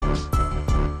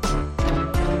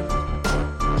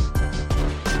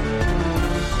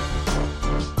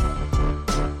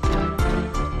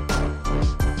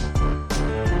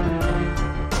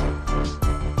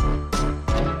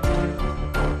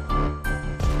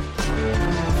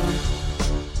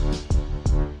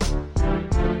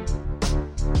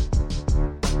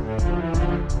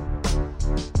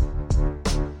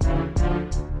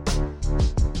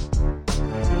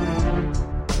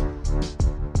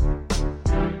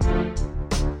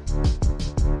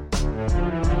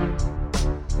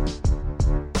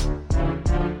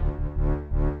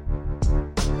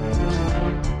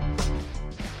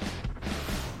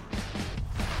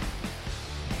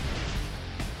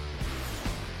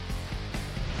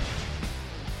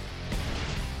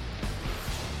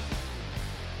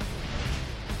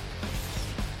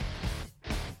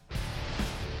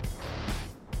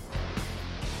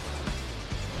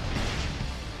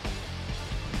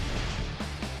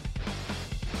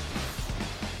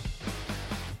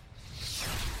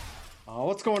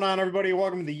What's going on, everybody?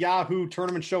 Welcome to the Yahoo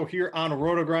Tournament Show here on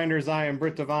Roto Grinders. I am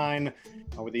Britt Devine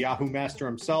with the Yahoo Master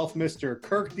himself, Mr.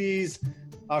 Kirk Dees.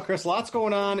 Chris, lots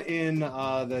going on in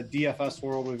the DFS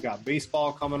world. We've got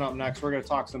baseball coming up next. We're going to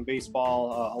talk some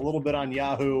baseball, a little bit on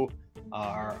Yahoo,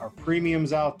 our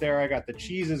premiums out there. I got the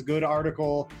Cheese is Good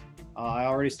article. I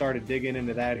already started digging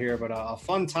into that here, but a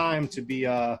fun time to be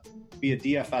a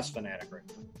DFS fanatic right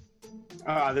now.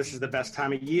 This is the best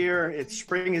time of year.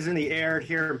 Spring is in the air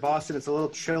here in Boston. It's a little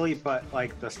chilly, but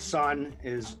like the sun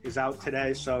is out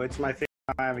today. So it's my favorite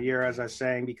time of year, as I was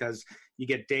saying, because you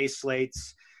get day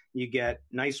slates, you get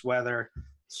nice weather.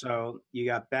 So you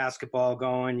got basketball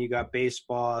going, you got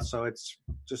baseball. So it's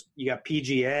just, you got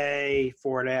PGA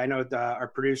for today. I know our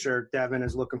producer Devin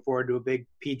is looking forward to a big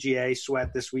PGA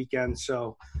sweat this weekend.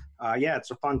 So yeah,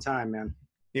 it's a fun time, man.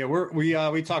 Yeah,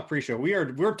 we talk pre-show.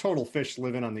 We're total fish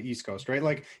living on the East Coast, right?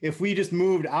 Like if we just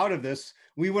moved out of this,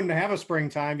 we wouldn't have a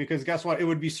springtime because guess what? It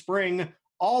would be spring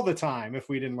all the time if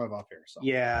we didn't live up here. So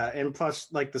yeah, and plus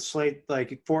like the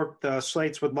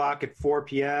slates would lock at 4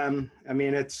 p.m. I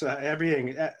mean, it's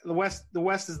everything. The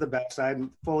West is the best. I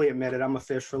fully admit it. I'm a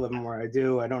fish for living where I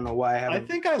do. I don't know why I haven't. I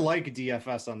think I like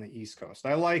DFS on the East Coast.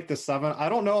 I like the 7. I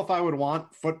don't know if I would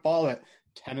want football at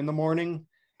 10 in the morning.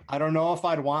 I don't know if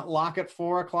I'd want lock at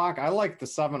 4 o'clock. I like the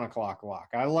 7 o'clock lock.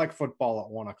 I like football at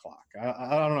 1 o'clock.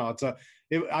 I don't know.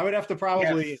 I would have to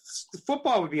probably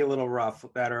football would be a little rough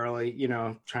that early,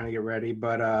 trying to get ready.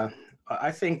 But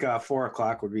I think 4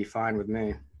 o'clock would be fine with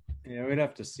me. Yeah, we'd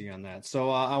have to see on that.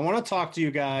 So I want to talk to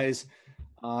you guys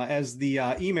as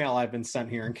the email I've been sent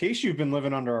here. In case you've been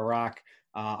living under a rock,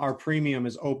 our premium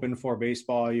is open for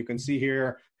baseball. You can see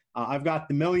here. I've got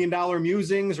the $1 Million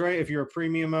Musings, right? If you're a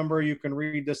premium member, you can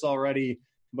read this already,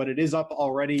 but it is up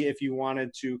already if you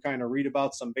wanted to kind of read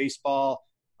about some baseball.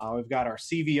 We've got our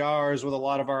CVRs with a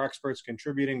lot of our experts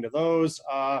contributing to those.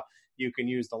 You can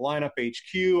use the Lineup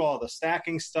HQ, all the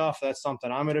stacking stuff. That's something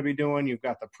I'm going to be doing. You've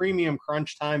got the premium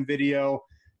crunch time video.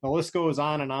 The list goes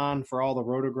on and on for all the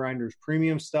Roto Grinders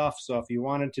premium stuff. So if you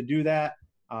wanted to do that,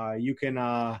 you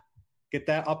can get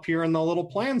that up here in the little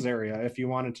plans area. If you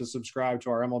wanted to subscribe to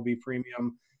our MLB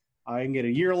premium, you can get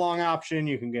a year-long option.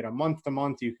 You can get a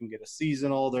month-to-month. You can get a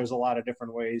seasonal. There's a lot of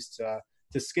different ways to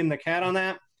skin the cat on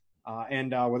that.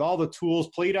 And with all the tools,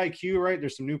 Plate IQ, right?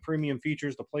 There's some new premium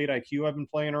features. The Plate IQ I've been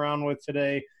playing around with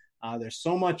today. There's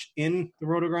so much in the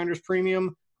Roto Grinders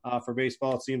premium for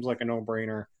baseball. It seems like a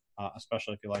no-brainer,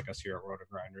 especially if you like us here at Roto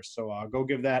Grinders. So go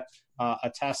give that a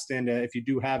test. And if you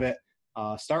do have it,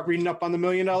 start reading up on the $1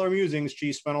 Million Musings.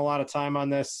 Cheese spent a lot of time on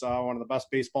this. One of the best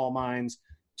baseball minds.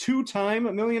 2-time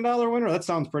 $1 Million winner. That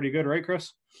sounds pretty good, right,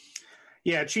 Chris?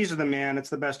 Yeah, Cheese is the man. It's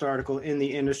the best article in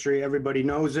the industry. Everybody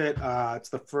knows it. It's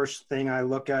the first thing I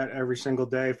look at every single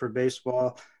day for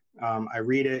baseball. I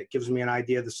read it. It gives me an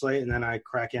idea of the slate, and then I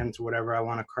crack into whatever I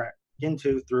want to crack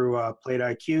into through Plate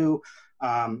IQ.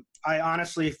 I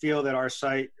honestly feel that our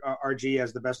site, RG,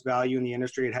 has the best value in the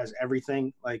industry. It has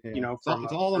everything, it's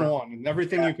all in one, and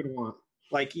everything you could want.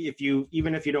 Like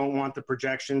even if you don't want the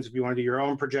projections, if you want to do your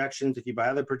own projections, if you buy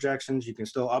other projections, you can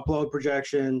still upload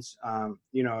projections.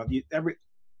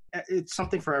 It's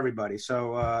something for everybody.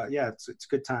 So it's a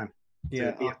good time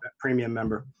to be a premium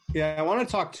member. Yeah, I want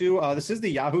to talk too. This is the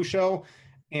Yahoo show,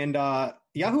 and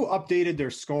Yahoo updated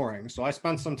their scoring. So I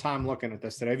spent some time looking at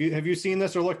this today. Have you seen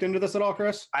this or looked into this at all,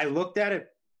 Chris? I looked at it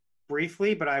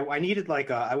briefly, but I needed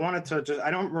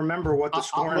I don't remember what the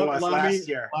scoring was last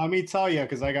year. Let me tell you,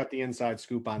 because I got the inside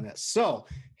scoop on this. So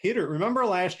remember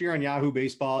last year on Yahoo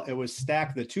Baseball, it was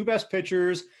stack the 2 best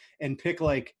pitchers and pick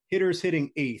like hitters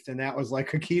hitting 8th. And that was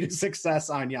like a key to success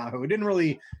on Yahoo. It didn't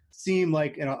really seem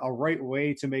like a right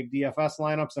way to make DFS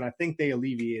lineups. And I think they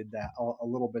alleviated that a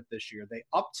little bit this year. They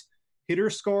upped hitter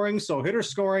scoring. So hitter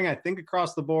scoring, I think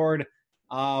across the board,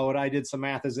 what I did some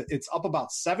math is it's up about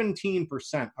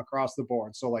 17% across the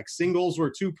board. So like singles were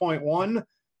 2.1,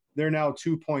 they're now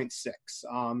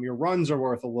 2.6. Your runs are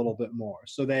worth a little bit more.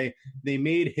 So they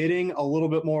made hitting a little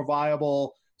bit more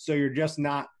viable. So you're just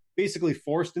not basically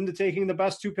forced into taking the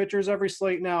best 2 pitchers every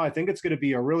slate now. I think it's going to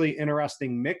be a really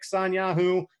interesting mix on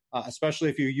Yahoo, especially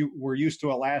if you were used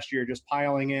to it last year, just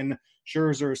piling in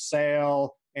Scherzer,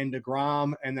 Sale, and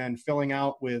DeGrom, and then filling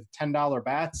out with $10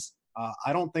 bats.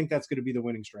 I don't think that's going to be the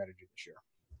winning strategy this year.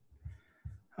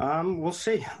 We'll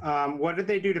see. What did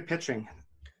they do to pitching?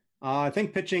 I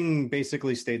think pitching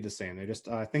basically stayed the same.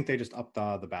 I think they just upped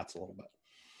the bats a little bit.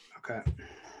 Okay.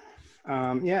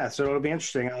 So it'll be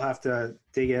interesting. I'll have to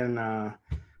dig in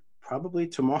probably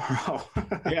tomorrow.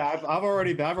 Yeah, I've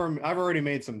already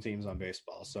made some teams on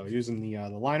baseball. So using the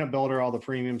lineup builder, all the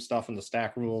premium stuff, and the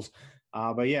stack rules.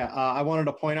 I wanted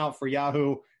to point out for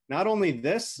Yahoo. not only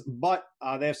this, but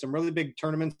they have some really big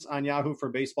tournaments on Yahoo for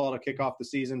baseball to kick off the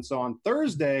season. So on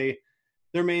Thursday,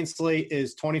 their main slate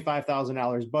is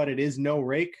 $25,000, but it is no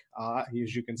rake.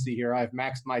 As you can see here, I've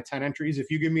maxed my 10 entries. If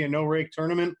you give me a no rake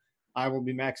tournament, I will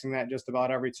be maxing that just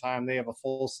about every time. They have a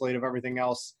full slate of everything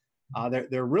else.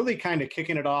 They're really kind of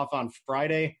kicking it off on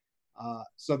Friday.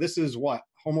 So this is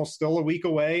almost still a week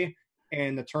away,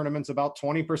 and the tournament's about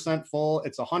 20% full.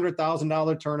 It's a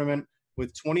 $100,000 tournament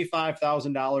with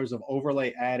 $25,000 of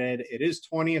overlay added. It is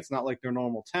 20. It's not like their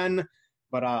normal 10,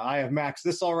 but I have maxed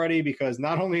this already because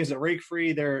not only is it rake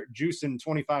free, they're juicing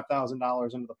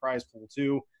 $25,000 into the prize pool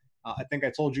too. I think I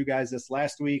told you guys this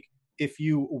last week. If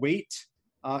you wait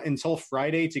until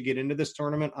Friday to get into this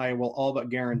tournament, I will all but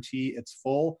guarantee it's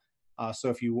full. So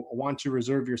if you want to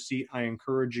reserve your seat, I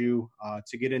encourage you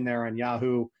to get in there on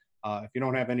Yahoo. If you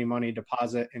don't have any money,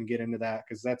 deposit and get into that,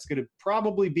 because that's going to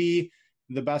probably be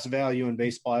the best value in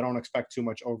baseball. I don't expect too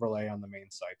much overlay on the main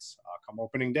sites come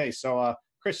opening day. So,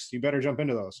 Chris, you better jump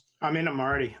into those. I'm in them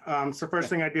already. It's the first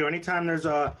thing I do. Anytime there's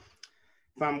if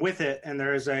I'm with it and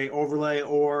there's a overlay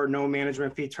or no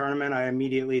management fee tournament, I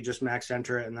immediately just max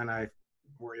enter it, and then I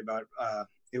worry about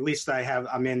at least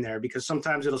I'm in there, because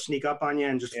sometimes it'll sneak up on you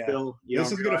and just fill.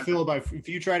 This is going to fill if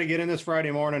you try to get in this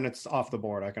Friday morning, it's off the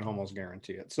board. I can almost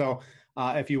guarantee it. So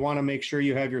if you want to make sure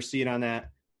you have your seat on that,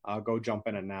 go jump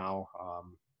in it now.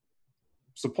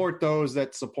 Support those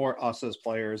that support us as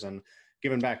players, and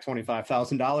giving back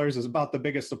 $25,000 is about the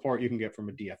biggest support you can get from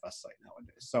a DFS site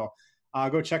nowadays. So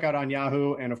go check out on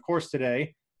Yahoo. And of course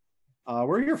today,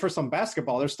 we're here for some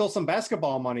basketball. There's still some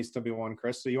basketball monies to be won,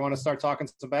 Chris. So you want to start talking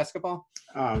some basketball?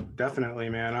 Definitely,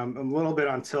 man. I'm a little bit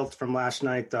on tilt from last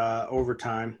night.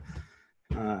 Overtime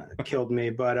killed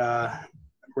me, but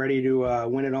ready to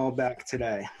win it all back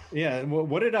today. Yeah.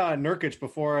 What did Nurkic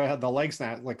before the leg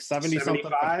snap? Like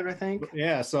 75, I think.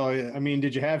 Yeah. So, I mean,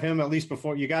 did you have him at least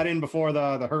before you got in before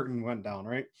the hurting went down,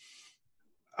 right?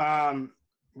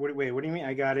 What do you mean?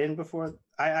 I got in before?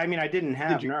 I mean, I didn't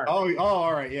have Nurk. Oh,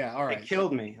 all right. Yeah. All right. It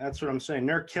killed me. That's what I'm saying.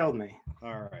 Nurk killed me.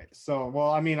 All right. So,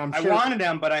 well, I mean, I wanted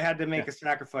him, but I had to make a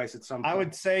sacrifice at some point. I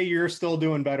would say you're still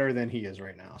doing better than he is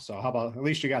right now. So how about, at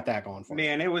least you got that going for you.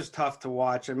 Man, it was tough to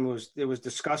watch. I mean, it was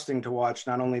disgusting to watch.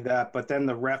 Not only that, but then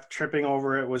the ref tripping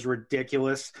over it was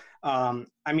ridiculous. I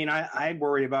mean, I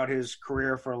worry about his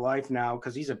career for life now,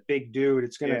 because he's a big dude.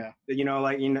 It's going to,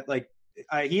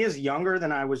 he is younger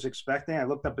than I was expecting. I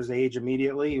looked up his age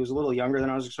immediately. He was a little younger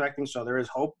than I was expecting, so there is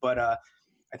hope. But I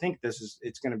think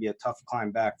it's going to be a tough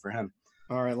climb back for him.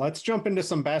 All right, let's jump into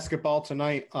some basketball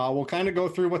tonight. We'll kind of go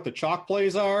through what the chalk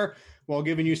plays are while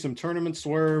giving you some tournament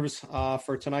swerves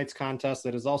for tonight's contest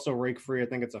that is also rake-free. I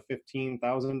think it's a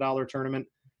 $15,000 tournament.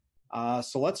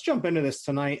 So let's jump into this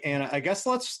tonight. And I guess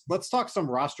let's talk some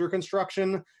roster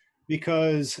construction,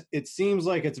 because it seems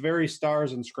like it's very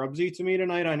stars and scrubsy to me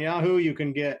tonight on Yahoo. You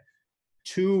can get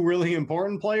two really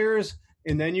important players,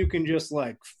 and then you can just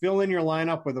fill in your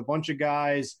lineup with a bunch of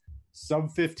guys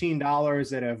sub $15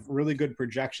 that have really good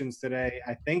projections today.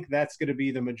 I think that's going to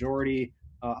be the majority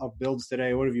of builds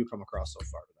today. What have you come across so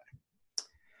far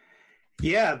today?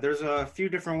 Yeah, there's a few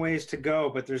different ways to go,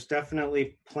 but there's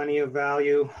definitely plenty of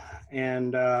value,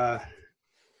 and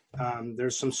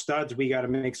there's some studs we got to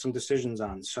make some decisions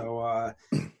on. So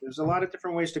there's a lot of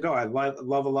different ways to go. I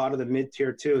love a lot of the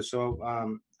mid-tier too. So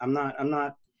I'm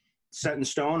not set in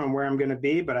stone on where I'm going to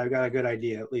be, but I've got a good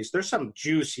idea at least. There's some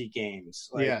juicy games.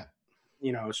 So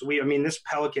this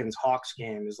Pelicans Hawks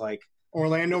game is like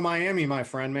Orlando, Miami, my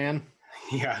friend, man.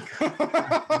 Yeah.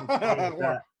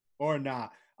 or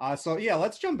not. So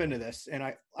let's jump into this. And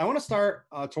I want to start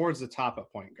towards the top at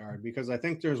point guard, because I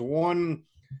think there's one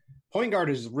point guard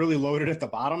is really loaded at the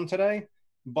bottom today,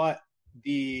 but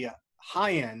the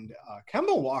high end,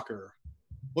 Kemba Walker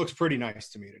looks pretty nice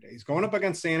to me today. He's going up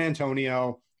against San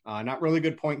Antonio, not really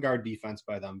good point guard defense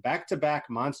by them. Back-to-back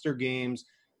monster games.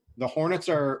 The Hornets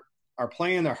are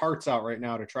playing their hearts out right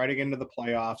now to try to get into the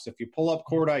playoffs. If you pull up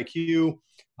Court IQ,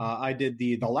 I did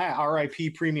the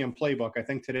RIP premium playbook. I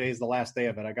think today is the last day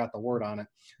of it. I got the word on it.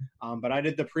 But I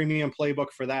did the premium playbook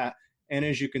for that. And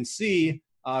as you can see,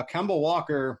 Kemba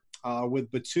Walker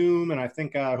with Batum, and I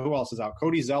think who else is out?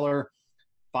 Cody Zeller,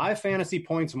 5 fantasy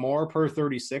points more per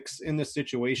 36 in this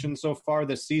situation so far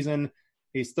this season.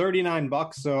 He's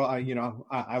 $39. So,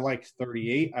 I like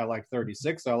 38. I like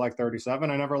 36. I like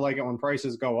 37. I never like it when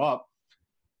prices go up.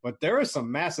 But there is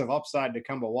some massive upside to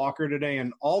Kemba Walker today,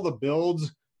 and all the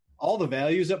builds, all the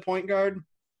values at point guard.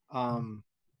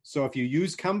 So if you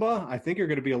use Kemba, I think you're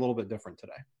going to be a little bit different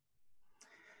today.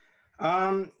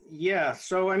 Yeah.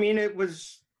 So,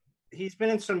 he's been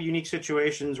in some unique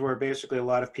situations where basically a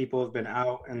lot of people have been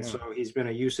out, and so he's been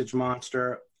a usage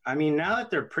monster. I mean, now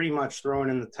that they're pretty much throwing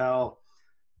in the towel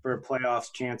for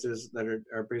playoffs chances that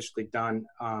are basically done,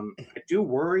 I do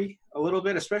worry a little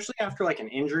bit, especially after like an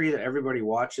injury that everybody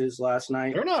watches last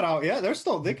night. They're not out. Yeah,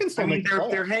 they can still make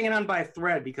they're hanging on by a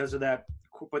thread because of that,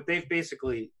 but they've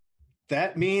basically.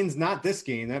 That means not this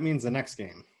game. That means the next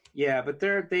game. Yeah, but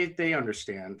they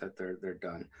understand that they're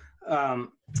done.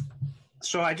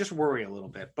 So I just worry a little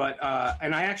bit. But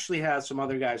and I actually have some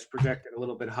other guys projected a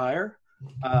little bit higher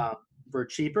for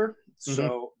cheaper.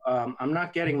 So I'm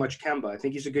not getting much Kemba. I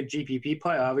think he's a good GPP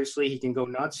play. Obviously, he can go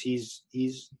nuts. He's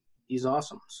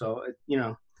awesome. So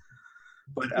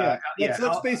But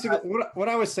that's basically what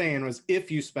I was saying was if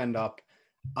you spend up,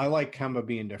 I like Kemba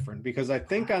being different because I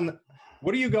think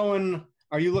what are you going?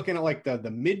 Are you looking at like the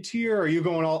mid tier? Or are you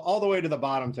going all the way to the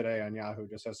bottom today on Yahoo?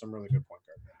 Just has some really good point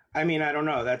guard. I mean, I don't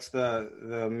know. That's the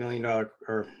 $1 million or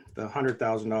the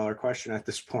 $100,000 question at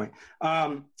this point.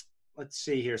 Let's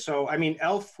see here. So, I mean,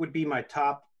 Elf would be my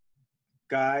top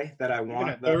guy that I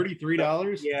want.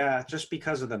 $33? Yeah, just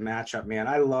because of the matchup, man.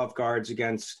 I love guards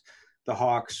against the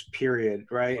Hawks, period,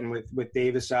 right? And with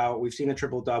Davis out, we've seen the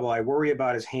triple-double. I worry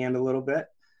about his hand a little bit,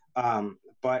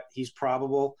 but he's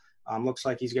probable. Looks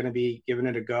like he's going to be giving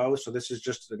it a go. So this is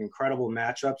just an incredible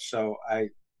matchup. So I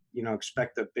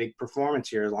expect a big performance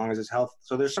here as long as it's healthy.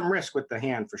 So there's some risk with the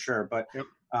hand for sure. But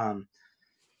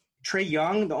Trae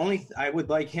Young, I would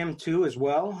like him too as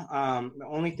well. The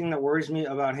only thing that worries me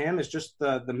about him is just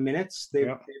the minutes.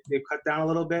 They've cut down a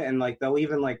little bit, and like they'll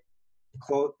even like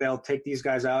they'll take these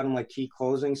guys out in like key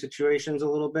closing situations a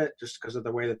little bit just because of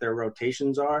the way that their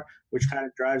rotations are, which kind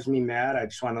of drives me mad. I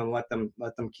just want to let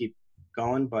them keep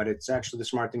going, but it's actually the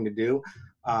smart thing to do.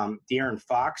 De'Aaron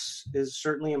Fox is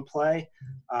certainly in play.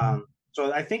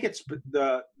 So I think it's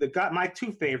my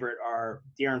two favorite are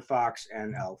De'Aaron Fox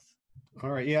and Elf. All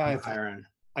right. Yeah.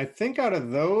 I think out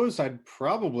of those, I'd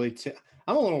probably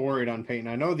I'm a little worried on Peyton.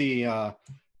 I know the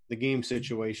game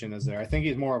situation is there. I think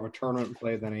he's more of a tournament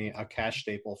play than a cash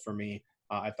staple for me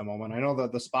at the moment. I know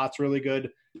that the spot's really good,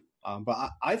 but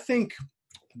I think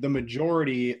the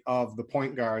majority of the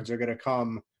point guards are going to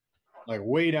come like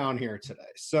way down here today.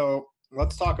 So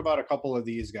let's talk about a couple of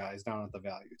these guys down at the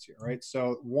value tier, right?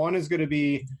 So one is going to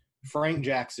be Frank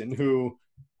Jackson, who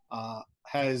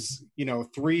has,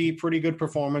 3 pretty good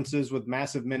performances with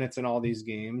massive minutes in all these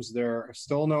games. There's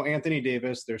still no Anthony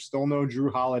Davis. There's still no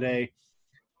Drew Holiday.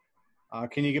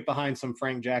 Can you get behind some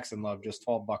Frank Jackson love? Just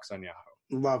 $12 on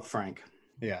Yahoo. Love Frank.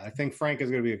 Yeah, I think Frank is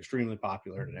going to be extremely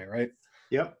popular today, right?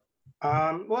 Yep.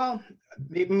 Well,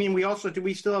 I mean,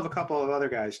 we still have a couple of other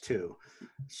guys too.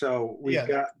 So we've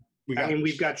got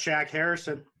Shaq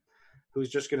Harrison, who's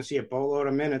just going to see a boatload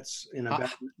of minutes in a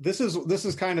This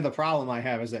is kind of the problem I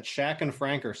have is that Shaq and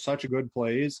Frank are such good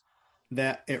plays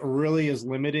that it really is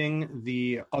limiting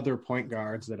the other point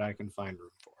guards that I can find room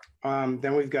for.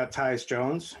 Then we've got Tyus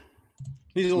Jones.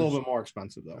 He's a little bit more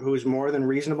expensive though. Who's more than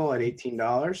reasonable at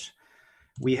 $18.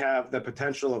 We have the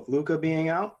potential of Luka being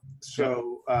out.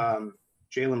 So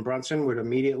Jalen Brunson would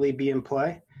immediately be in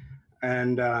play.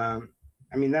 And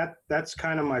I mean, that's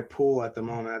kind of my pool at the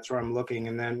moment. That's where I'm looking.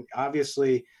 And then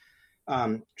obviously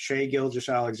Shai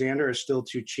Gilgeous-Alexander is still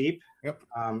too cheap. Yep.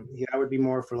 That would be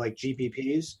more for like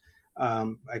GPPs.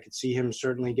 I could see him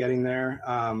certainly getting there.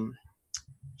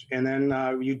 And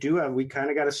then we kind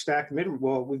of got a stacked mid.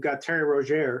 Well, we've got Terry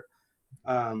Rozier,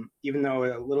 even though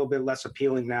a little bit less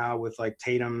appealing now with like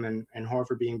Tatum and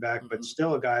Horford being back, but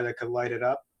still a guy that could light it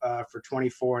up for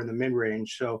 24 in the mid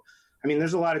range. So, I mean,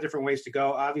 there's a lot of different ways to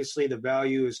go. Obviously, the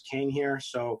value is king here.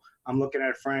 So I'm looking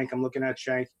at Frank. I'm looking at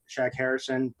Shaq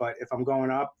Harrison. But if I'm going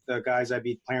up, the guys I'd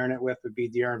be pairing it with would be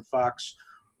De'Aaron Fox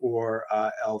or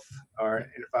Elf. And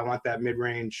if I want that mid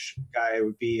range guy, it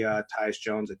would be Tyus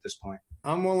Jones at this point.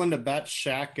 I'm willing to bet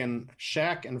Shaq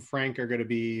and Frank are going to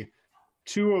be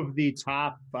 2 of the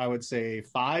top, I would say,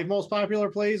 5 most popular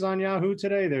plays on Yahoo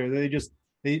today. They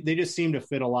just seem to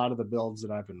fit a lot of the builds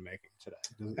that I've been making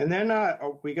today. And then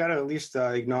we got to at least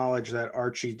acknowledge that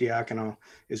Archie Diacono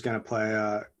is going to play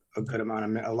a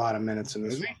lot of minutes in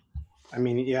this one. I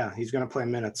mean, yeah, he's going to play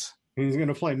minutes. He's going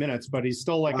to play minutes, but he's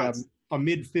still like a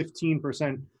mid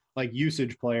 15% like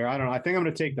usage player. I don't know. I think I'm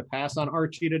going to take the pass on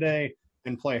Archie today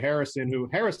and play Harrison.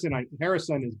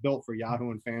 Harrison is built for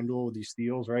Yahoo and FanDuel with these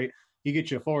steals, right? He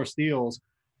gets you 4 steals.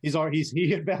 He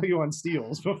get value on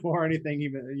steals before anything,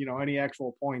 even any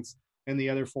actual points in the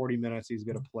other 40 minutes he's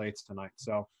going to play tonight.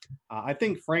 So I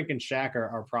think Frank and Shaq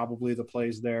are probably the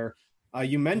plays there.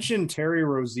 You mentioned Terry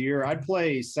Rozier. I'd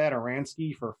play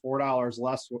Satoransky for $4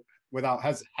 less without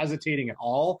hesitating at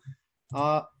all.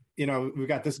 We've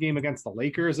got this game against the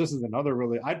Lakers. This is another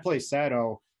I'd play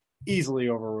Sato easily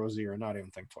over Rozier and not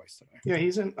even think twice today. Yeah,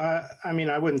 he's in. I mean,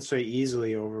 I wouldn't say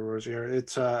easily over Rozier.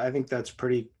 It's. I think that's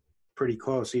pretty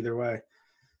close either way.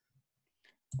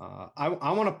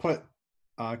 I want to put.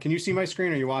 Can you see my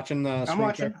screen? Are you watching the screen? I'm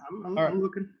watching. I'm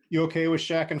looking. You okay with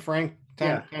Shaq and Frank?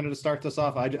 Kind of to start this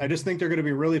off. I just think they're going to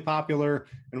be really popular,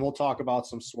 and we'll talk about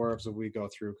some swerves as we go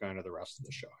through kind of the rest of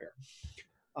the show here.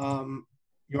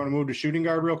 You want to move to shooting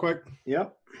guard real quick?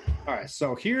 Yep. All right.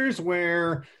 So here's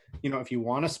where, if you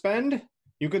want to spend,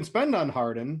 you can spend on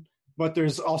Harden, but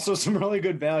there's also some really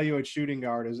good value at shooting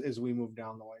guard as we move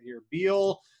down the way here.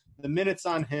 Beal, the minutes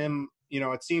on him,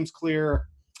 it seems clear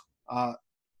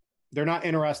they're not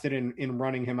interested in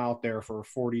running him out there for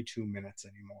 42 minutes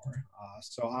anymore.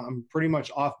 So I'm pretty much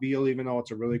off Beal, even though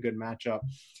it's a really good matchup.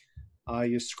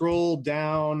 You scroll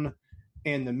down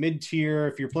in the mid-tier,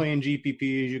 if you're playing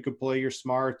GPPs, you could play your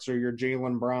Smarts or your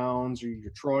Jaylen Browns or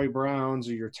your Troy Browns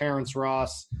or your Terrence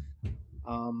Ross.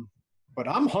 But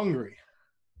I'm hungry.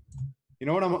 You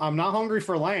know what? I'm not hungry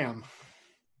for lamb.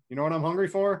 You know what I'm hungry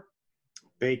for?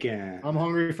 Bacon. I'm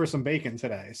hungry for some bacon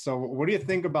today. So what do you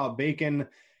think about bacon?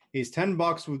 He's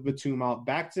 $10 with Batum out,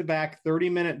 back-to-back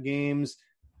 30-minute games.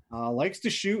 Likes to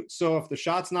shoot, so if the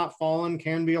shot's not falling,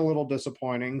 can be a little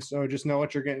disappointing. So just know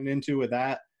what you're getting into with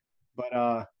that.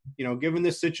 But given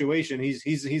this situation,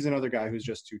 he's another guy who's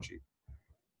just too cheap.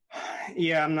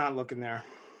 Yeah, I'm not looking there.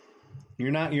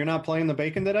 You're not playing the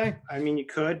bacon today? I mean, you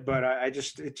could, but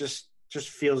it just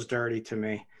feels dirty to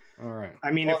me. All right.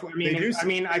 I mean,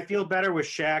 I feel better with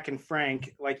Shaq and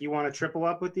Frank. Like, you want to triple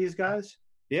up with these guys?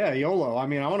 Yeah, YOLO. I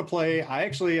mean, I want to play. I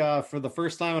actually, for the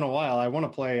first time in a while, I want to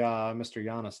play Mr.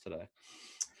 Giannis today.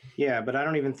 Yeah, but I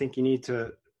don't even think you need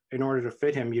to. In order to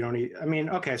fit him, you don't need. I mean,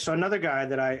 okay. So another guy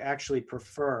that I actually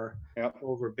prefer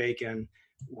over Bacon,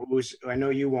 who's I know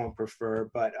you won't prefer,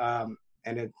 but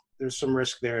there's some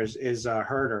risk there is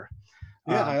Herder.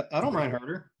 Yeah, I don't mind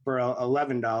Herder for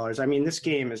 $11. I mean, this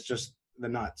game is just the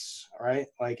nuts. All right,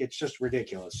 like it's just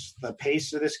ridiculous. The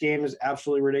pace of this game is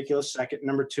absolutely ridiculous.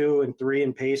 Number 2 and 3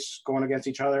 in pace going against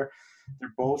each other.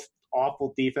 They're both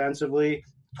awful defensively.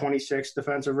 26th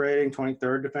defensive rating,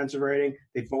 23rd defensive rating.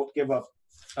 They both give up.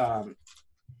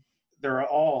 They're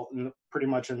all pretty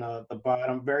much in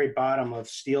the very bottom of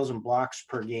steals and blocks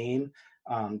per game.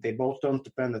 They both don't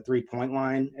defend the 3-point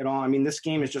line at all. I mean, this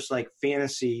game is just like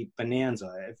fantasy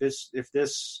bonanza.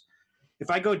 If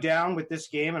I go down with this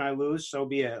game and I lose, so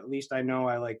be it. At least I know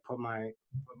I put my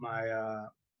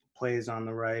plays on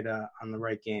the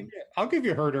right game. Yeah, I'll give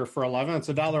you Herder for 11. It's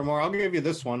 $1 more. I'll give you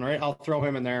this one, right? I'll throw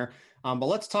him in there. But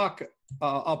let's talk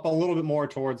up a little bit more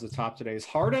towards the top today. Is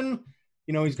Harden,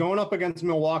 he's going up against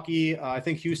Milwaukee. I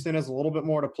think Houston has a little bit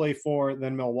more to play for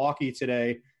than Milwaukee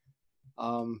today.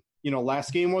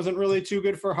 Last game wasn't really too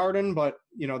good for Harden, but,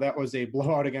 that was a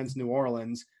blowout against New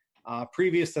Orleans.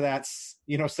 Previous to that,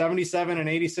 77 and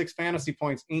 86 fantasy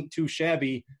points ain't too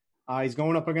shabby. He's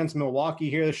going up against Milwaukee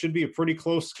here. This should be a pretty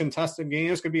close contested game.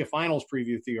 This could be a finals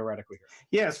preview theoretically here.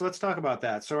 Yeah, so let's talk about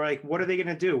that. So, what are they going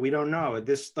to do? We don't know.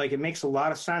 It makes a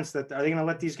lot of sense that are they going to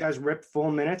let these guys rip full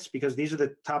minutes because these are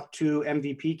the top 2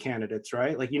 MVP candidates,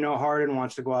 right? Harden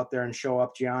wants to go out there and show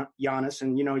up Giannis,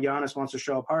 and Giannis wants to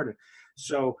show up Harden.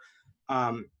 So,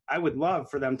 I would love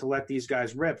for them to let these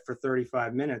guys rip for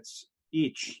 35 minutes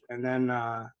each, and then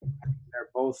they're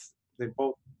both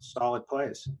solid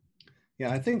plays.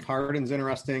 Yeah, I think Harden's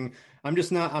interesting. I'm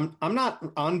not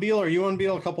on Beal. Are you on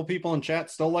Beal? A couple people in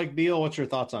chat still like Beal. What's your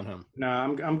thoughts on him? No,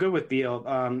 I'm good with Beal.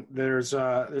 There's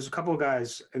a couple of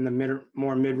guys in the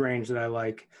more mid range that I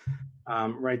like.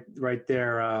 Right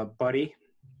there, Buddy.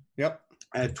 Yep.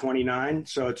 At 29,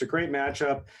 so it's a great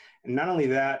matchup. And not only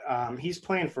that, he's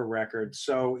playing for record.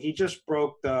 So he just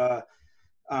broke the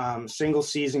single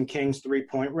season Kings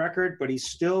 3-point record, but he's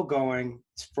still going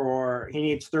he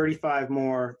needs 35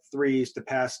 more threes to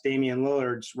pass Damian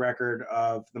Lillard's record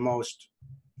of the most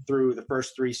through the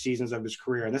first 3 seasons of his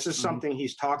career. And this is something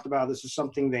he's talked about. This is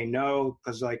something they know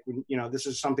because this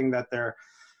is something that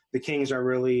the Kings are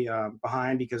really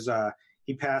behind because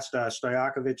he passed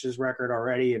Stojakovic's record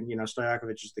already. And,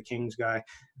 Stojakovic is the Kings guy.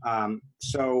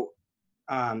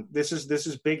 This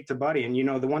is big to Buddy. And,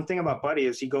 the one thing about Buddy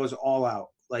is he goes all out.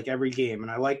 Every game.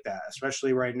 And I like that,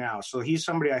 especially right now. So he's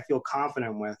somebody I feel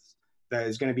confident with that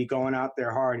is going to be going out there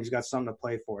hard. He's got something to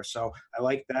play for. So I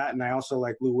like that. And I also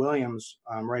like Lou Williams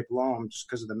right below him just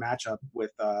because of the matchup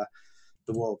with the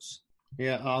Wolves.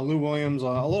 Yeah, Lou Williams, a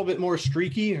little bit more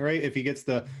streaky, right? If he gets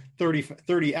the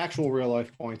 30 actual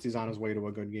real-life points, he's on his way to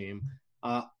a good game.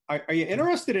 Are you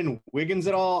interested in Wiggins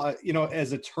at all?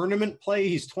 As a tournament play,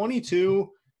 he's 22.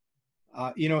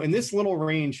 In this little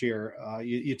range here,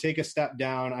 you take a step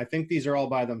down. I think these are all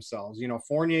by themselves.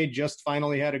 Fournier just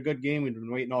finally had a good game. We've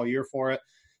been waiting all year for it.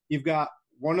 You've got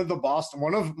one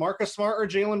of Marcus Smart or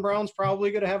Jaylen Brown's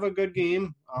probably going to have a good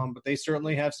game, but they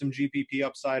certainly have some GPP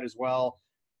upside as well.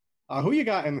 Who you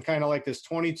got in kind of like this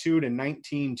 22 to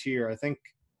 19 tier? I think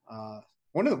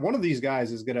one of these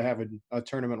guys is going to have a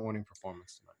tournament winning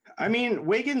performance tonight. I mean,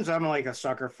 Wiggins, I'm like a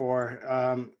sucker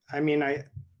for.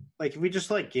 If we just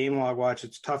like game log watch,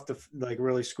 it's tough to like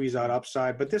really squeeze out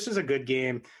upside. But this is a good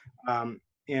game,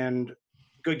 and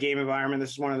good game environment.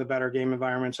 This is one of the better game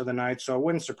environments of the night, so it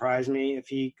wouldn't surprise me if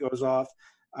he goes off.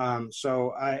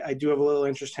 So I do have a little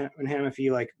interest in him if he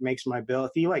like makes my bill.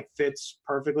 If he like fits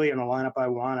perfectly in the lineup I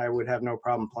want, I would have no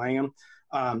problem playing him.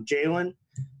 Jaylen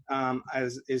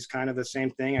is kind of the same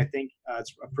thing. I think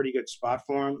it's a pretty good spot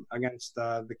for him against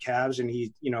the Cavs, and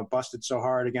he busted so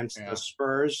hard against the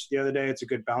Spurs the other day. It's a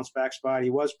good bounce back spot.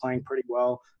 He was playing pretty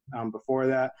well before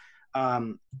that,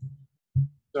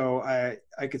 so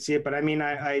I could see it. But I mean,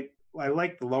 I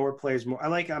like the lower plays more.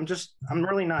 I'm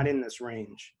really not in this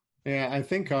range. Yeah, I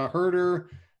think Herder.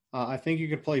 I think you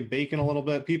could play Bacon a little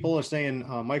bit. People are saying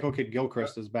Michael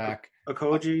Kidd-Gilchrist is back.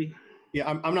 Okogie.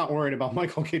 Yeah, I'm not worried about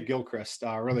Michael Kidd-Gilchrist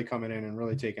really coming in and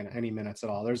really taking any minutes at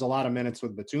all. There's a lot of minutes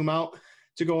with Batum out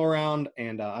to go around,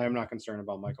 and I am not concerned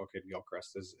about Michael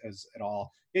Kidd-Gilchrist as at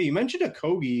all. Yeah, you mentioned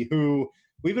Okogie, who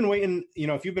we've been waiting.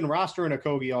 If you've been rostering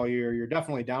Okogie all year, you're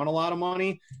definitely down a lot of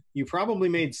money. You probably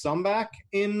made some back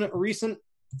in recent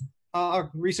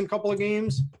couple of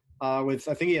games. I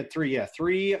think he had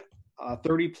three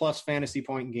 30-plus fantasy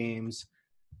point games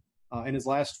in his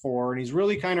last four, and he's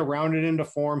really kind of rounded into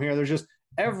form here. There's just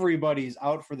everybody's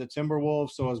out for the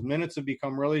Timberwolves, so his minutes have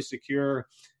become really secure,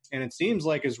 and it seems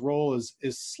like his role is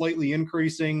slightly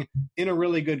increasing in a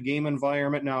really good game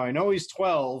environment. Now, I know he's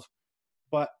 12,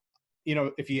 but,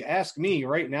 if you ask me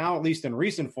right now, at least in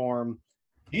recent form,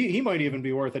 he might even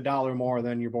be worth $1 more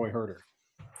than your boy Herder.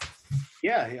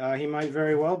 Yeah, he might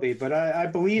very well be, but I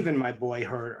believe in my boy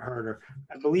Herder.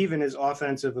 I believe in his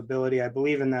offensive ability. I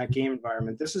believe in that game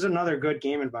environment. This is another good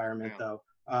game environment, though.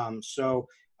 And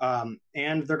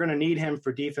they're going to need him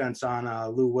for defense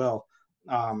on Lou Will.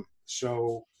 Foul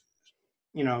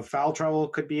trouble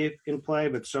could be in play,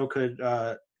 but so could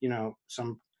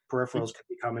some peripherals could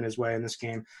be coming his way in this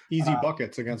game. Easy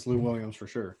buckets against Lou Williams for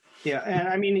sure. Yeah, and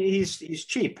I mean he's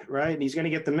cheap, right? And he's going to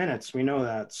get the minutes. We know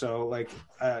that. So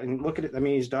and look at it. I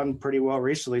mean he's done pretty well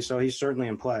recently, so he's certainly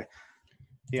in play.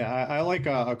 Yeah, I like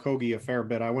Okogie a fair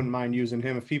bit. I wouldn't mind using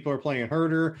him if people are playing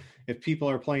Herder. If people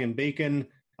are playing Bacon,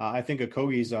 I think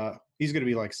Okogie's he's going to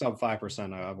be like sub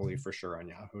 5%, I believe, for sure on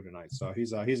Yahoo tonight. So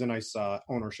he's a nice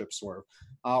ownership swerve.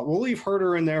 We'll leave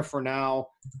Herder in there for now.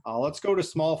 Let's go to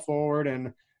small forward,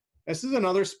 and this is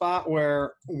another spot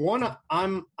where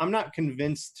I'm not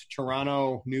convinced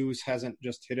Toronto news hasn't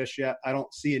just hit us yet. I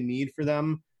don't see a need for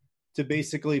them to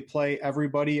basically play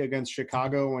everybody against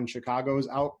Chicago when Chicago's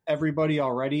out everybody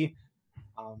already.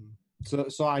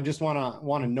 So I just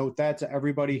want to note that to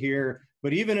everybody here.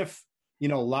 But even if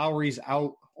Lowry's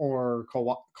out or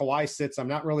Kawhi sits, I'm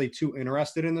not really too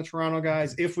interested in the Toronto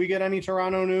guys. If we get any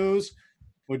Toronto news,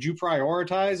 would you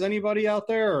prioritize anybody out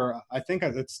there? Or I think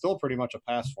it's still pretty much a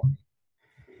pass for me.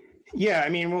 Yeah, I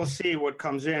mean, we'll see what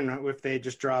comes in if they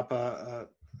just drop a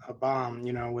bomb,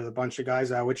 with a bunch of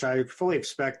guys out, which I fully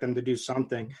expect them to do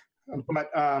something. But,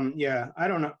 I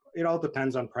don't know. It all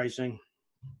depends on pricing.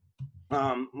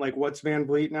 What's Van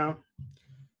Vliet now?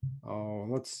 Oh,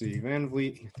 let's see. Van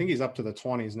Vliet, I think he's up to the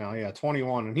 20s now. Yeah,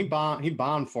 21. And he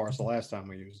bombed for us the last time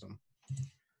we used him.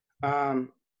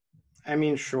 I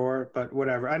mean, sure, but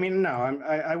whatever. I mean, no,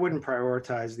 I wouldn't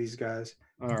prioritize these guys.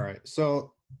 All right.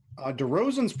 So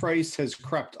DeRozan's price has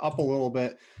crept up a little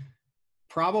bit.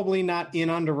 Probably not in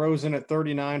on DeRozan at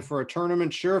 39 for a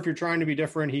tournament. Sure, if you're trying to be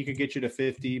different, he could get you to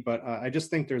 50, but I just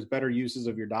think there's better uses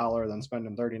of your dollar than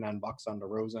spending $39 on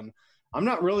DeRozan.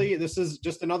 This is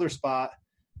just another spot.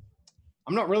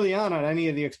 I'm not really on any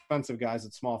of the expensive guys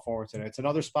at small forward today. It's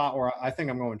another spot where I think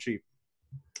I'm going cheap.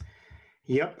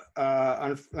 Yep.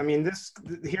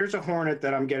 Here's a Hornet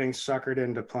that I'm getting suckered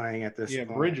into playing at this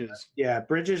point. Bridges. Yeah,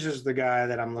 Bridges is the guy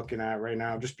that I'm looking at right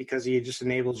now just because he just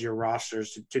enables your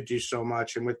rosters to do so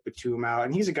much, and with Batum out.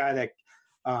 And he's a guy that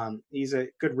he's a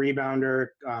good rebounder,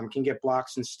 can get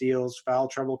blocks and steals. Foul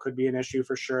trouble could be an issue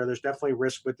for sure. There's definitely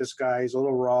risk with this guy. He's a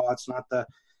little raw. It's not the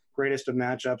greatest of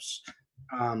matchups.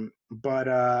 But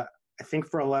I think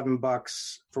for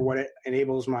 $11 for what it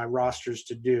enables my rosters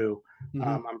to do,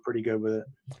 I'm pretty good with it.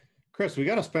 Chris, we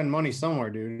got to spend money somewhere,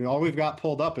 dude. All we've got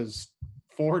pulled up is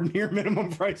 4 near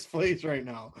minimum price plays right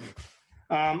now.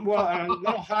 A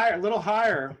little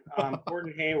higher.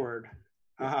 Gordon Hayward.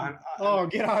 Oh,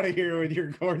 get out of here with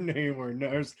your Gordon Hayward. No,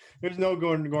 there's no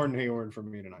Gordon Hayward for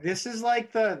me tonight. This is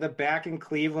like the back in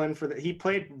Cleveland he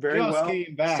played very Just well.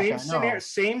 came back,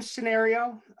 Same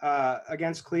scenario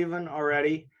against Cleveland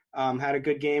already. Had a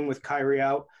good game with Kyrie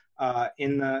out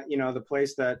in the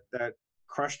place that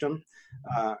crushed him,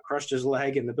 crushed his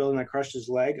leg, in the building that crushed his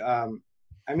leg.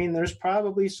 I mean, there's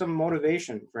probably some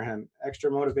motivation for him, extra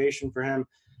motivation for him.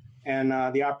 And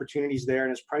the opportunity's there,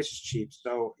 and his price is cheap.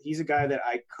 So he's a guy that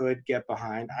I could get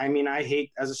behind. I mean,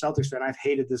 as a Celtics fan, I've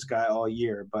hated this guy all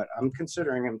year, but I'm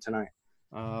considering him tonight.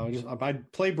 If I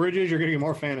play Bridges, you're going to get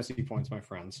more fantasy points, my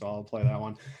friend. So I'll play that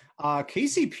one.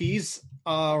 KCP's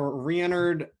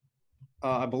re-entered,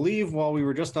 I believe, while we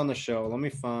were just on the show. Let me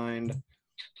find.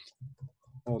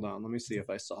 Hold on. Let me see if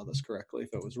I saw this correctly.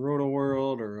 If it was Roto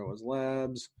World or it was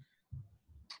Labs.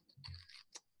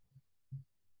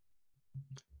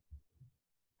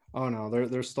 Oh no,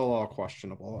 they're still all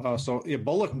questionable. So yeah,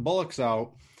 Bullock's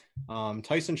out.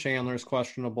 Tyson Chandler is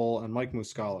questionable, and Mike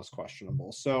Muscala is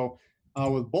questionable. So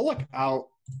with Bullock out,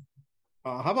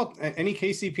 how about any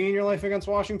KCP in your life against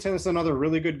Washington? It's another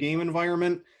really good game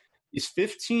environment. He's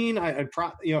 15.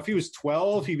 If he was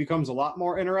 12, he becomes a lot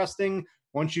more interesting.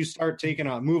 Once you start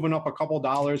moving up a couple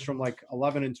dollars from like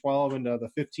 11 and 12 into the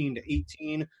 15 to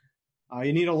 18.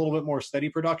 You need a little bit more steady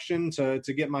production to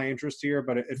get my interest here,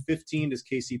 but at 15, does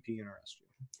KCP interest you?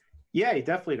 Yeah, he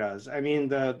definitely does. I mean,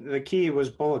 the key was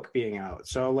Bullock being out,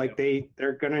 so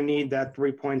they're going to need that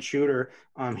 3-point shooter.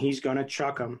 He's going to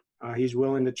chuck him. He's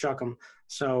willing to chuck him.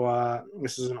 So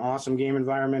this is an awesome game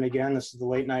environment. Again, this is the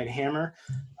late night hammer.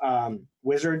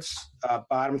 Wizards,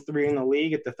 bottom 3 in the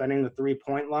league at defending the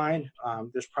 3-point line.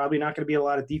 There's probably not going to be a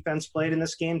lot of defense played in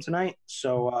this game tonight,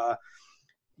 so.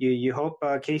 You hope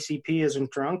KCP isn't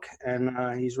drunk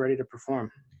and he's ready to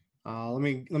perform. Let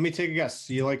me take a guess.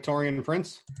 You like Taurean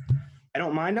Prince? I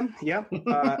don't mind him. Yep.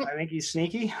 I think he's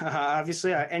sneaky.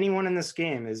 Obviously, anyone in this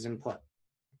game is in play.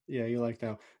 Yeah, you like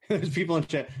that. There's people in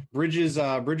chat. Bridges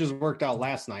worked out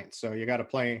last night, so you got to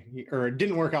play. Or it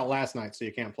didn't work out last night, so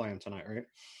you can't play him tonight,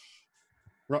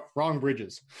 right? Wrong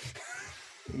Bridges.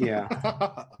 Yeah.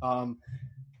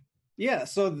 Yeah,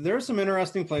 so there's some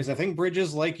interesting plays. I think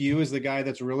Bridges, like you, is the guy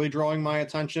that's really drawing my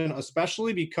attention,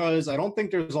 especially because I don't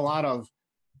think there's a lot of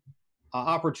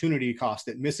opportunity cost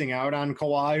at missing out on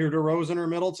Kawhi or DeRozan or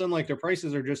Middleton. Like, their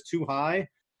prices are just too high.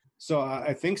 So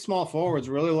I think small forwards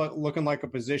really looking like a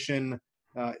position.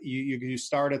 You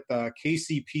start at the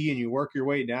KCP and you work your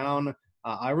way down.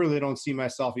 I really don't see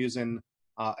myself using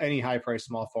any high-priced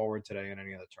small forward today in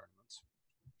any of the tournaments.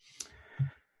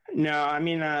 No, I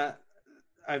mean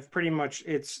I've pretty much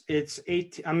it's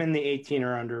 18. I'm in the 18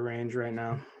 or under range right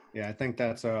now. Yeah, I think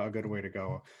that's a good way to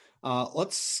go.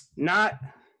 Let's not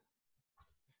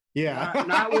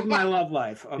with my love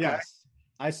life. Okay. Yes,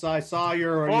 I saw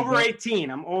you're over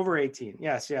 18. I'm over 18.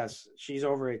 Yes, she's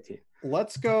over 18.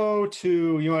 Let's go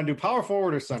to. You want to do power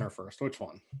forward or center first? Which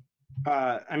one?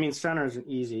 I mean, center is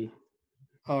easy.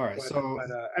 All right,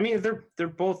 I mean, they're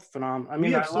both phenomenal. I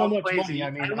mean, I love plays. I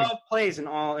love plays and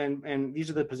all, and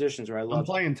these are the positions where I love. I'm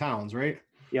playing Towns, right?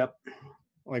 Yep.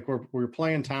 Like we're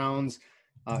playing Towns.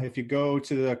 If you go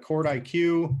to the Court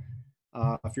IQ,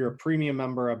 if you're a premium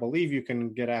member, I believe you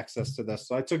can get access to this.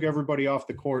 So I took everybody off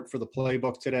the court for the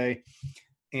playbook today,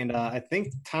 and I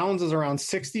think Towns is around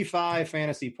 65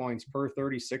 fantasy points per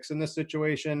 36 in this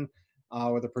situation.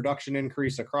 With a production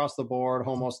increase across the board,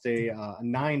 almost a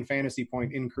 9 fantasy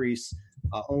point increase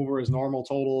over his normal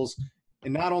totals.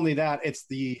 And not only that, it's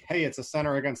it's a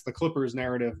center against the Clippers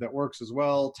narrative that works as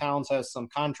well. Towns has some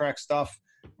contract stuff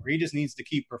where he just needs to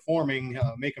keep performing,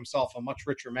 make himself a much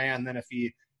richer man than if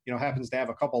he happens to have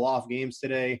a couple off games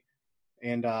today.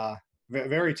 And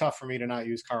very tough for me to not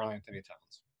use Karl Anthony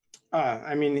Towns.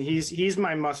 I mean, he's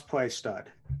my must-play stud.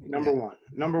 Number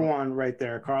one right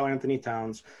there, Karl Anthony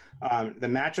Towns. The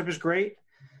matchup is great.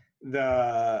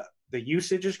 The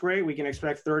usage is great. We can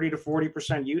expect 30 to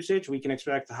 40% usage. We can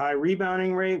expect a high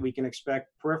rebounding rate. We can expect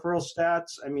peripheral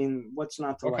stats. I mean, what's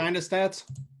not to like? What kind of stats?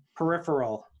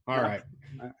 Peripheral. All right.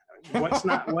 What's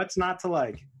not to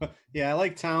like? Yeah, I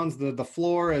like Towns. The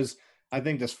floor is, I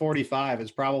think this 45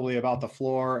 is probably about the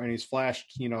floor, and he's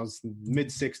flashed,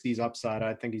 mid-60s upside.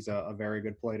 I think he's a very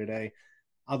good play today.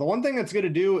 The one thing that's going to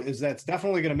do is that's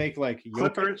definitely going to make like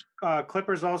Clippers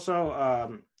also,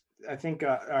 I think,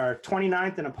 are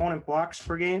 29th in opponent blocks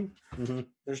per game. Mm-hmm.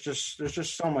 There's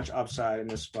just so much upside in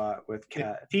this spot with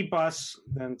Cat. If he busts,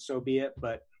 then so be it.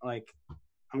 But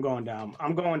I'm going down.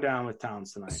 I'm going down with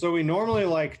Towns tonight. So we normally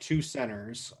like 2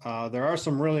 centers. There are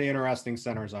some really interesting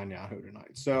centers on Yahoo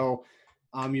tonight. So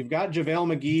you've got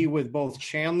JaVale McGee with both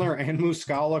Chandler and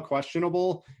Muscala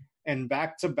questionable, and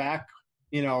back-to-back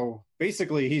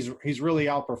basically he's really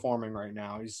outperforming right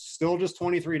now. He's still just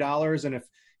 $23, and if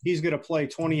he's going to play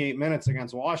 28 minutes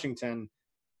against Washington,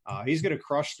 he's going to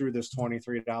crush through this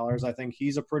 $23. I think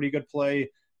he's a pretty good play.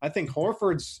 I think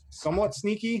Horford's somewhat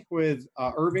sneaky with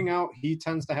Irving out. He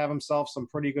tends to have himself some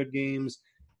pretty good games.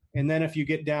 And then if you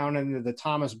get down into the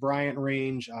Thomas Bryant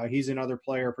range, he's another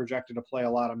player projected to play a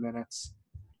lot of minutes.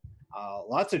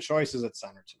 Lots of choices at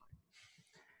center tonight.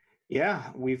 Yeah,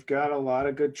 we've got a lot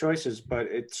of good choices, but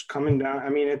it's coming down. I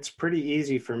mean, it's pretty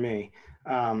easy for me.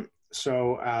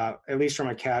 So at least from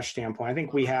a cash standpoint, I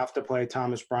think we have to play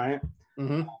Thomas Bryant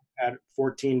at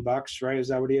 $14, right? Is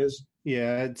that what he is?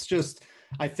 Yeah, it's just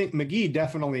I think McGee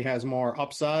definitely has more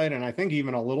upside, and I think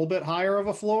even a little bit higher of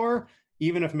a floor,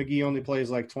 even if McGee only plays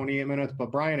like 28 minutes.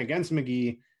 But Bryant against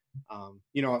McGee, at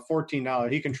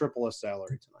 $14, he can triple his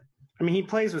salary tonight. I mean, he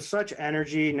plays with such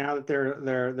energy now that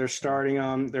they're starting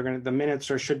him. The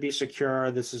minutes should be secure.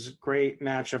 This is a great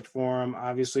matchup for him.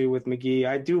 Obviously, with McGee,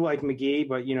 I do like McGee,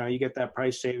 but you get that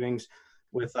price savings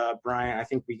with Bryant. I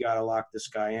think we got to lock this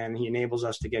guy in. He enables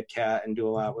us to get Cat and do a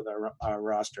lot with our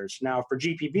rosters. Now for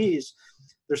GPPs,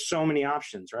 there's so many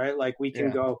options, right? Like we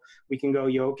can go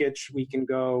Jokic, we can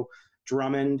go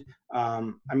Drummond.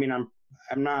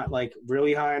 I'm not like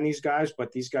really high on these guys,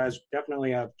 but these guys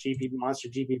definitely have monster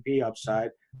GPP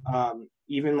upside.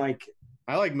 Even like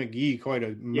I like McGee quite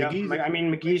a.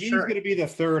 McGee's sure. going to be the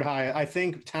third high. I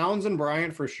think Towns and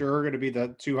Bryant for sure are going to be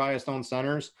the two highest owned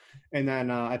centers, and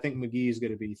then I think McGee is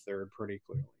going to be third pretty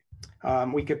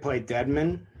clearly. We could play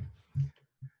Dedmon,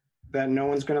 that no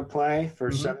one's going to play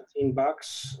for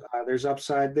 $17. There's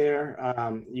upside there.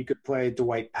 You could play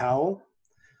Dwight Powell.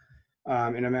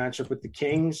 In a matchup with the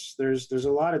Kings, there's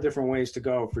a lot of different ways to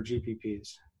go for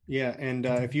GPPs. Yeah, and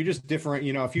if you just different,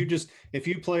 if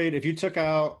you took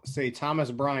out say Thomas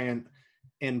Bryant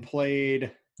and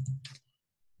played,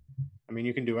 I mean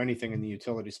you can do anything in the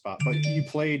utility spot, but you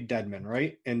played Dedmon,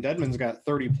 right? And Dedmon's got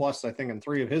 30 plus, I think, in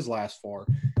 3 of his last 4,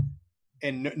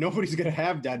 and nobody's gonna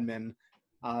have Dedmon.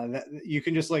 That you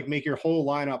can just like make your whole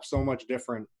lineup so much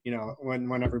different,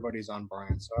 when everybody's on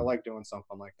Bryant. So I like doing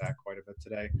something like that quite a bit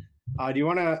today. Do you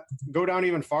want to go down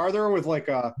even farther with like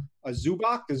a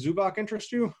Zubac? Does Zubac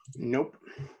interest you? Nope.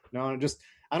 No,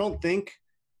 I don't think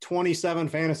 27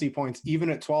 fantasy points, even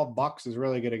at $12, is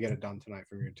really going to get it done tonight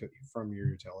from your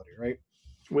utility, right?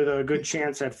 With a good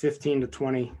chance at 15 to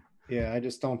 20. Yeah, I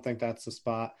just don't think that's the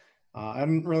spot. I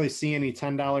didn't really see any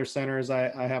 $10 centers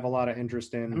I have a lot of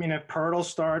interest in. I mean, if Pirtle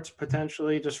starts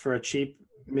potentially just for a cheap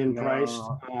min price,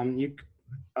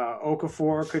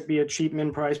 Okafor could be a cheap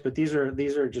min price, but these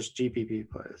are just GPP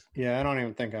plays. Yeah, I don't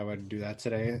even think I would do that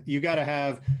today. You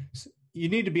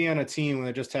need to be on a team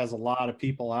that just has a lot of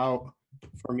people out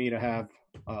for me to have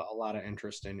a lot of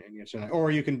interest in you tonight.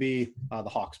 Or you can be the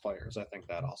Hawks players. I think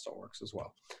that also works as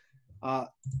well.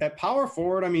 At power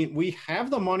forward, I mean, we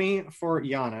have the money for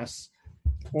Giannis,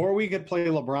 or we could play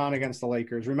LeBron against the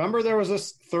Lakers. Remember there was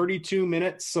this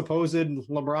 32-minute supposed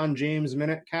LeBron James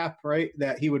minute cap, right,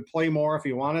 that he would play more if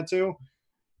he wanted to?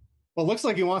 Well, it looks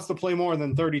like he wants to play more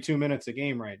than 32 minutes a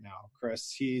game right now,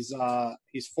 Chris. He's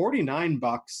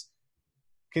 $49.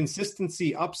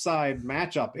 Consistency, upside,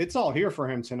 matchup. It's all here for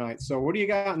him tonight. So what do you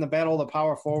got in the battle of the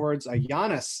power forwards?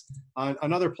 Giannis,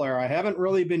 another player. I haven't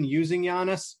really been using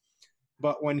Giannis,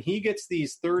 but when he gets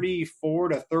these 34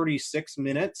 to 36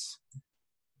 minutes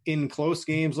in close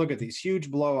games, look at these huge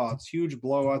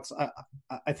blowouts.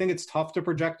 I think it's tough to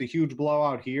project a huge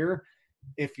blowout here.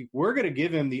 If we're going to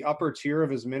give him the upper tier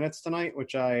of his minutes tonight,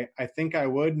 which I think I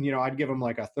would, I'd give him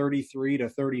like a 33 to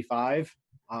 35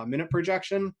 minute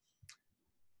projection.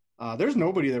 There's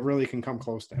nobody that really can come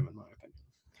close to him, in my opinion.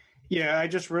 Yeah,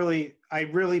 I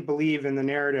really believe in the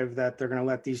narrative that they're going to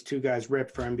let these two guys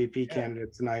rip for MVP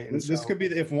candidates tonight. And this could be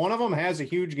if one of them has a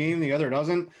huge game, the other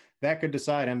doesn't. That could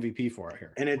decide MVP for it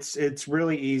here. And it's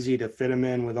really easy to fit them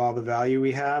in with all the value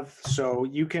we have. So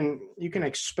you can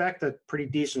expect a pretty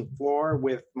decent floor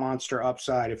with monster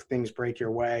upside if things break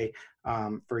your way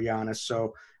for Giannis.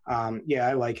 So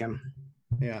I like him.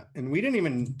 Yeah, and we didn't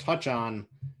even touch on.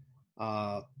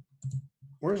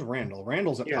 Where's Randall?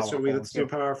 Randall's at power forward. Let's do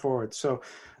power forward. So,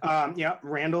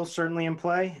 Randall's certainly in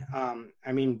play.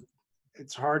 I mean,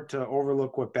 it's hard to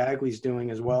overlook what Bagley's doing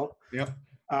as well. Yep.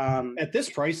 At this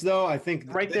price, though, I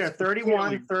think right there,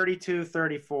 31, 32,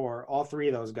 34, all three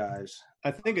of those guys.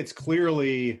 I think it's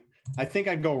clearly – I think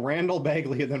I'd go Randall,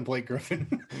 Bagley, and then Blake Griffin.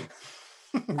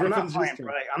 I'm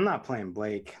not playing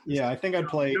Blake. Yeah, I think I'd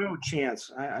play – No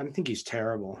chance. I think he's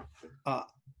terrible.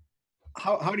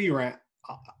 How do you rank?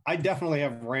 I definitely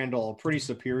have Randall pretty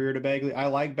superior to Bagley. I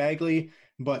like Bagley,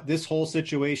 but this whole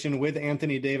situation with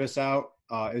Anthony Davis out,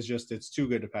 it's too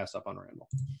good to pass up on Randall.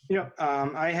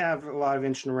 I have a lot of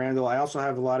interest in Randall. I also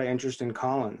have a lot of interest in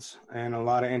Collins and a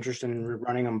lot of interest in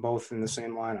running them both in the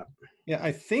same lineup. Yeah,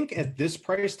 I think at this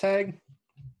price tag,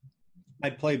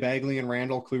 I'd play Bagley and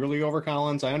Randall clearly over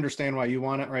Collins. I understand why you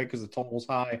want it, right? Because the total's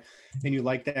high and you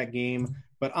like that game.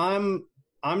 But I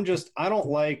don't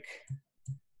like.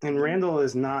 And Randall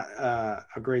is not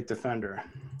a great defender.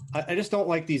 I just don't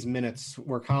like these minutes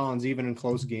where Collins, even in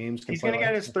close games, he's going to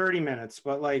get his 30 minutes,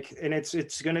 but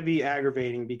it's going to be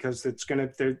aggravating because he's going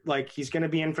to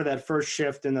be in for that first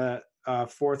shift in the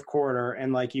fourth quarter,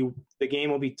 and the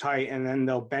game will be tight, and then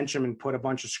they'll bench him and put a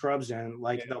bunch of scrubs in.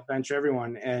 They'll bench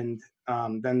everyone, and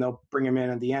then they'll bring him in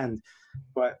at the end,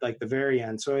 but the very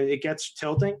end. So it gets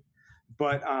tilting.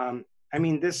 But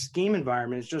this game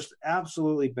environment is just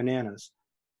absolutely bananas.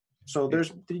 So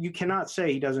you cannot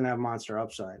say he doesn't have monster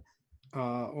upside.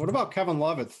 What about Kevin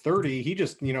Love at 30? He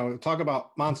just, talk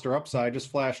about monster upside,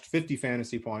 just flashed 50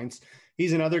 fantasy points.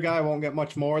 He's another guy, won't get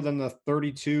much more than the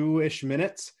 32-ish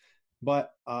minutes.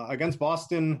 But against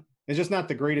Boston, it's just not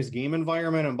the greatest game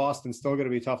environment, and Boston's still going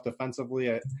to be tough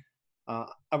defensively. I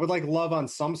would like Love on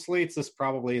some slates. This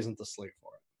probably isn't the slate for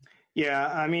it. Yeah,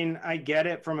 I get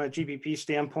it from a GPP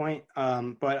standpoint,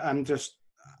 but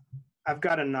I've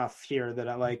got enough here that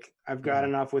I've got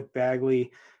enough with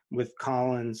Bagley, with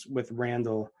Collins, with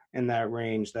Randall in that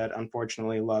range that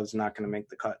unfortunately Love's not going to make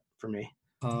the cut for me.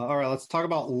 All right, let's talk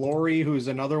about Laurie, who's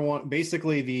another one,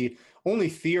 basically the only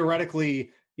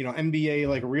theoretically,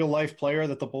 NBA real life player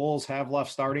that the Bulls have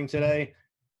left starting today.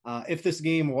 If this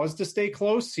game was to stay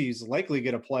close, he's likely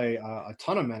going to play a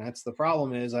ton of minutes. The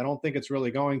problem is I don't think it's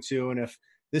really going to, and if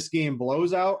this game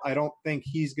blows out, I don't think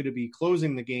he's going to be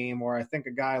closing the game, or I think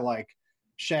a guy like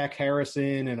Shaq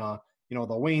Harrison and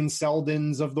the Wayne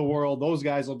Seldons of the world, those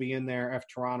guys will be in there if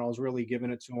Toronto's really giving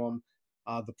it to him.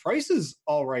 The price is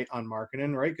all right on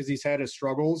Markkanen, right? Because he's had his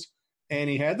struggles and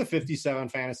he had the 57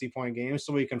 fantasy point game,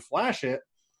 so he can flash it.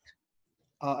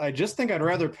 I just think I'd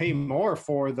rather pay more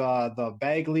for the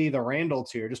Bagley, the Randall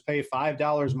tier. Just pay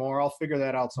 $5 more. I'll figure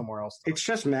that out somewhere else. It's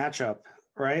just matchup,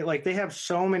 right? They have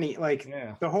so many,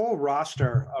 the whole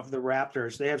roster of the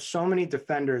Raptors, they have so many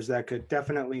defenders that could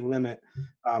definitely limit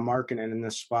Markkanen in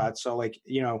this spot. So,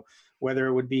 whether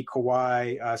it would be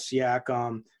Kawhi,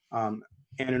 Siakam,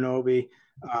 Anunoby,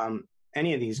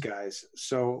 any of these guys.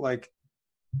 So,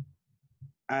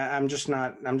 I'm just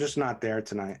not there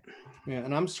tonight. Yeah,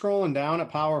 and I'm scrolling down at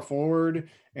power forward,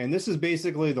 and this is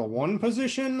basically the one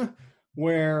position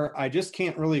where I just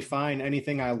can't really find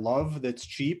anything I love that's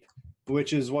cheap,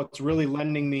 which is what's really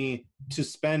lending me to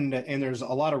spend. And there's a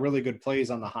lot of really good plays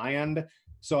on the high end.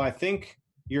 So I think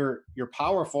your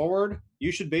power forward,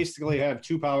 you should basically have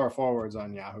two power forwards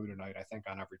on Yahoo tonight, I think,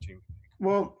 on every team.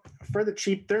 Well, for the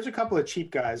cheap, there's a couple of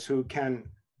cheap guys who can,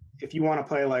 if you want to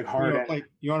play Harden.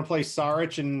 You want to play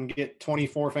Saric and get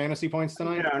 24 fantasy points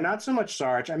tonight? No, not so much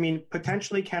Saric.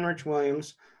 Potentially Kenrich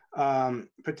Williams,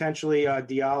 potentially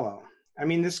Diallo.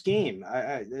 This game,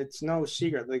 it's no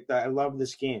secret. I love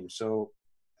this game. So,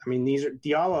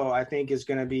 Diallo, I think, is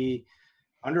going to be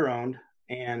under-owned,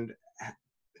 and I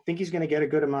think he's going to get a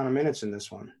good amount of minutes in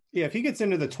this one. Yeah, if he gets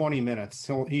into the 20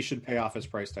 minutes, he should pay off his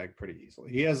price tag pretty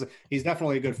easily. He's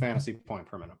definitely a good fantasy point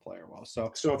per minute player.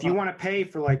 So if you want to pay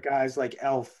for guys like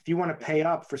Elf, if you want to pay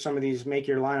up for some of these, make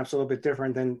your lineups a little bit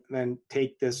different than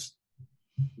take this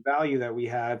value that we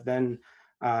have, then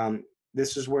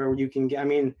this is where you can get.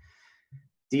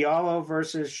 Diallo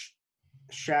versus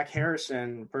Shaq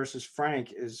Harrison versus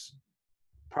Frank is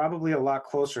probably a lot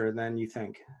closer than you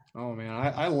think. Oh man,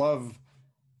 I love.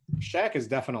 Shaq is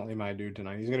definitely my dude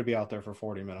tonight. He's going to be out there for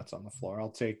 40 minutes on the floor. I'll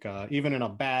take, even in a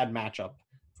bad matchup,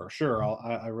 for sure.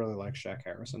 I really like Shaq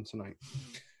Harrison tonight.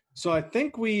 So I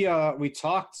think we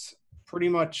talked pretty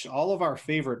much all of our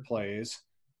favorite plays.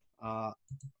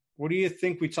 What do you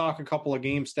think we talk a couple of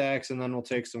game stacks, and then we'll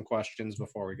take some questions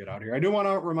before we get out of here? I do want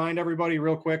to remind everybody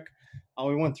real quick.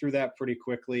 We went through that pretty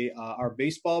quickly. Our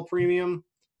baseball premium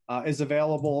is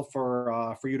available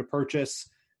for you to purchase.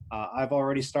 I've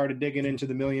already started digging into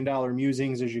the $1 Million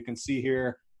Musings, as you can see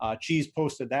here. Cheese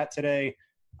posted that today.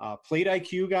 Plate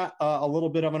IQ got a little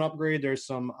bit of an upgrade. There's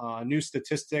some new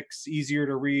statistics, easier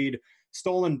to read,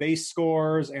 stolen base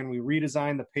scores, and we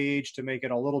redesigned the page to make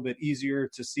it a little bit easier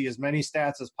to see as many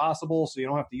stats as possible, so you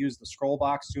don't have to use the scroll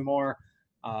box too more.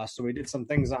 So we did some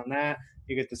things on that.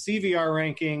 You get the CVR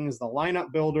rankings, the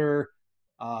lineup builder,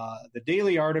 the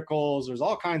daily articles. There's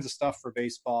all kinds of stuff for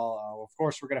baseball. Of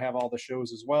course, we're going to have all the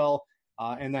shows as well.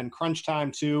 And then Crunch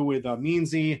Time, too, with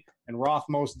Meansy and Roth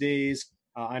most days.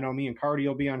 I know me and Cardi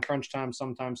will be on Crunch Time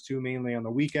sometimes, too, mainly on the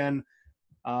weekend.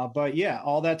 But, yeah,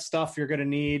 all that stuff you're going to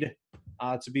need.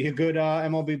 to be a good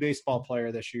MLB baseball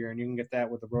player this year, and you can get that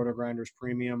with the Roto Grinders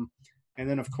Premium. And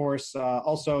then, of course,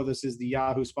 also this is the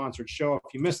Yahoo sponsored show.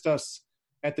 If you missed us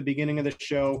at the beginning of the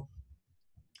show,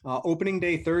 opening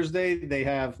day Thursday,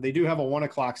 they do have a 1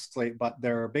 o'clock slate, but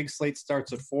their big slate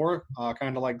starts at 4,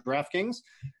 kind of like DraftKings.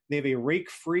 They have a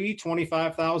rake-free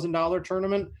 $25,000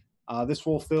 tournament. This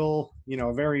will fill,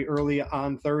 very early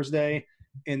on Thursday.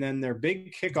 And then their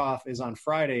big kickoff is on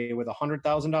Friday with a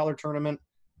 $100,000 tournament.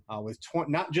 With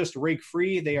not just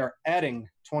rake-free, they are adding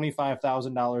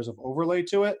 $25,000 of overlay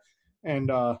to it. And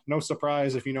no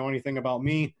surprise, if you know anything about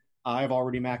me, I've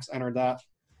already max entered that.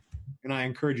 And I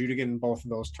encourage you to get in both of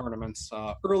those tournaments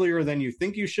earlier than you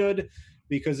think you should,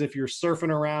 because if you're surfing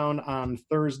around on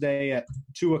Thursday at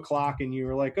 2 o'clock and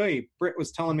you're like, hey, Britt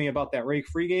was telling me about that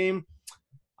rake-free game,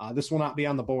 this will not be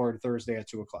on the board Thursday at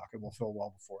 2 o'clock. It will fill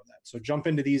well before that. So jump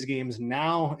into these games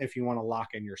now if you want to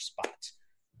lock in your spot.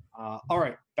 All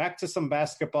right, back to some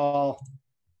basketball.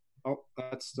 Oh,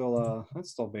 that's still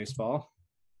baseball.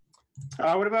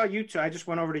 What about YouTube? I just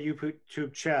went over to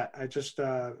YouTube chat. I just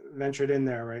ventured in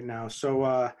there right now.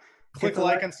 So click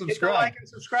like and subscribe. Hit the like and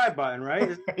subscribe button,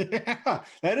 right? Yeah,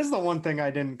 that is the one thing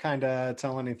I didn't kind of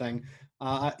tell anything.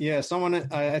 Someone.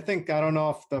 I think, I don't know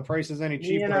if the price is any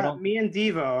cheaper. Me and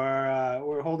Devo are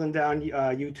we're holding down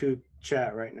YouTube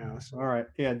chat right now. So. All right.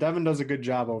 Yeah, Devin does a good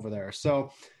job over there.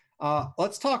 So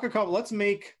let's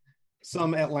make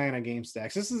some Atlanta game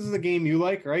stacks. This is the game you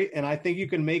like, right? And I think you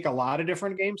can make a lot of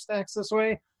different game stacks this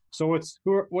way. So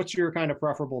what's your kind of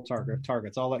preferable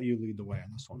targets? I'll let you lead the way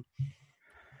on this one.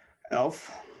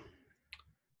 Elf.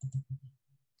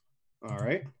 All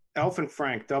right. Elf and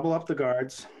Frank. Double up the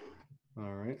guards.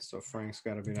 All right. So Frank's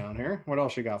got to be down here. What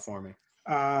else you got for me?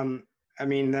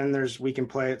 Then we can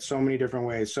play it so many different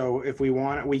ways. So if we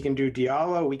want it, we can do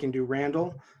Diallo. We can do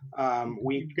Randall.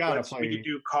 We can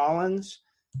do Collins.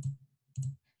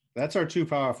 That's our 2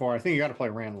 power forward. I think you got to play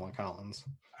Randall and Collins.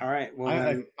 All right. Well,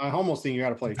 I almost think you got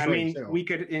to play Trey, too. You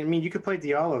could play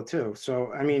Diallo too.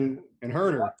 So and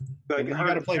Herder. And you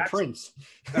got to play Prince.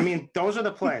 Those are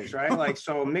the plays, right? Like,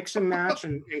 so mix and match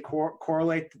and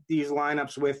correlate these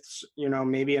lineups with,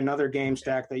 maybe another game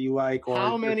stack that you like, or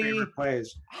how many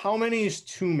plays. How many is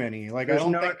too many? Like, there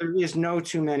is no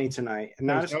too many tonight.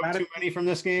 There's not too many from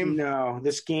this game. No,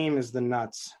 this game is the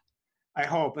nuts. I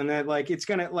hope, and then it's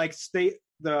gonna stay.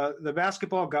 The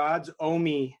basketball gods owe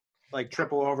me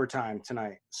triple overtime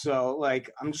tonight. So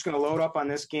I'm just going to load up on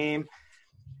this game,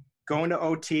 going to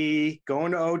OT, and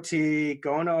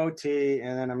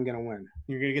then I'm going to win.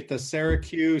 You're going to get the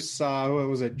Syracuse, what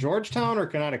was it, Georgetown or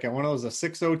Connecticut? One of those, a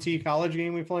 6 OT college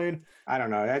game we played? I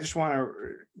don't know. I just want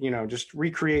to, just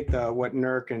recreate what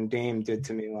Nurk and Dame did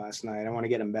to me last night. I want to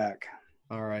get him back.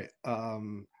 All right.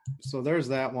 So there's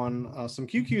that one. Some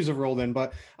QQs have rolled in,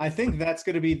 but I think that's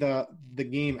going to be the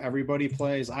game everybody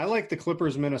plays. I like the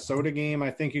Clippers-Minnesota game. I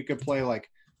think you could play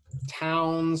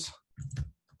Towns,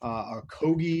 a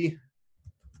Kogi,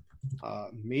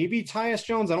 maybe Tyus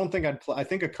Jones. I don't think I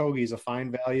think a Kogi is a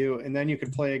fine value. And then you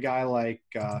could play a guy like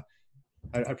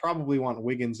I'd probably want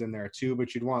Wiggins in there too,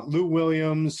 but you'd want Lou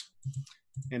Williams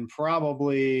and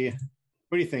probably –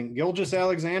 what do you think?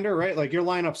 Gilgeous-Alexander, right? Your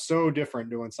lineup's so different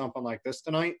doing something like this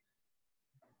tonight.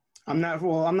 I'm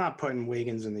not putting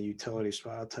Wiggins in the utility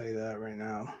spot. I'll tell you that right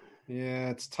now. Yeah,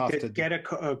 it's tough to get a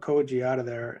Koji out of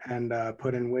there and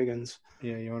put in Wiggins.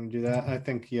 Yeah, you want to do that? I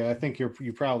think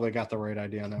you probably got the right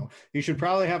idea now. You should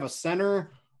probably have a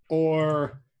center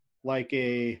or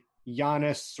a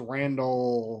Giannis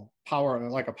Randall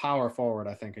a power forward,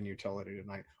 I think, in utility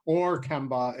tonight, or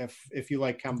Kemba. If you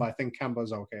like Kemba, I think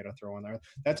Kemba's okay to throw in there.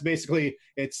 That's basically,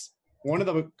 it's one of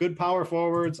the good power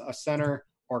forwards, a center,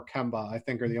 or Kemba, I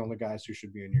think, are the only guys who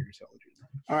should be in your utility.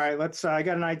 All right, let's. I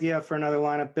got an idea for another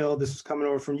lineup build. This is coming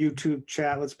over from YouTube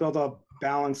chat. Let's build a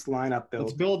balanced lineup build.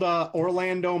 Let's build a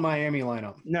Orlando Miami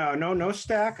lineup. No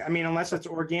stack. Unless it's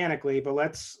organically, but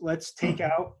let's take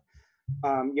out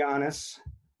Giannis.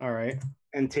 All right,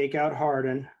 and take out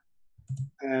Harden.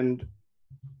 And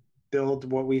build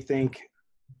what we think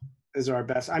is our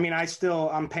best. I'm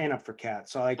paying up for Cat.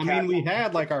 So we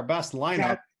had our best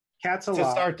lineup. Cat's a to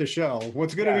lot. Start the show.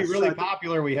 What's going to be really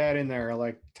popular? We had in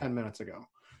there 10 minutes ago.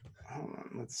 Hold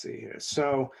on, let's see here.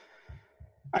 So,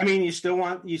 you still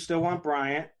want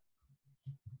Bryant,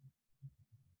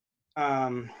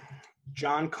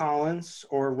 John Collins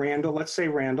or Randall. Let's say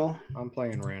Randall. I'm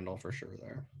playing Randall for sure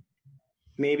there.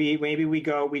 Maybe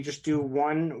we just do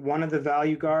one of the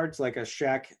value guards, like a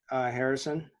Shaq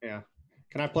Harrison. Yeah.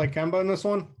 Can I play Kemba in this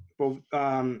one? Well,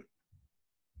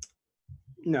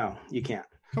 no, you can't.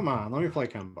 Come on, let me play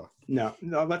Kemba. No,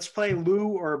 let's play Lou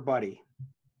or Buddy.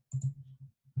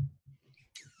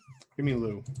 Give me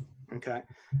Lou. Okay.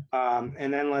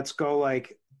 And then let's go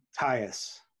like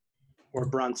Tyus or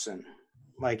Brunson,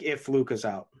 like if Luka's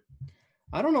out.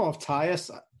 I don't know if Tyus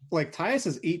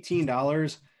is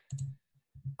 $18.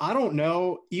 I don't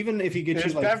know. Even if he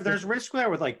gets there's risk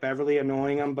there with like Beverly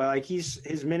annoying him, but like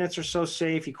his minutes are so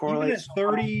safe. He correlates even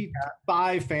at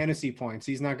 35 fantasy points.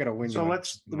 He's not going to win. So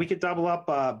we could double up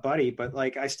Buddy, but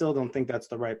like I still don't think that's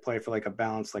the right play for like a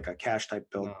balance, like a cash type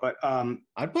build. No. But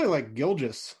I'd play like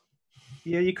Gilgeous.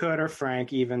 Yeah, you could, or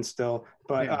Frank even still.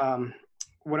 But yeah.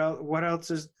 What else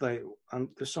is like?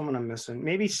 There's someone I'm missing.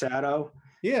 Maybe Sato.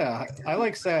 Yeah, I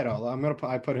like Sato.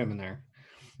 I put him in there.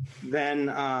 Then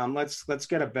let's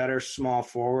get a better small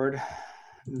forward.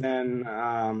 Then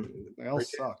they all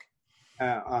suck.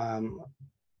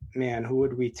 Man, who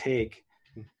would we take?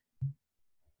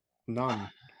 None.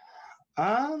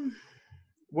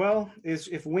 Well,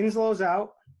 if Winslow's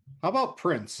out, how about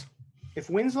Prince? If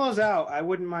Winslow's out, I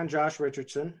wouldn't mind Josh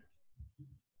Richardson.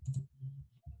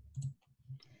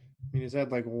 I mean, he's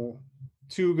had like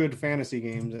 2 good fantasy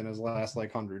games in his last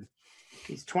like 100.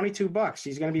 He's $22.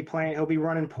 He's going to be playing. He'll be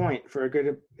running point for a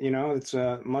good. It's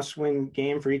a must-win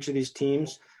game for each of these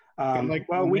teams.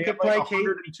 We could play.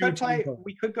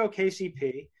 We could go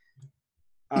KCP.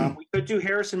 We could do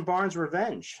Harrison Barnes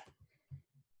revenge.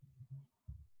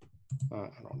 I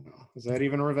don't know. Is that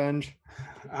even revenge?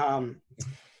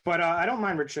 But I don't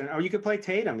mind Richardson. Oh, you could play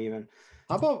Tatum even.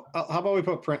 How about we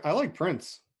put Prince? I like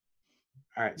Prince.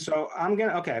 All right, so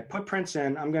put Prince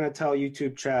in. I'm gonna tell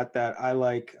YouTube chat that I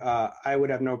like. I would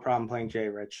have no problem playing Jay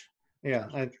Rich. Yeah,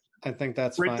 I think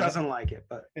that's Rick fine. Doesn't like it,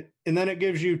 but and then it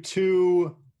gives you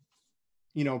 2,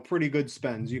 pretty good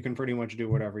spends. You can pretty much do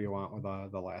whatever you want with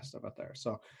the last of it there.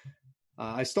 So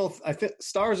I think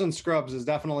Stars and Scrubs is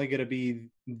definitely going to be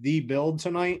the build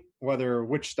tonight.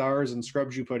 Which Stars and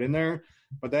Scrubs you put in there,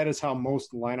 but that is how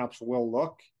most lineups will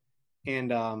look,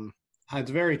 and it's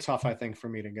very tough, I think, for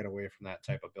me to get away from that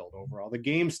type of build overall. The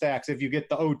game stacks, if you get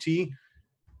the OT,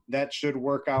 that should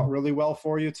work out really well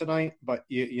for you tonight. But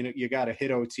you got to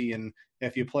hit OT, and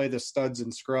if you play the Studs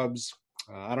and Scrubs,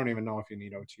 I don't even know if you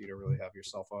need OT to really have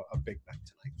yourself a big night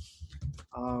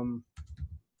tonight.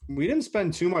 We didn't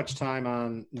spend too much time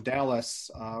on Dallas.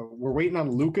 We're waiting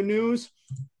on Luka news.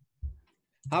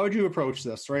 How would you approach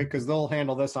this, right? Because they'll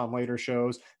handle this on later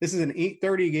shows. This is an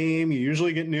 8:30 game. You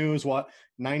usually get news,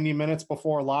 90 minutes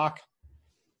before lock?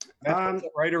 That's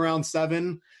right around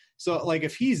 7. So, like,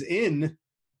 if he's in,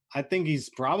 I think he's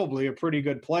probably a pretty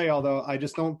good play, although I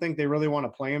just don't think they really want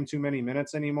to play him too many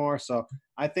minutes anymore. So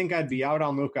I think I'd be out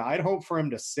on Luka. I'd hope for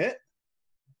him to sit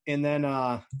and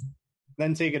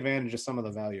then take advantage of some of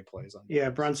the value plays. Yeah,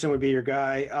 Brunson would be your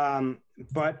guy.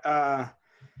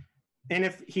 And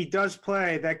if he does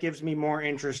play, that gives me more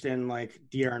interest in, like,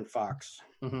 De'Aaron Fox.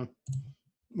 Mm-hmm.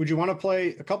 Would you want to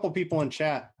play – a couple people in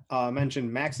chat mentioned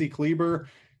Maxi Kleber.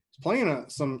 He's playing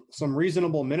some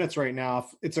reasonable minutes right now. If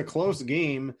it's a close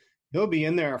game, he'll be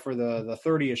in there for the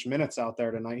 30-ish minutes out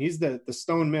there tonight. He's the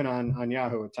stone min on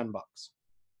Yahoo at $10.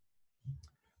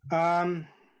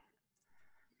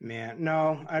 Man,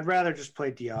 no, I'd rather just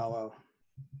play Diallo.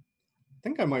 I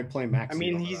think I might play Maxi. I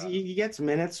mean, he gets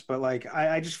minutes, but like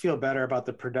I just feel better about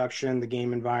the production, the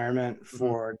game environment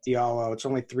for Diallo. It's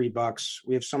only $3.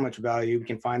 We have so much value. We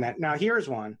can find that. Now here's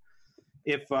one: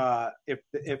 if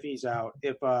he's out,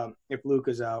 if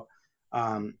Luka's out,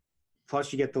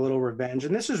 plus you get the little revenge,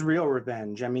 and this is real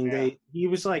revenge. I mean,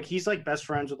 he's like best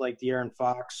friends with like De'Aaron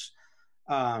Fox,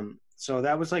 so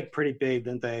that was like pretty big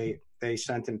that they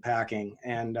sent him packing,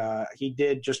 and he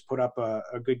did just put up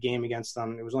a good game against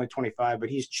them. It was only 25, but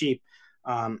he's cheap.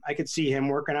 I could see him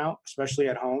working out, especially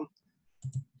at home.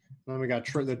 Then we got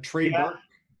the trade. Yeah.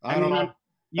 I don't know.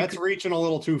 That's reaching a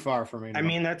little too far for me. I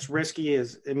mean, that's risky.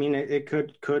 It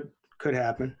could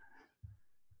happen.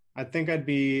 I think I'd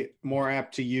be more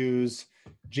apt to use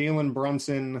Jalen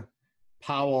Brunson,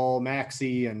 Powell,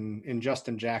 Maxey, and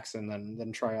Justin Jackson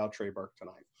than try out Trey Burke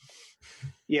tonight.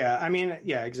 Yeah, I mean,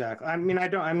 yeah, exactly.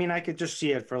 I could just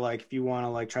see it for like if you want to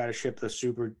like try to ship the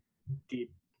super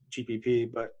deep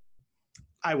GPP, but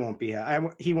I won't be.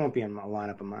 He won't be in my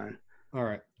lineup of mine. All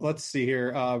right, let's see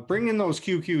here. Bring in those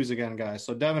QQs again, guys.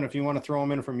 So Devin, if you want to throw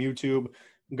them in from YouTube,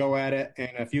 go at it.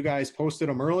 And if you guys posted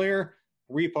them earlier,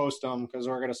 repost them because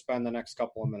we're going to spend the next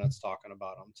couple of minutes talking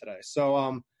about them today.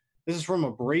 So this is from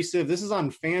Abrasive. This is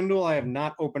on FanDuel. I have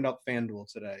not opened up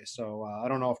FanDuel today, so I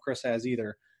don't know if Chris has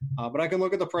either. But I can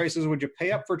look at the prices. Would you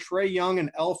pay up for Trae Young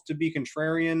and Elf to be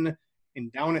contrarian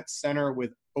and down at center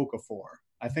with Okafor?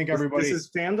 I think everybody. This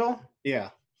is FanDuel? Yeah.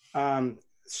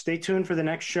 Stay tuned for the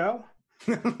next show.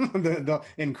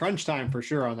 In crunch time for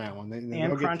sure on that one.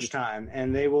 And crunch time,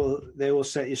 and they will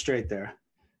set you straight there.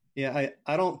 Yeah,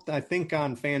 I think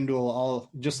on FanDuel,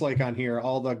 just like on here,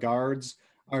 all the guards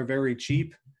are very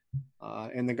cheap.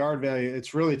 And the guard value,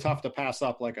 it's really tough to pass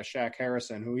up like a Shaq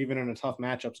Harrison, who even in a tough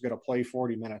matchup is going to play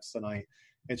 40 minutes tonight.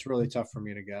 It's really tough for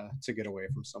me to get away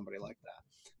from somebody like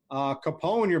that.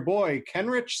 Capone, your boy,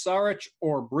 Kenrich, Saric,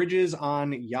 or Bridges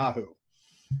on Yahoo.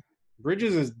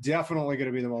 Bridges is definitely going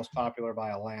to be the most popular by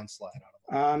a landslide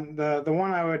out of them. The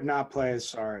one I would not play is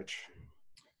Saric.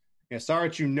 Yeah,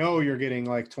 Saric, you're getting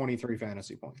like 23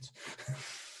 fantasy points.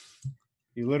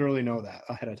 You literally know that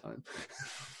ahead of time.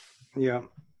 Yeah.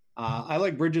 I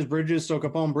like Bridges. So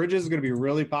Capone Bridges is going to be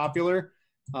really popular.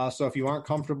 So if you aren't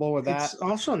comfortable with that, it's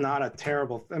also not a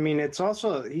terrible. I mean,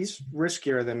 he's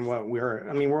riskier than what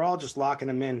we're all just locking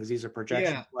him in because he's a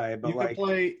projection play. But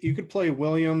you could play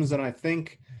Williams, and I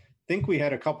think we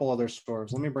had a couple other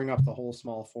swerves. Let me bring up the whole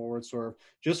small forward swerve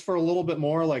just for a little bit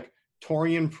more, like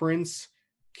Torian Prince,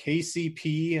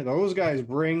 KCP. Those guys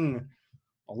bring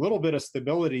a little bit of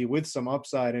stability with some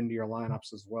upside into your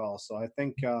lineups as well. So I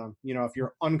think, if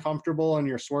you're uncomfortable and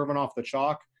you're swerving off the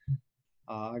chalk,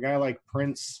 a guy like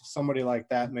Prince, somebody like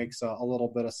that makes a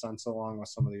little bit of sense along with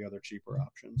some of the other cheaper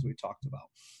options we talked about.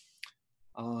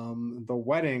 The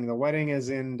wedding is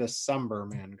in December,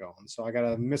 man, going. So I got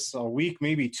to miss a week,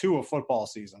 maybe two of football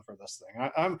season for this thing.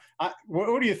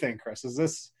 What do you think, Chris? Is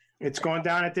this? It's going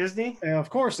down at Disney? Yeah,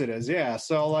 of course it is. Yeah.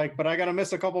 So but I got to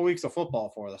miss a couple weeks of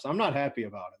football for this. I'm not happy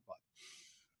about it, but.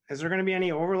 Is there going to be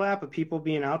any overlap of people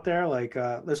being out there?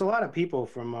 There's a lot of people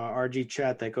from RG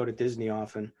chat that go to Disney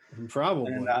often.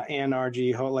 Probably. And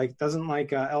RG doesn't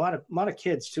a lot of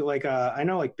kids too. I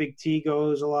know Big T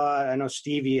goes a lot. I know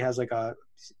Stevie has the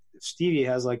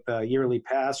yearly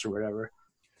pass or whatever.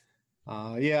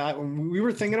 Yeah, we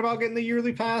were thinking about getting the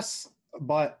yearly pass,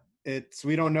 but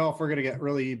we don't know if we're going to get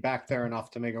really back there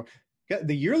enough to make get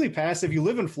the yearly pass. If you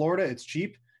live in Florida, it's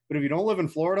cheap. But if you don't live in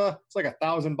Florida, it's like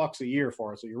 $1,000 a year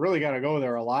for it. So you really got to go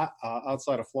there a lot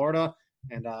outside of Florida.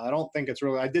 And I don't think it's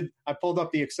really. I pulled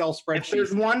up the Excel spreadsheet. If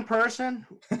there's one person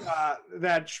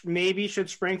that maybe should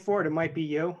spring for it, it might be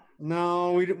you.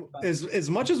 No, as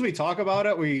much as we talk about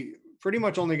it, we pretty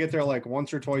much only get there like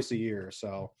once or twice a year.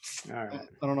 So all right.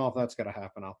 I don't know if that's going to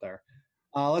happen out there.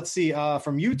 Let's see.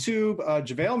 From YouTube,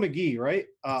 JaVale McGee, right?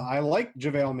 I like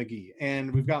JaVale McGee.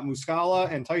 And we've got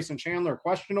Muscala and Tyson Chandler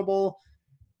questionable.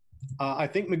 I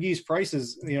think McGee's price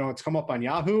is, it's come up on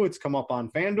Yahoo, it's come up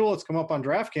on FanDuel, it's come up on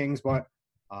DraftKings, but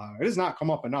it has not come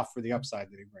up enough for the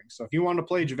upside that he brings. So if you want to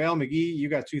play JaVale McGee, you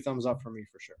got 2 thumbs up for me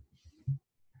for sure.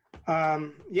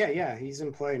 Yeah, he's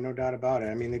in play, no doubt about it.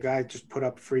 I mean, the guy just put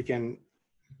up freaking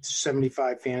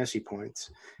 75 fantasy points.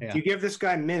 Yeah. If you give this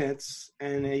guy minutes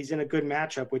and he's in a good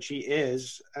matchup, which he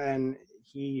is, and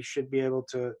he should be able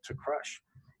to crush.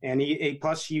 And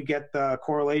plus you get the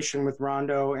correlation with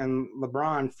Rondo and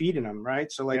LeBron feeding him,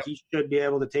 right? So He should be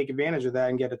able to take advantage of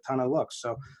that and get a ton of looks.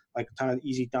 So a ton of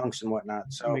easy dunks and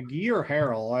whatnot. So McGee or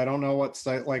Harrell, I don't know what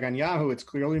site. On Yahoo, it's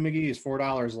clearly McGee is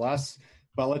 $4 less.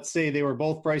 But let's say they were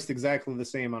both priced exactly the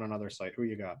same on another site. Who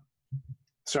you got?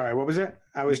 Sorry, what was it?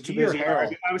 I was too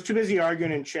busy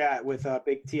arguing in chat with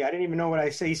Big T. I didn't even know what I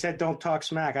said. He said, "Don't talk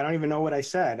smack." I don't even know what I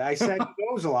said. I said he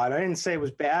goes a lot. I didn't say it was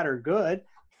bad or good.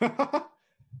 I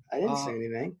didn't say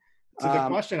anything. It's a good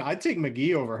question. I'd take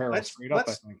McGee over Harrell straight up,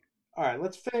 I think. All right,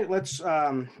 let's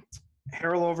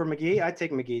Harrell over McGee. I'd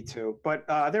take McGee too. But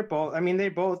they're both. I mean,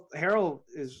 Harrell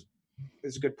is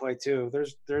a good play too.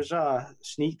 There's a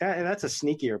that's a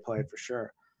sneakier play for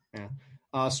sure. Yeah.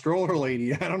 Stroller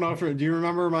lady. I don't know do you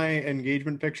remember my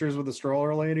engagement pictures with the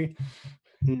stroller lady?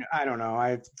 I don't know.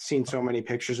 I've seen so many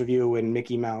pictures of you and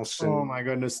Mickey Mouse. Oh my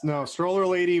goodness! No, stroller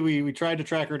lady. We tried to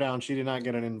track her down. She did not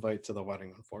get an invite to the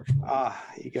wedding, unfortunately.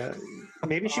 You got.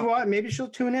 Maybe she'll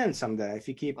tune in someday if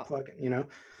you keep plugging.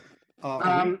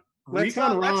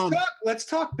 Let's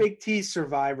talk Big T's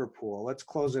survivor pool. Let's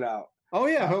close it out. Oh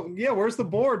yeah. Where's the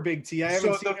board, Big T? I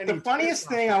haven't seen any. The funniest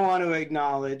thing I want to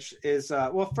acknowledge is,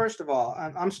 first of all,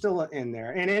 I'm still in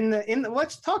there, and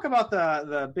let's talk about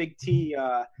the Big T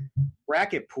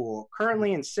bracket pool.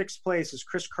 Currently in 6th place is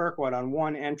Chris Kirkwood on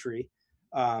 1 entry,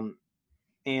 and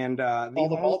the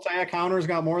multi-accounters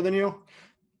got more than you.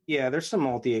 Yeah, there's some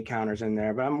multi-accounters in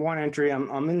there, but I'm 1 entry.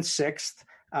 I'm in 6th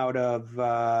out of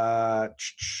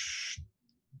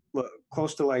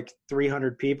close to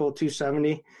 300 people,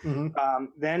 270. Mm-hmm.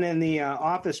 Then in the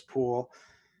office pool,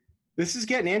 this is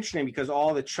getting interesting because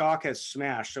all the chalk has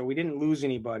smashed. So we didn't lose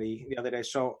anybody the other day.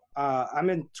 So I'm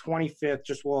in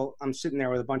 25th. I'm sitting there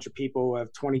with a bunch of people who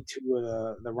have 22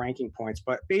 of the ranking points.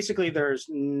 But basically there's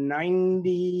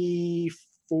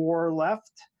 94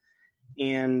 left.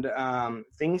 And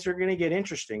things are going to get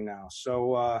interesting now.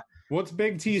 So What's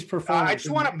Big T's performance? I just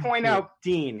want to point out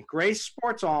Dean, Grace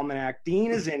Sports Almanac.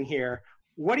 Dean is in here.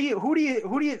 Who do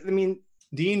you? I mean,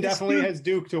 Dean definitely has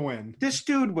Duke to win. This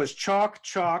dude was chalk.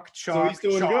 So he's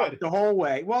doing good the whole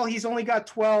way. Well, he's only got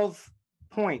 12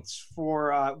 points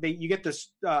for you get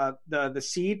this the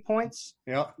seed points.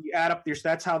 Yeah, you add up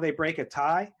that's how they break a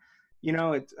tie. You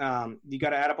know, you got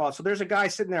to add up all. So there's a guy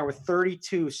sitting there with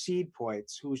 32 seed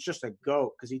points who's just a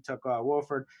goat because he took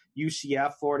Wilford,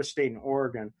 UCF, Florida State, and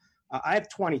Oregon. I have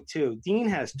 22. Dean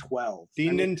has 12.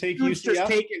 Dean didn't take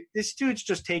UCF? This dude's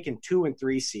just taken 2 and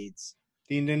 3 seeds.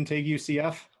 Dean didn't take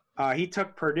UCF? He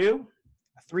took Purdue,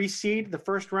 a 3 seed the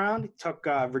first round. He took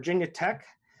Virginia Tech.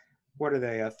 What are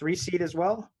they, a 3 seed as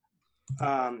well?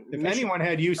 If anyone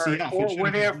had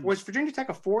UCF. Was Virginia Tech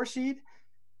a 4 seed?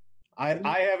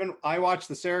 I watched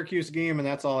the Syracuse game, and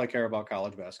that's all I care about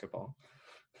college basketball.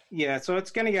 Yeah, so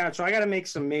it's gonna get. So I got to make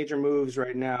some major moves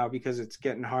right now because it's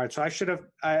getting hard. So I should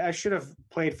have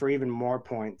played for even more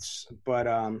points, but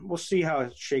we'll see how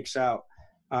it shakes out.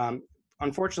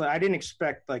 Unfortunately, I didn't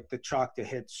expect like the chalk to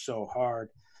hit so hard.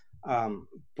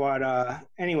 But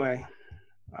anyway,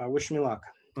 wish me luck.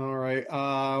 All right,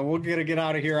 we're gonna get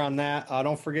out of here on that.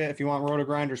 Don't forget, if you want Roto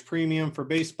Grinders Premium for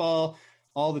baseball,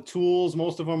 all the tools,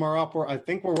 most of them are up. I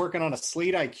think we're working on a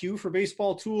Slate IQ for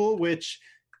baseball tool, which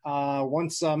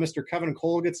once Mr. Kevin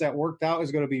Cole gets that worked out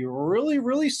is going to be really,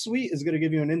 really sweet. Is going to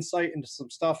give you an insight into some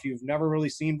stuff you've never really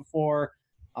seen before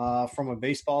from a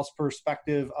baseball's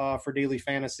perspective for daily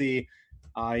fantasy.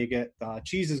 You get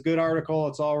Cheese's good article.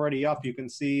 It's already up. You can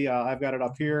see I've got it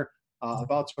up here.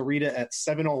 About to read it at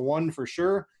 7:01 for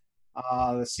sure.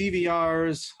 The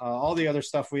CVRs, all the other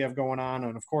stuff we have going on,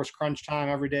 and of course Crunch Time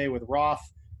every day with Roth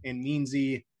and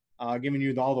Meansy giving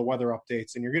you all the weather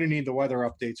updates. And you're going to need the weather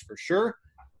updates for sure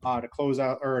to close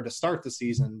out or to start the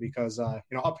season because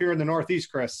up here in the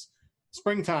Northeast, Chris,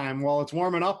 springtime, while it's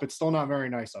warming up, it's still not very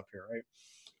nice up here, right?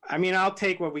 I mean, I'll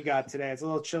take what we got today. It's a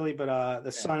little chilly, but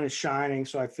the sun is shining,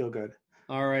 so I feel good.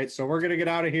 All right, so we're going to get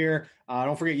out of here.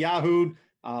 Don't forget Yahoo.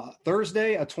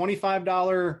 Thursday, a $25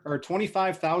 or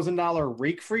 $25,000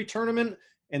 rake-free tournament.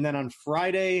 And then on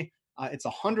Friday, it's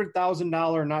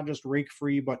 $100,000, not just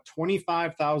rake-free, but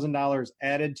 $25,000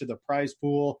 added to the prize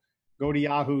pool. Go to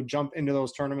Yahoo, jump into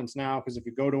those tournaments now, because if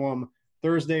you go to them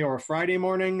Thursday or Friday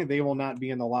morning, they will not be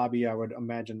in the lobby. I would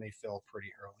imagine they fill pretty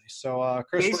early. So,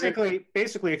 Chris,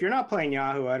 basically, if you're not playing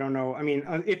Yahoo, I don't know. I mean,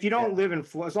 if you don't live in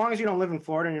Florida, as long as you don't live in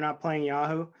Florida and you're not playing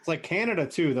Yahoo, it's like Canada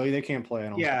too, though they can't play.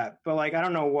 But like I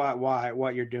don't know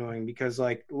what you're doing because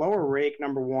like Lower Rake,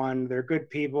 number one, they're good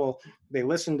people. They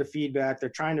listen to feedback. They're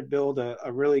trying to build a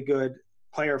really good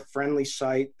player-friendly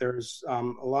site. There's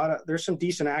there's some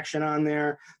decent action on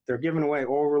there. They're giving away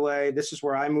overlay. This is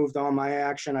where I moved all my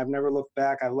action. I've never looked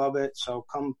back. I love it. So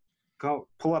go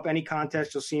pull up any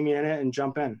contest. You'll see me in it and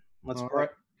jump in. Let's play.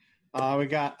 Right. We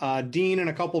got Dean and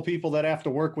a couple people that have to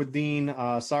work with Dean.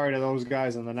 Sorry to those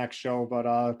guys in the next show.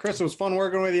 But Chris, it was fun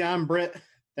working with you. I'm Britt.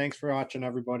 Thanks for watching,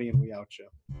 everybody, and we out you.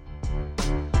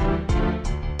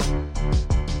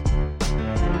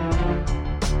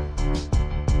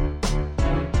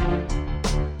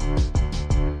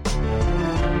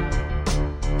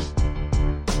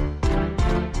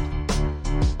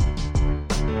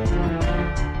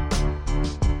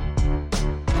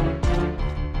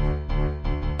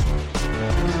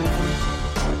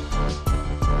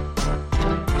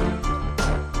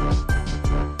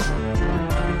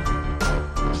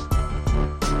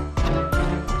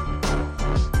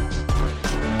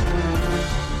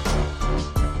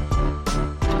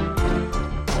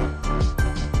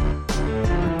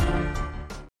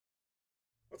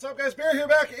 What's up, guys? Bear here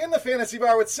back in the Fantasy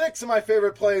Bar with 6 of my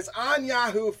favorite plays on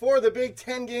Yahoo for the big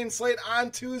 10-game slate on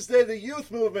Tuesday. The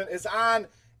youth movement is on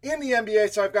in the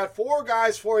NBA, so I've got 4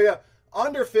 guys for you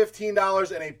under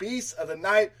 $15 and a beast of the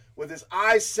night with his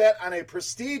eyes set on a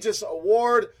prestigious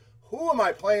award. Who am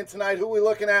I playing tonight? Who are we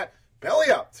looking at?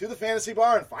 Belly up to the Fantasy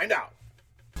Bar and find out.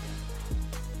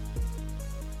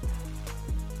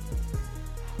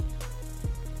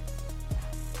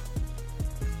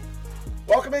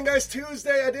 Welcome in, guys.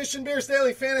 Tuesday edition Bears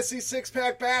Daily Fantasy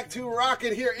 6-pack back to rock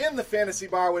it here in the Fantasy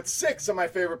Bar with 6 of my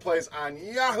favorite plays on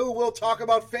Yahoo. We'll talk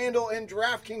about FanDuel and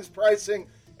DraftKings pricing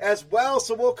as well,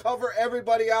 so we'll cover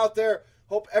everybody out there.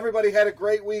 Hope everybody had a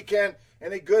great weekend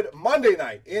and a good Monday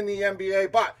night in the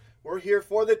NBA, but we're here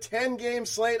for the 10-game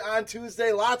slate on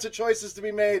Tuesday. Lots of choices to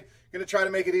be made. Going to try to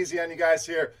make it easy on you guys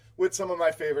here with some of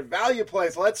my favorite value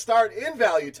plays. Let's start in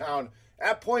Value Town.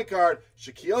 At point guard,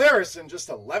 Shaquille Harrison, just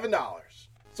 $11.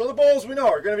 So the Bulls, we know,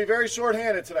 are going to be very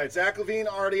short-handed tonight. Zach LaVine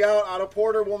already out. Otto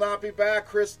Porter will not be back.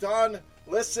 Chris Dunn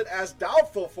listed as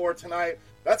doubtful for tonight.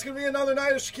 That's going to be another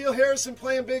night of Shaquille Harrison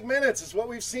playing big minutes. It's what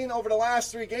we've seen over the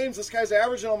last 3 games. This guy's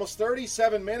averaging almost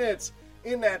 37 minutes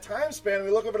in that time span.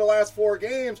 We look over the last 4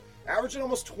 games, averaging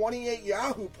almost 28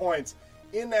 Yahoo points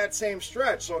in that same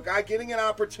stretch. So a guy getting an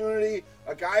opportunity,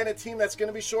 a guy in a team that's going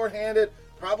to be shorthanded,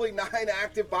 probably 9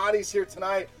 active bodies here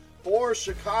tonight for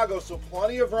Chicago. So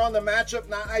plenty of run. The matchup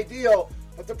not ideal,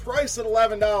 but the price at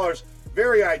 $11,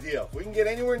 very ideal. If we can get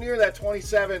anywhere near that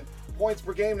 27 points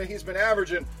per game that he's been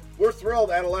averaging, we're thrilled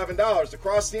at $11.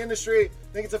 Across the industry,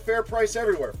 I think it's a fair price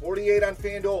everywhere. $48 on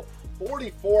FanDuel,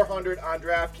 $4,400 on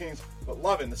DraftKings, but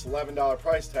loving this $11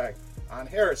 price tag on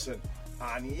Harrison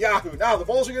on Yahoo. Now, the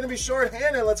Bulls are going to be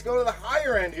short-handed. Let's go to the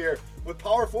higher end here with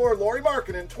power forward Lauri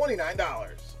Markkanen, $29.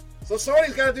 So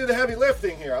somebody's got to do the heavy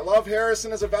lifting here. I love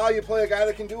Harrison as a value play, a guy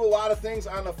that can do a lot of things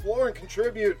on the floor and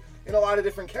contribute in a lot of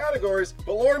different categories.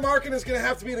 But Lauri Markkanen is going to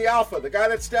have to be the alpha, the guy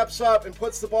that steps up and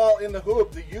puts the ball in the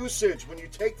hoop. The usage, when you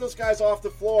take those guys off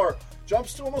the floor,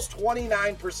 jumps to almost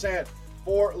 29%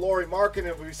 for Lauri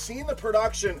Markkanen. We've seen the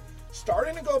production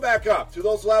starting to go back up to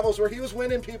those levels where he was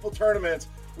winning people tournaments.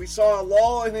 We saw a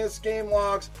lull in his game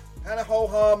logs, kind of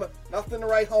ho-hum, nothing to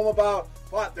write home about,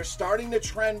 but they're starting to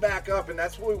trend back up, and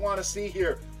that's what we want to see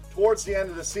here towards the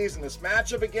end of the season. This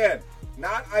matchup, again,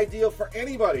 not ideal for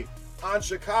anybody on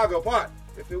Chicago, but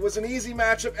if it was an easy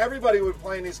matchup, everybody would be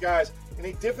playing these guys. In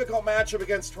a difficult matchup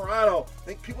against Toronto, I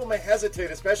think people may hesitate,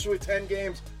 especially with 10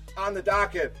 games on the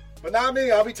docket. But not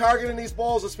me. I'll be targeting these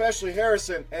Bulls, especially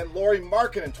Harrison and Lauri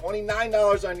Markkanen.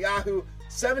 $29 on Yahoo,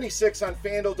 $76 on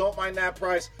FanDuel. Don't mind that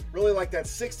price. Really like that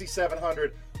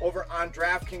 $6,700 over on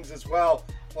DraftKings as well.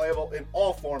 Playable in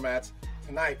all formats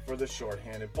tonight for the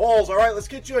shorthanded Bulls. All right, let's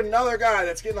get you another guy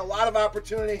that's getting a lot of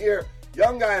opportunity here.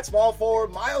 Young guy at small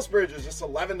forward, Miles Bridges, just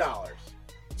 $11.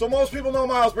 So most people know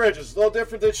Miles Bridges. A little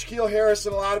different than Shaquille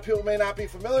Harrison. A lot of people may not be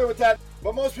familiar with that.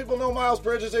 But most people know Miles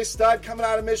Bridges, a stud coming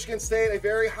out of Michigan State, a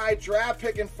very high draft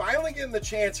pick, and finally getting the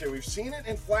chance here. We've seen it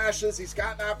in flashes. He's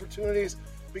gotten opportunities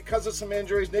because of some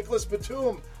injuries. Nicholas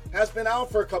Batum has been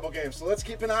out for a couple games, so let's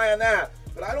keep an eye on that.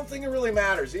 But I don't think it really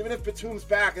matters. Even if Batum's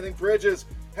back, I think Bridges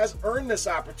has earned this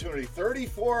opportunity.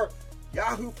 34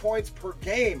 Yahoo points per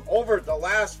game over the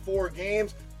last 4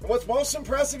 games. And what's most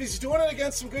impressive, he's doing it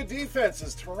against some good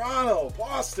defenses. Toronto,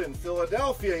 Boston,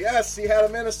 Philadelphia. Yes, he had a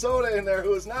Minnesota in there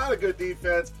who is not a good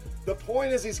defense. The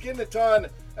point is he's getting it done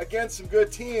against some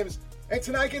good teams. And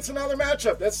tonight gets another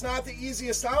matchup. That's not the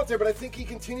easiest out there, but I think he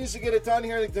continues to get it done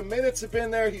here. I think the minutes have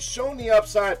been there. He's shown the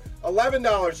upside.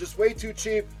 $11, just way too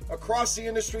cheap. Across the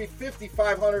industry,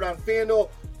 $5,500 on FanDuel.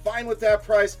 Fine with that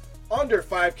price. Under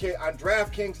 $5K on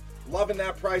DraftKings. Loving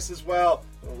that price as well.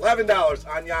 $11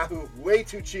 on Yahoo. Way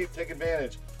too cheap. Take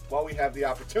advantage while we have the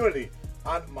opportunity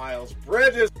on Miles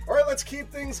Bridges. All right, let's keep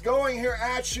things going here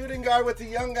at Shooting Guard with the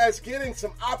young guys getting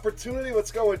some opportunity.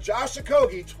 Let's go with Josh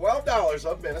Okogie, $12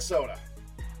 of Minnesota.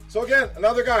 So again,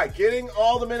 another guy getting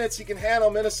all the minutes he can handle.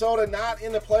 Minnesota not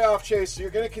in the playoff chase, so you're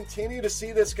going to continue to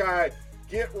see this guy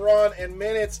get run and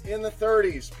minutes in the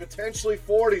 30s, potentially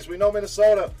 40s. We know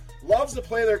Minnesota loves to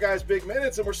play their guys big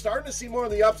minutes, and we're starting to see more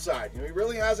of the upside. He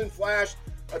really hasn't flashed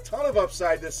a ton of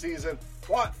upside this season,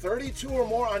 but 32 or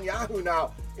more on Yahoo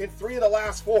now in 3 of the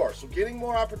last 4. So getting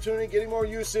more opportunity, getting more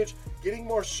usage, getting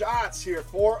more shots here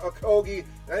for Okogie.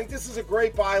 And I think this is a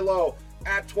great buy low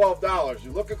at $12.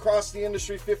 You look across the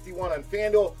industry, 51 on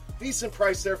FanDuel, decent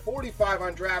price there, 45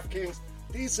 on DraftKings,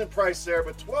 decent price there,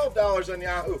 but $12 on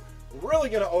Yahoo. Really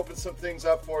going to open some things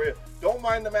up for you. Don't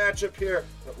mind the matchup here,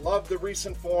 but love the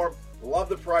recent form, love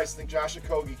the price. I think Josh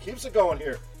Okogie keeps it going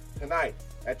here tonight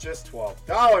at just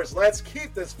 $12. Let's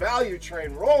keep this value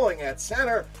train rolling at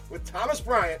center with Thomas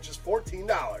Bryant, just $14.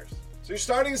 So you're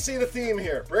starting to see the theme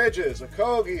here. Bridges,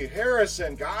 Okogie,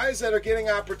 Harrison, guys that are getting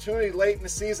opportunity late in the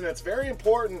season. It's very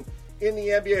important in the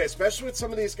NBA, especially with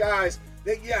some of these guys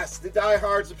that, yes, the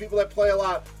diehards, the people that play a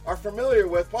lot, are familiar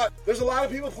with. But there's a lot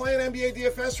of people playing NBA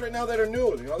DFS right now that are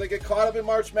new. You know, they get caught up in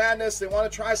March Madness. They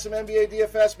want to try some NBA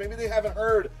DFS. Maybe they haven't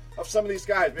heard of some of these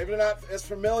guys. Maybe they're not as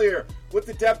familiar with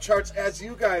the depth charts as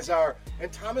you guys are.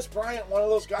 And Thomas Bryant, one of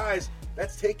those guys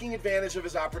that's taking advantage of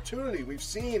his opportunity. We've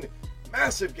seen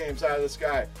massive games out of this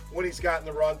guy when he's gotten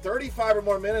the run. 35 or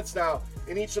more minutes now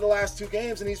in each of the last 2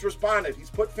 games, and he's responded. He's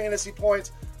put fantasy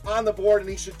points on the board, and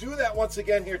he should do that once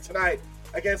again here tonight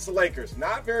against the Lakers.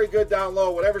 Not very good down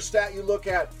low. Whatever stat you look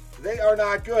at, they are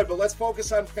not good. But let's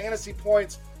focus on fantasy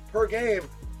points per game.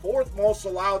 4th most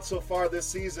allowed so far this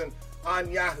season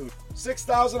on Yahoo.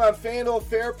 $6,000 on FanDuel,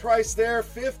 fair price there.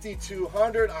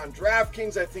 $5,200 on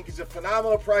DraftKings. I think he's a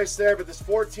phenomenal price there, but this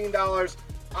 $14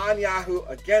 on Yahoo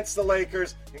against the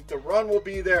Lakers. I think the run will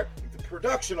be there. I think the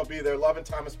production will be there. Loving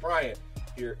Thomas Bryant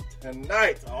here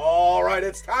tonight. All right,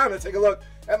 it's time to take a look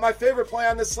at my favorite play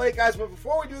on this slate, guys. But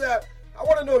before we do that, I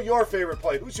want to know your favorite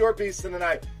play. Who's your beast in the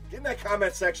night? Get in that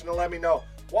comment section and let me know.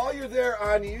 While you're there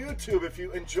on YouTube, if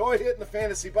you enjoy hitting the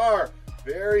fantasy bar,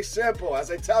 very simple.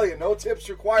 As I tell you, no tips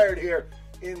required here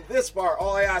in this bar.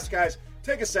 All I ask, guys,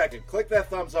 take a second, click that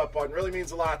thumbs up button. Really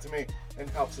means a lot to me and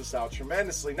helps us out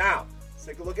tremendously. Now, let's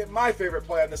take a look at my favorite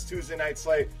play on this Tuesday night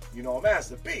slate. You know him as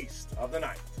the Beast of the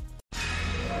Night.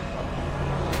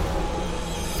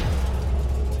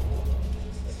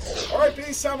 All right,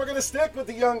 Beast time, we're going to stick with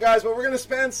the young guys, but we're going to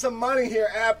spend some money here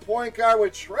at point guard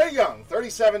with Trae Young,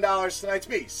 $37, tonight's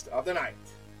Beast of the Night.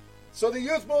 So the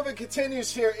youth movement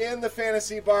continues here in the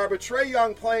fantasy bar, but Trae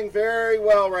Young playing very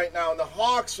well right now. And the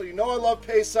Hawks, so you know I love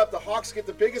pace up. The Hawks get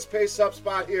the biggest pace up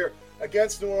spot here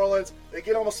against New Orleans. They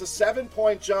get almost a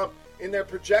 7-point jump in their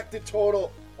projected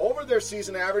total over their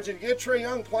season average. And you get Trae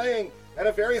Young playing at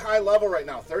a very high level right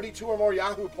now, 32 or more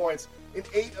Yahoo points in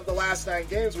 8 of the last 9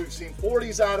 games. We've seen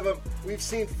 40s out of him. We've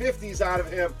seen 50s out of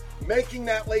him, making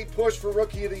that late push for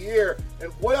Rookie of the Year.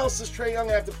 And what else does Trae Young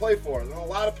have to play for? And a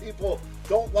lot of people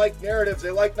don't like narratives.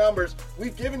 They like numbers.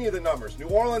 We've given you the numbers. New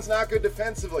Orleans not good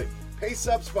defensively. Pace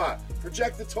up spot.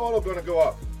 Projected total going to go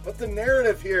up. But the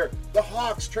narrative here, the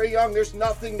Hawks, Trae Young, there's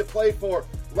nothing to play for.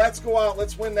 Let's go out.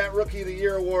 Let's win that Rookie of the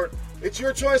Year award. It's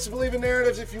your choice to believe in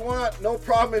narratives if you want. No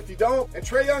problem if you don't. And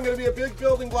Trae Young going to be a big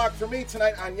building block for me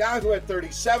tonight on Yahoo at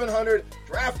 3,700.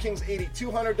 DraftKings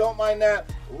 8,200. Don't mind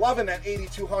that. Loving that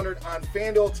 8,200 on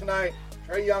FanDuel tonight.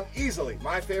 Trae Young easily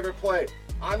my favorite play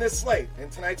on this slate in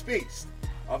tonight's Beast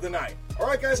of the Night. All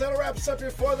right, guys, that'll wrap us up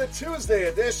here for the Tuesday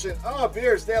edition of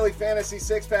Beers Daily Fantasy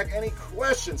Six Pack. Any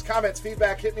questions, comments,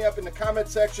 feedback, hit me up in the comment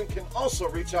section. Can also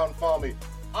reach out and follow me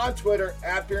on Twitter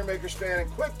at BeerMakersFan.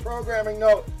 And quick programming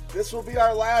note, this will be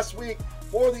our last week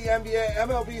for the NBA.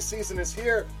 MLB season is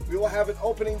here. We will have an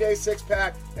opening day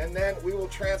 6-pack, and then we will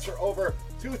transfer over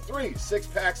to 3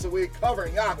 6-packs a week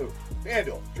covering Yahoo,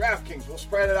 FanDuel, DraftKings. We'll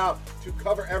spread it out to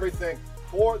cover everything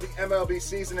for the MLB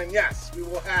season. And yes, we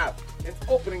will have an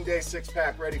opening day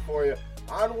 6-pack ready for you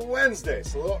on Wednesday.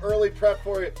 So a little early prep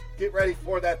for you. Get ready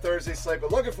for that Thursday slate.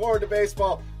 But looking forward to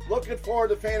baseball. Looking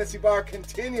forward to Fantasy Bar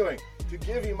continuing to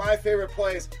give you my favorite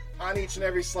plays on each and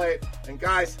every slate. And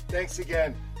guys, thanks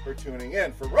again for tuning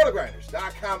in. For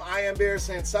rotogrinders.com, I am Bear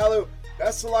saying salut.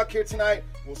 Best of luck here tonight.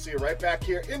 We'll see you right back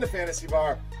here in the Fantasy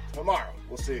Bar tomorrow.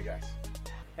 We'll see you guys.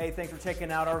 Hey, thanks for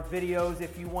checking out our videos.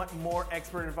 If you want more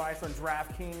expert advice on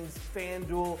DraftKings,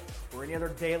 FanDuel, or any other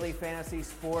daily fantasy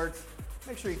sports,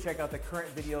 make sure you check out the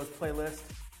current videos playlist.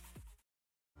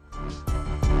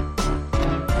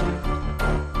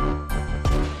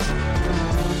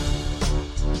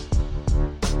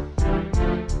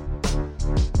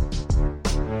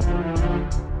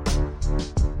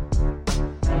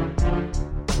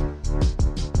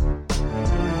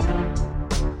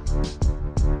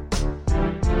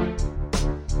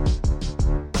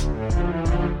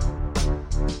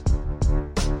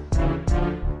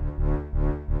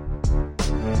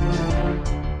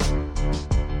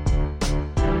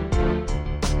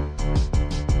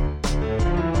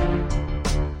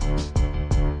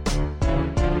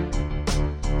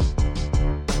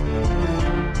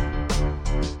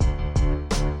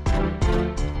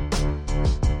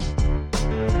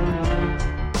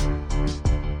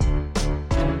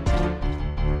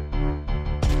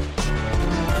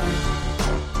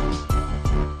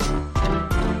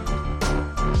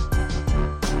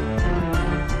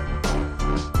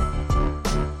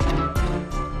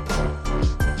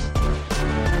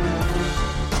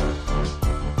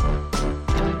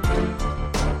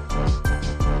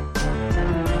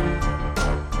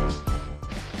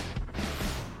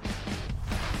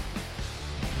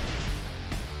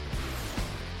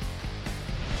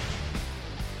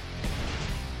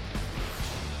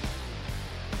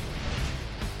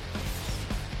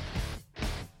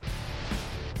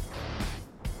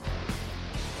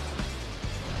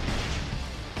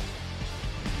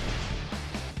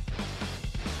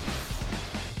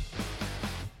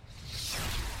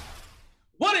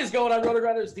 What is going on,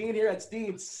 RotoGrinders? Dean here. It's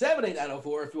Dean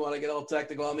 78904 if you want to get all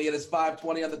technical on me. It is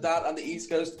 5:20 on the dot on the East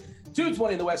Coast,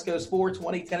 2:20 on the West Coast,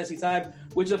 4:20 Tennessee time,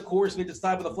 which of course means it's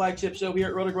time for the flagship show here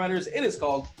at RotoGrinders. It's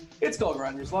called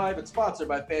GrindersLive. It's sponsored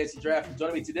by Fantasy Draft. And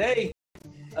joining me today,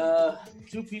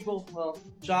 two people. Well,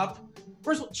 Chop.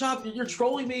 First of all, Chop, you're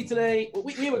trolling me today.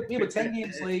 We have a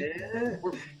 10-game slate.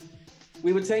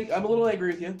 We would take. I'm a little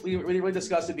angry with you. We didn't really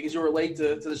discuss it because you were late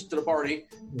to the party.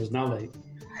 It was not late.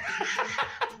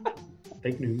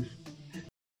 Fake news.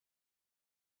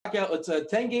 It's a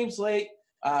 10-game slate.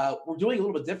 We're doing a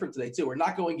little bit different today, too. We're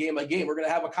not going game by game. We're going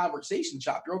to have a conversation,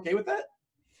 Chop. You're okay with that?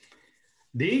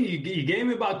 Dean, you gave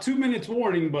me about 2 minutes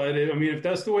warning, but I mean, if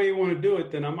that's the way you want to do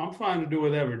it, then I'm fine to do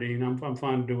whatever, Dean. I'm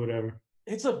fine to do whatever.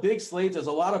 It's a big slate. There's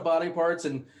a lot of body parts,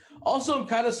 and also I'm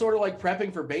kind of sort of like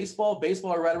prepping for baseball.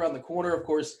 Baseball are right around the corner. Of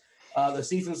course, the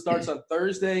season starts on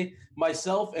Thursday.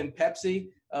 Myself and Pepsi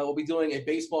will be doing a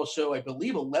baseball show, I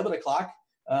believe, 11 o'clock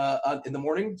in the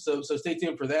morning. So stay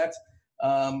tuned for that.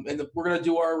 We're going to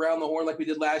do our Around the Horn like we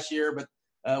did last year, but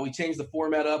we changed the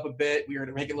format up a bit. We're going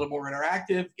to make it a little more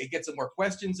interactive. Get some more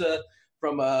questions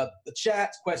from the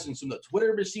chat, questions from the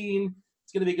Twitter machine.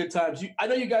 It's going to be good times. I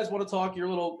know you guys want to talk your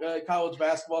little college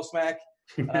basketball smack.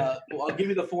 I'll give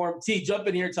you the form. T, jump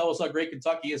in here and tell us how great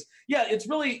Kentucky is. Yeah, it's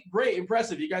really great,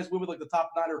 impressive. You guys win with like the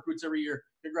top 9 recruits every year.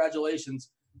 Congratulations.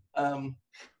 I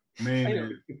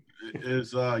mean,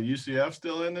 is UCF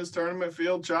still in this tournament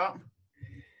field, Chop?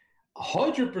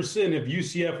 100% if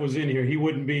UCF was in here, he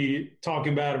wouldn't be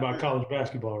talking bad about college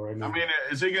basketball right now. I mean,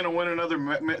 is he going to win another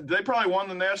 – they probably won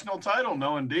the national title,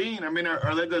 knowing Dean. I mean,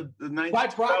 are they the 19 by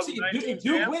proxy, if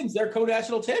Duke wins, they're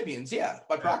co-national champions, yeah,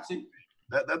 by proxy.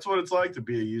 That's what it's like to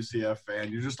be a UCF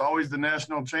fan. You're just always the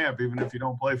national champ, even if you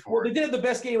don't play for it. They did have the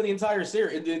best game of the entire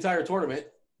series, the entire tournament.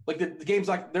 Like, the game's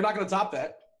like – they're not going to top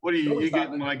that. What are you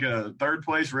getting, like a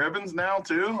third-place ribbons now,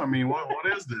 too? I mean, what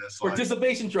is this?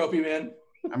 Participation trophy, man.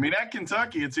 I mean, at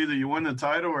Kentucky, it's either you win the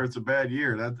title or it's a bad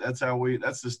year. That's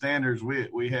the standards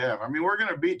we have. I mean, we're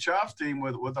going to beat Chop's team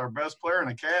with our best player in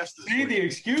a cast this week. The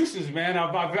excuses, man.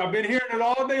 I've been hearing it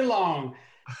all day long.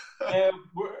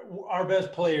 Our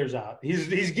best player's out.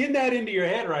 He's getting that into your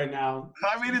head right now.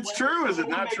 I mean, it's true. Is it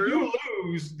not true? If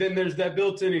you lose, then there's that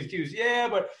built-in excuse. Yeah,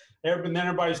 but then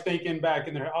everybody's thinking back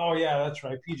in there, oh, yeah, that's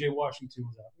right. P.J. Washington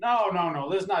was out. No.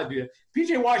 Let's not do that.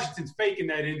 P.J. Washington's faking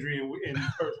that injury in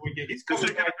the first weekend.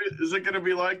 Is it going to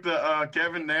be like the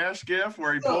Kevin Nash gif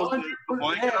where he pulls the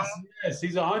blanket off? Yes,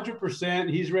 he's 100%.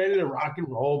 He's ready to rock and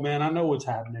roll, man. I know what's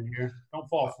happening here. Don't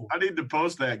fall for it. I need to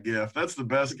post that gif. That's the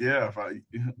best gif,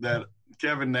 that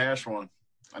Kevin Nash one.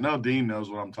 I know Dean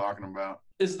knows what I'm talking about.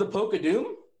 Is the Poke of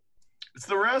Doom? It's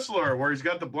the wrestler where he's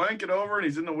got the blanket over and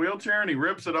he's in the wheelchair and he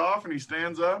rips it off and he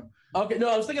stands up. Okay, no,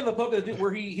 I was thinking of the Poke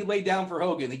where he laid down for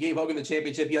Hogan. He gave Hogan the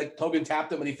championship. Hogan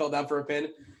tapped him and he fell down for a pin.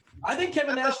 I think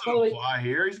Kevin Nash doesn't apply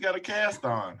here. He's got a cast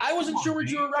on. I wasn't sure what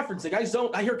you were referencing.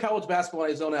 I hear college basketball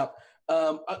and I zone out.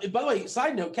 By the way,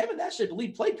 side note, Kevin Nash, I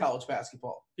believe, played college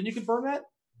basketball. Can you confirm that?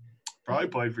 Probably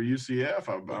played for UCF,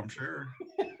 I'm sure.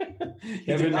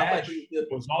 Kevin Nash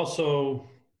was also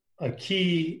a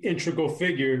key integral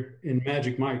figure in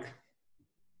Magic Mike.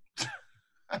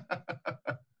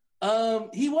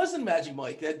 He was in Magic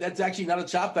Mike. That's actually not a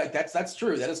chop fact. That's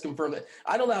true. That is confirmed.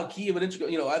 I don't know how key of an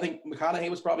integral. I think McConaughey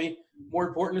was probably more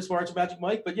important as far as Magic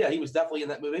Mike, but yeah, he was definitely in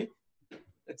that movie.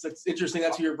 It's interesting.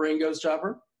 That's where your brain goes,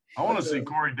 Chopper. I want to see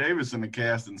Corey Davis in the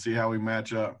cast and see how we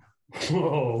match up.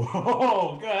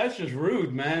 Oh, God, that's just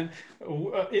rude, man.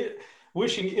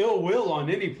 Wishing ill will on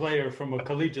any player from a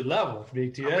collegiate level,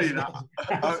 BTS. I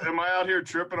mean, am I out here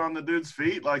tripping on the dude's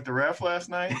feet like the ref last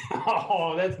night?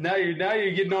 Oh, that's now you're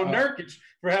getting on Nurkic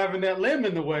for having that limb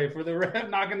in the way, for the ref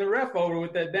knocking the ref over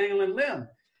with that dangling limb.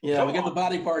 Yeah, we got the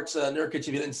body parts. Nurkic, if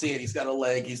you didn't see it, he's got a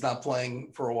leg. He's not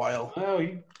playing for a while. Oh,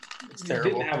 it's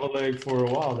terrible. Didn't have a leg for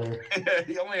a while there.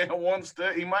 He only had one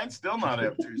stick. He might still not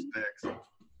have two sticks.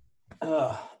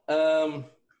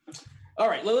 All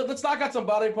right, let's knock out some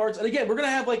body parts. And again, we're gonna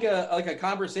have like a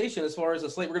conversation as far as the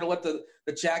slate. We're gonna let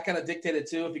the chat kind of dictate it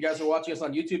too. If you guys are watching us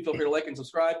on YouTube, feel free to like and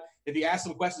subscribe. If you ask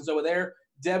some questions over there,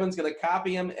 Devin's gonna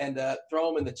copy them and throw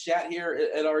them in the chat here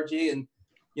at RG. And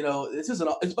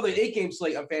it's probably an 8-game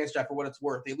slate on FanStrap for what it's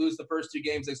worth. They lose the first 2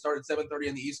 games. They start at 7:30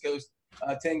 on the East Coast.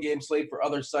 10-game slate for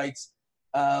other sites.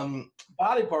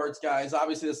 Body parts, guys.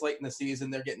 Obviously, this late in the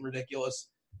season, they're getting ridiculous.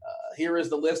 Here is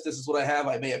the list. This is what I have.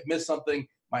 I may have missed something.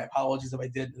 My apologies if I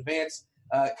did in advance.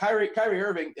 Kyrie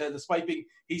Irving, despite being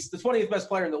 – he's the 20th best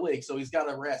player in the league, so he's got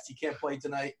to rest. He can't play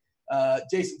tonight.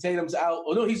 Jason Tatum's out.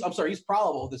 Oh, no, he's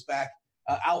probable with his back.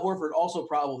 Al Horford also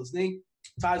probable with his knee.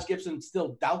 Taj Gibson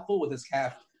still doubtful with his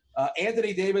calf.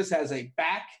 Anthony Davis has a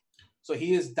back, so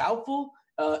he is doubtful.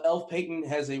 Elf Payton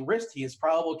has a wrist. He is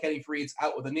probable. Kenny Freed's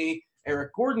out with a knee.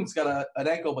 Eric Gordon's got an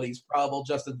ankle, but he's probable.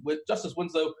 Justice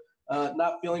Winslow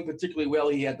not feeling particularly well.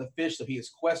 He had the fish, so he is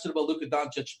questionable. Luka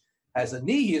Doncic has a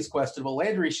knee. He is questionable.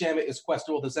 Landry Shamet is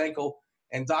questionable with his ankle.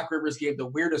 And Doc Rivers gave the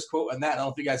weirdest quote on that. I don't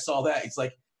know if you guys saw that. He's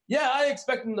like, yeah, I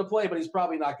expect him to play, but he's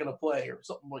probably not going to play, or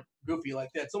something like goofy like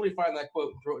that. Somebody find that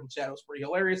quote and throw it in chat. It was pretty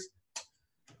hilarious.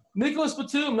 Nicholas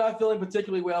Batum not feeling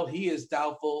particularly well. He is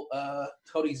doubtful.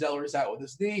 Cody Zeller is out with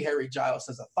his knee. Harry Giles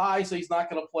has a thigh, so he's not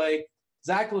going to play.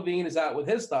 Zach LaVine is out with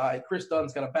his thigh. Chris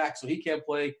Dunn's got a back, so he can't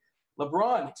play.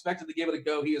 LeBron expected to give it a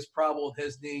go. He is probable with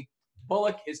his knee.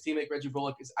 Bullock. His teammate Reggie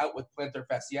Bullock is out with plantar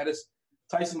fasciitis.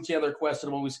 Tyson Chandler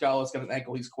questionable. Muscala's got an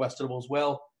ankle. He's questionable as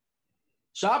well.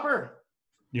 Chopper.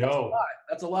 Yo.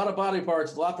 That's a lot of body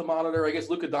parts. It's a lot to monitor. I guess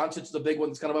Luka Doncic is the big one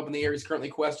that's kind of up in the air. He's currently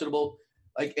questionable.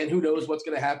 And who knows what's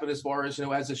going to happen as far as,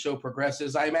 as the show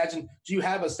progresses. I imagine, do you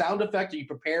have a sound effect? Are you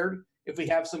prepared if we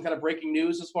have some kind of breaking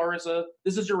news as far as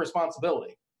this is your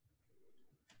responsibility?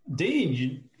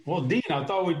 Dean, I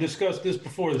thought we discussed this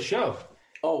before the show.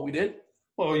 Oh, we did?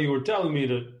 Well, you were telling me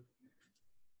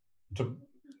to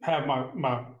have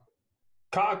my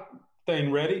cock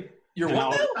thing ready. Your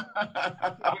what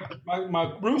now?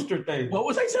 my rooster thing. What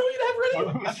was I telling you to have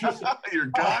ready? Your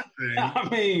cock thing. I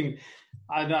mean,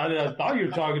 I thought you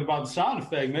were talking about the sound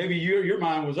effect. Maybe your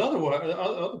mind was other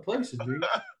places, dude.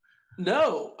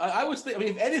 No, I was thinking,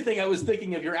 if anything, I was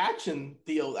thinking of your action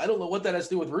deal. I don't know what that has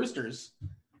to do with roosters,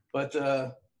 but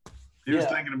he was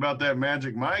thinking about that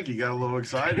Magic Mike. He got a little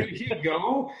excited. There you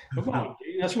go. Come on,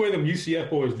 dude. That's where them UCF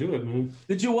boys do it, man.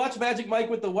 Did you watch Magic Mike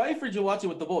with the wife, or did you watch it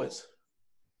with the boys?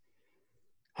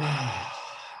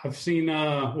 I've seen.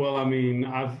 I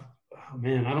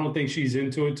don't think she's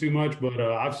into it too much, but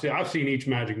I've seen each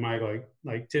Magic Mike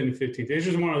like 10 to 15. It's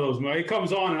just one of those. It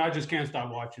comes on and I just can't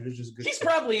stop watching. It's just good. She's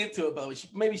probably into it, but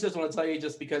maybe she doesn't want to tell you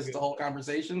just because it's a whole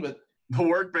conversation. But the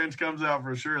workbench comes out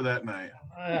for sure that night.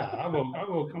 I'm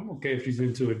okay if she's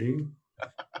into it, Dean.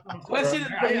 Question.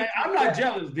 I'm not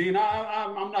jealous, Dean.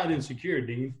 I'm not insecure,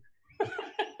 Dean.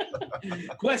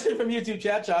 Question from YouTube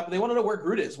chat shop. They want to know where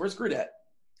Groot is. Where's Groot at?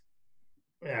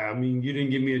 Yeah, I mean, you didn't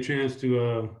give me a chance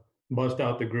to bust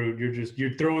out the Groot.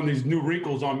 You're throwing these new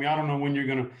wrinkles on me. I don't know when you're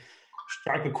gonna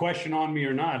strike a question on me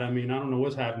or not. I mean, I don't know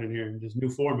what's happening here in this new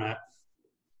format.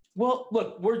 Well,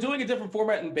 look, we're doing a different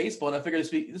format in baseball, and I figured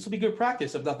this will be good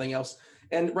practice, if nothing else.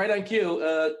 And right on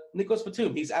cue, Nicholas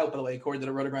Batum, he's out, by the way, according to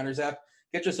the Roto-Grinders app.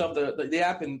 Get yourself the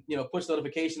app and push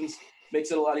notifications.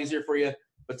 Makes it a lot easier for you.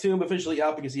 Batum officially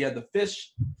out because he had the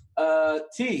fish.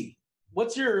 T,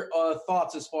 what's your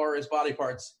thoughts as far as body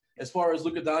parts, as far as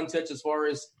Luka Doncic, as far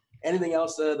as anything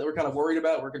else that we're kind of worried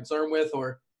about, we're concerned with,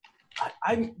 or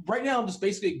I'm right now I'm just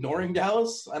basically ignoring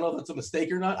Dallas. I don't know if that's a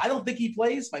mistake or not. I don't think he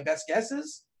plays. My best guess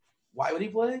is why would he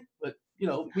play? But,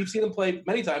 we've seen him play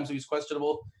many times when he's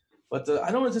questionable. But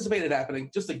I don't anticipate it happening.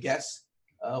 Just a guess.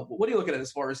 What are you looking at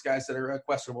as far as guys that are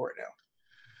questionable right now?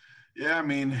 Yeah, I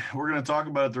mean, we're going to talk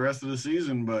about it the rest of the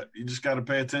season, but you just got to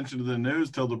pay attention to the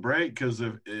news till the break, because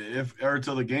or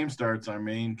till the game starts. I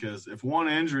mean, because if one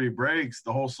injury breaks,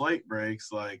 the whole slate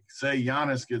breaks. Like, say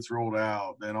Giannis gets rolled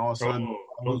out, then all of a sudden, all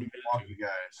those Milwaukee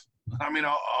guys. I mean,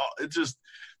 it's just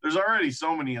there's already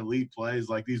so many elite plays.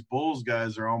 Like these Bulls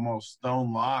guys are almost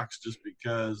stone locks just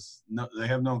because they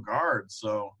have no guards.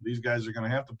 So these guys are going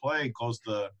to have to play close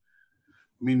to,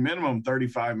 minimum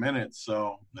 35 minutes.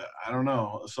 So I don't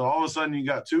know. So all of a sudden you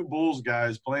got two Bulls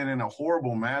guys playing in a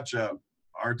horrible matchup,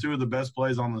 are two of the best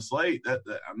plays on the slate.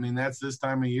 That's this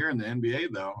time of year in the NBA,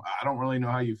 though. I don't really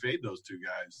know how you fade those two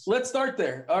guys. Let's start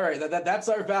there. All right, that's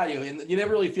our value. And you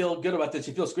never really feel good about this.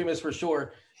 You feel squeamish for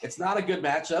sure. It's not a good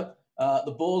matchup.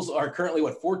 The Bulls are currently,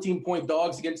 14-point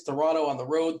dogs against Toronto on the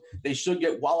road. They should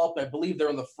get walloped. I believe they're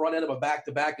on the front end of a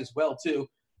back-to-back as well, too.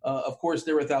 Of course,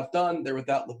 they're without Dunn. They're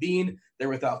without Levine. They're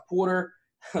without Porter.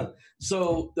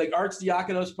 So, Arts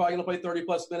Diakonos is probably going to play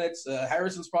 30-plus minutes.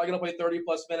 Harrison's probably going to play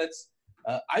 30-plus minutes.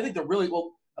 I think they're really –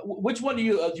 well, which one do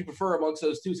you prefer amongst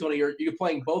those two, Tony? You're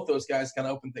playing both those guys kind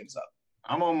of open things up.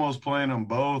 I'm almost playing them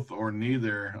both or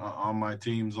neither on my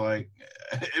teams. Like,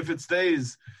 if it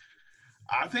stays –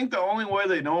 I think the only way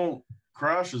they don't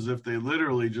crush is if they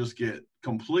literally just get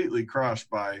completely crushed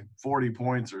by 40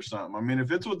 points or something.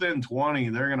 If it's within 20,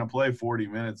 they're going to play 40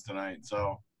 minutes tonight.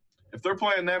 So if they're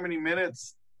playing that many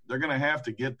minutes, they're going to have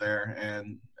to get there.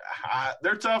 And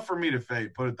they're tough for me to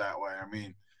fade, put it that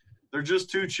way. They're just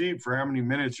too cheap for how many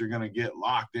minutes you're going to get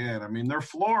locked in. Their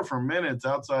floor for minutes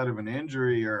outside of an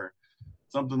injury or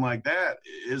something like that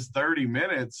is 30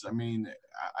 minutes.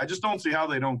 I just don't see how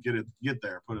they don't get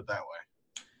there, put it that way.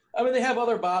 They have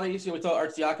other bodies. We talk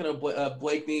Arts Diakono,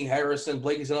 Blakeney, Harrison.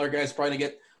 Blakeney's another guy's probably going to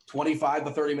get 25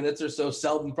 to 30 minutes or so.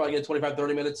 Selden probably get 25,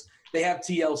 30 minutes. They have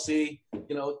TLC,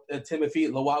 Timothy,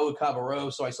 Lawau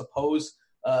Cabarro. So I suppose,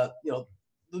 the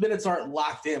minutes aren't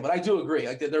locked in. But I do agree.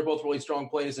 They're both really strong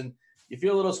plays. And you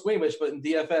feel a little squeamish, but in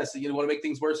DFS, you want to make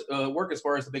things work as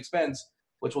far as the big spends,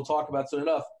 which we'll talk about soon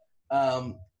enough.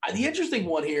 The interesting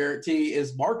one here, T,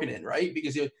 is Markkanen, right?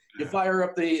 Because you fire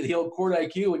up the old court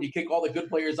IQ and you kick all the good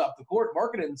players off the court.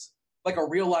 Markkanen's like a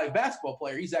real live basketball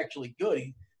player. He's actually good.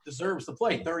 He deserves to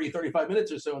play 30, 35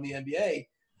 minutes or so in the NBA.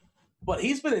 But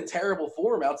he's been in terrible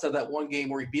form outside that one game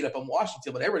where he beat up on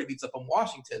Washington, but everybody beats up on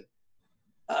Washington.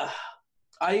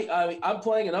 I'm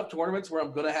playing enough tournaments where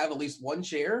I'm going to have at least one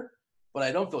share, but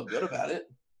I don't feel good about it.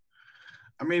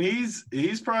 I mean,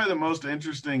 he's probably the most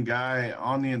interesting guy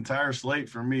on the entire slate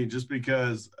for me, just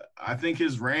because I think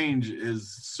his range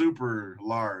is super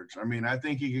large. I mean, I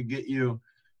think he could get you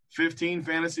 15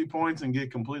 fantasy points and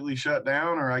get completely shut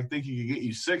down, or I think he could get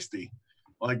you 60,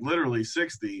 like literally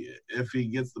 60, if he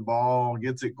gets the ball,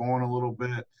 gets it going a little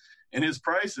bit. And his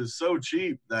price is so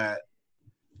cheap that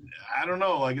I don't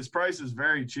know, like his price is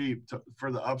very cheap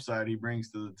for the upside he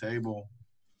brings to the table.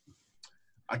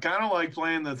 I kind of like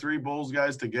playing the three Bulls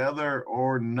guys together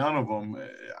or none of them.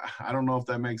 I don't know if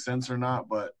that makes sense or not,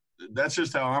 but that's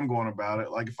just how I'm going about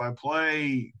it. Like if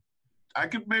I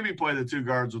could maybe play the two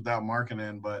guards without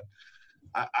Markkanen, but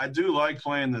I do like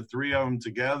playing the three of them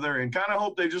together and kind of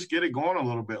hope they just get it going a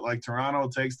little bit. Like Toronto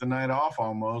takes the night off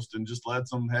almost and just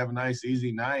lets them have a nice,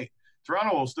 easy night.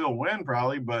 Toronto will still win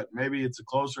probably, but maybe it's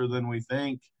closer than we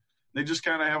think. They just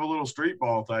kind of have a little street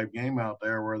ball type game out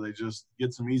there where they just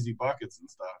get some easy buckets and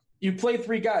stuff. You play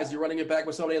three guys. You're running it back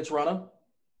with somebody in Toronto?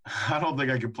 I don't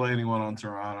think I could play anyone on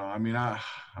Toronto. I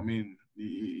mean,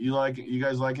 you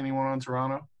guys like anyone on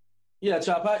Toronto? Yeah,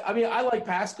 Chop. I like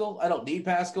Pascal. I don't need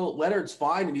Pascal. Leonard's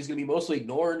fine, and he's going to be mostly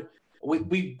ignored.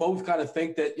 We both kind of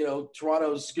think that,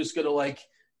 Toronto's just going to, like,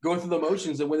 go through the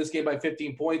motions and win this game by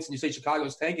 15 points, and you say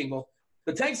Chicago's tanking. Well,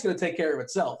 the tank's going to take care of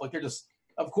itself. Like, they're just –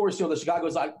 of course, the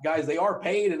Chicago's guys, they are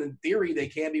paid, and in theory, they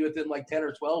can be within like 10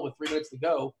 or 12 with 3 minutes to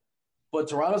go. But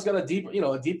Toronto's got a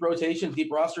deep rotation,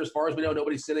 deep roster. As far as we know,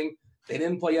 nobody's sitting. They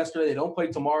didn't play yesterday. They don't play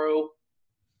tomorrow.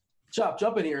 Chop,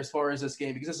 jump in here as far as this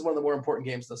game, because this is one of the more important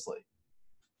games this slate.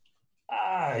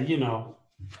 I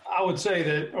would say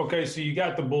that, okay, so you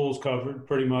got the Bulls covered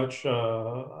pretty much.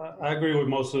 I agree with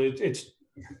most of it. It's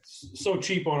so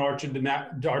cheap on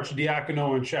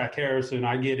Arcidiacono and Shaq Harrison.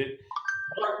 I get it.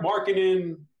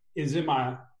 Markkanen is in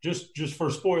my just for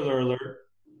spoiler alert.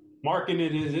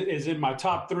 Markkanen is in my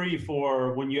top 3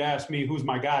 for when you ask me who's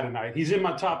my guy tonight. He's in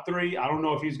my top 3. I don't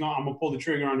know if I'm gonna pull the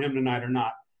trigger on him tonight or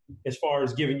not, as far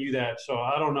as giving you that. So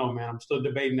I don't know, man. I'm still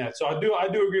debating that. So I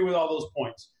do agree with all those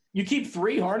points. You keep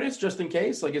 3 harness just in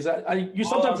case? Like, is that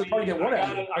sometimes it's hard to get one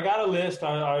out? I got a list.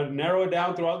 I narrow it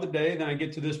down throughout the day. Then I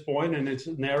get to this point, and it's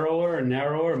narrower and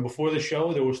narrower. And before the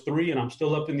show, there was 3, and I'm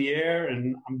still up in the air,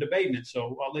 and I'm debating it.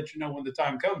 So I'll let you know when the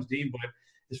time comes, Dean. But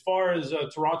as far as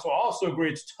Toronto, I also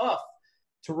agree it's tough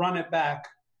to run it back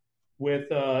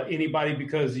with anybody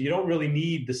because you don't really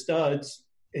need the studs.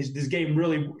 This game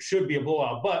really should be a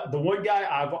blowout. But the one guy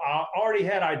I already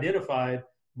had identified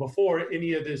before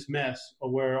any of this mess of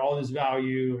where all this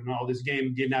value and all this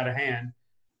game getting out of hand,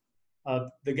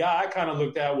 the guy I kind of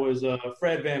looked at was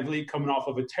Fred VanVleet, coming off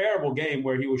of a terrible game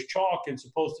where he was chalk and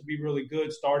supposed to be really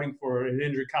good, starting for an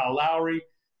injured Kyle Lowry.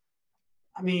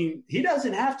 I mean, he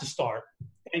doesn't have to start,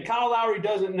 and Kyle Lowry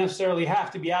doesn't necessarily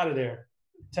have to be out of there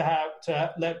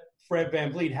to let Fred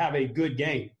VanVleet have a good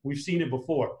game. We've seen it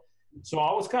before. So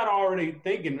I was kind of already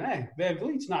thinking, hey,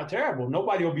 VanVleet's not terrible.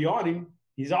 Nobody will be on him.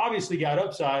 He's obviously got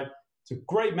upside. It's a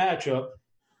great matchup.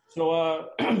 So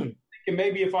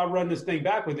maybe if I run this thing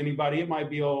back with anybody, it might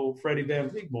be old Freddie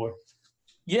VanVleet boy.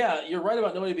 Yeah, you're right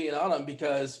about nobody being on him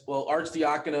because, well,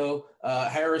 Arcidiacono,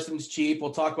 Harrison's cheap.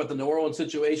 We'll talk about the New Orleans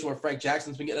situation where Frank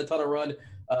Jackson's been getting a ton of run.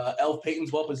 Elf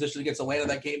Payton's well positioned against Atlanta.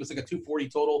 That game, it's like a 240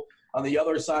 total. On the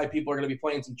other side, people are going to be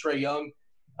playing some Trae Young.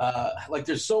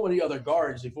 There's so many other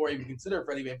guards before I even consider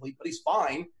Freddie VanVleet, but he's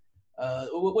fine.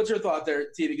 What's your thought there,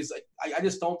 T? Because I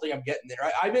just don't think I'm getting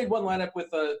there. I made one lineup with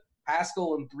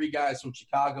Pascal and 3 guys from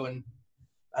Chicago, and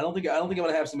I don't think I'm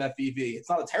going to have some FVV. It's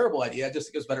not a terrible idea. I just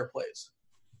think it's better plays.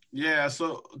 Yeah,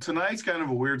 so tonight's kind of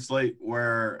a weird slate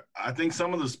where I think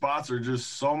some of the spots are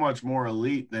just so much more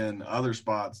elite than other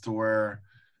spots to where,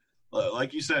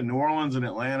 like you said, New Orleans and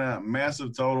Atlanta,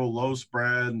 massive total, low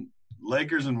spread.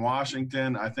 Lakers and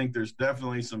Washington, I think there's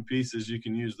definitely some pieces you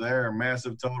can use there.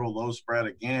 Massive total, low spread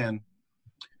again.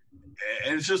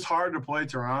 And it's just hard to play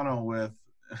Toronto with,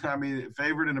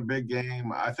 favored in a big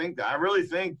game. I really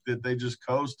think that they just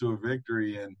coast to a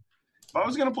victory. And if I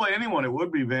was going to play anyone, it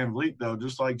would be VanVleet, though,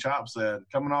 just like Chop said.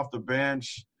 Coming off the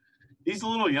bench, he's a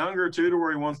little younger, too, to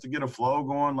where he wants to get a flow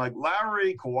going. Like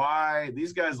Lowry, Kawhi,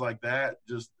 these guys like that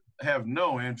just have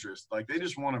no interest. Like, they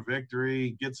just want a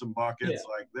victory, get some buckets.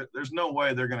 Yeah. Like, there's no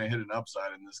way they're going to hit an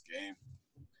upside in this game.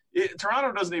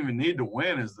 Toronto doesn't even need to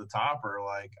win as the topper.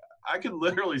 Like, I could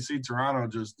literally see Toronto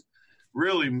just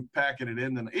really packing it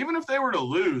in. Even if they were to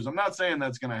lose, I'm not saying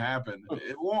that's going to happen.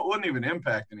 It wouldn't even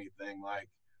impact anything. Like,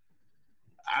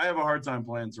 I have a hard time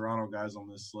playing Toronto guys on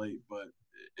this slate, but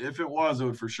if it was, it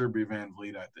would for sure be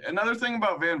VanVleet, I think. Another thing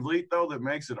about VanVleet, though, that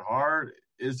makes it hard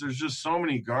is there's just so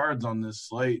many guards on this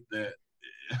slate that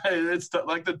it's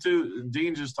like the two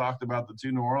Dean just talked about, the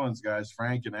two New Orleans guys,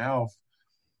 Frank and Alf.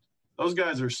 Those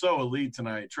guys are so elite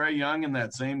tonight. Trae Young in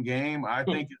that same game, I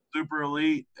think is super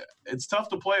elite. It's tough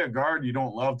to play a guard you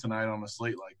don't love tonight on a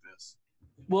slate like this.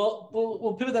 Well,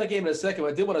 we'll pivot that game in a second.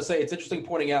 But I did want to say it's interesting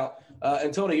pointing out,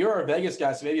 and Tony, you're our Vegas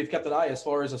guy, so maybe you've kept an eye as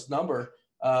far as this number.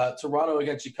 Toronto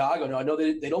against Chicago. Now, I know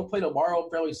they don't play tomorrow. I'm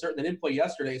fairly certain they didn't play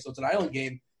yesterday, so it's an island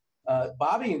game.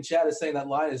 Bobby in chat is saying that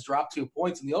line has dropped 2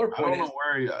 points, and the other point I don't know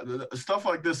where stuff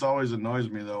like this always annoys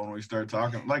me though when we start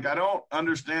talking. Like I don't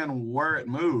understand where it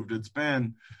moved. It's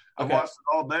been I've watched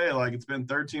it all day. Like it's been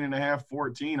 13.5,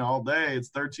 14 all day.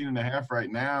 It's 13.5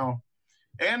 right now.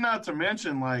 And not to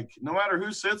mention, like no matter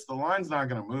who sits, the line's not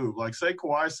going to move. Like say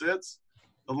Kawhi sits,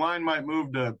 the line might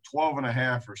move to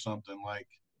 12.5 or something. Like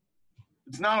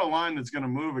it's not a line that's going to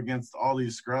move against all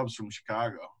these scrubs from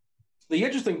Chicago. The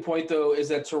interesting point, though, is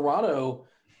that Toronto,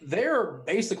 they're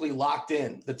basically locked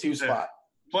in the 2 spot.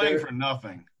 Playing for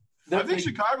nothing. I think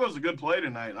Chicago's a good play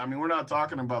tonight. I mean, we're not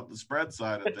talking about the spread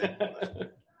side of things.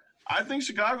 I think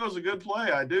Chicago's a good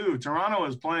play. I do. Toronto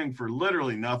is playing for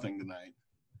literally nothing tonight.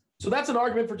 So that's an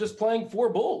argument for just playing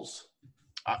 4 Bulls.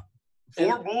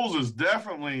 4 Bulls is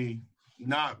definitely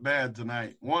not bad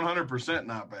tonight. 100%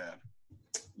 not bad.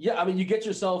 Yeah, I mean, you get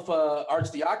yourself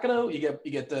Arcidiacono, you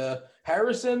get the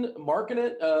Harrison,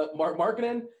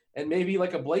 Markkanen, and maybe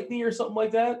like a Blakeney or something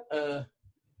like that.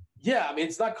 Yeah, I mean,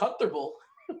 it's not comfortable,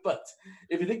 but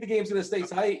if you think the game's going to stay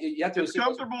tight, you have to. It's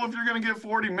comfortable if you're going to get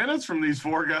 40 minutes from these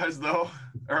 4 guys, though.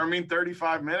 Or I mean,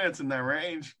 35 minutes in that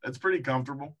range. That's pretty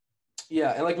comfortable.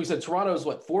 Yeah, and like we said, Toronto's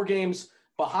 4 games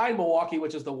behind Milwaukee,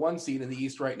 which is the 1 seed in the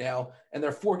East right now, and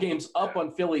they're 4 games up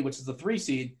on Philly, which is the 3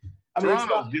 seed. I mean,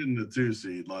 Toronto's getting the 2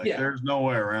 seed. Like, there's no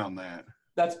way around that.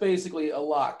 That's basically a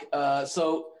lock.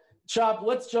 So, Chop,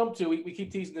 let's jump to – we keep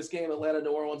teasing this game. Atlanta,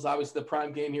 New Orleans, obviously the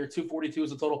prime game here. 242 is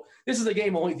the total. This is a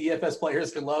game only DFS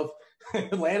players can love.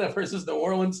 Atlanta versus New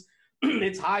Orleans.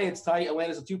 It's high, it's tight.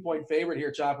 Atlanta's a 2-point favorite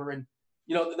here, Chopper. And,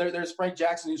 you know, there's Frank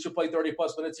Jackson who should play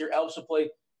 30-plus minutes here. Elf should play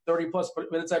 30-plus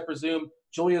minutes, I presume.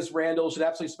 Julius Randle should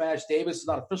absolutely smash. Davis is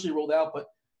not officially ruled out, but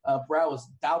Brow was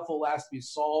doubtful last we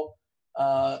saw.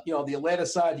 You know, the Atlanta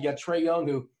side, you got Trae Young,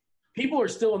 who people are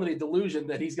still under the delusion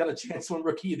that he's got a chance to win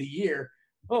Rookie of the Year.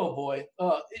 Oh, boy.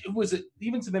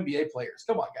 Even some NBA players.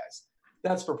 Come on, guys.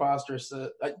 That's preposterous.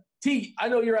 T, I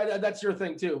know that's your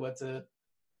thing, too, but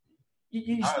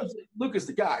you still Luka's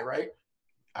the guy, right?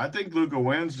 I think Luka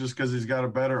wins just because he's got a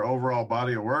better overall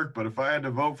body of work. But if I had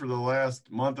to vote for the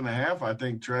last month and a half, I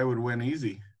think Trae would win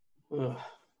easy. Ugh.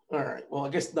 All right. Well, I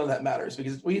guess none of that matters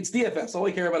because it's DFS. All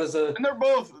we care about is and they're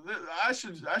both. I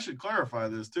should clarify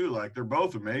this too. Like they're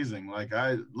both amazing. Like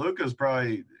Luka's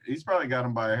he's probably got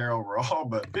him by a hair overall.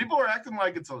 But people are acting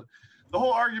like the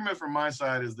whole argument from my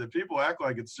side is that people act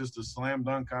like it's just a slam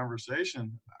dunk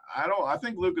conversation. I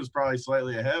think Luka's probably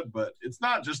slightly ahead, but it's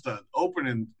not just an open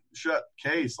and shut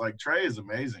case. Like Trae is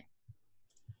amazing.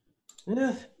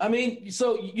 Yeah, I mean,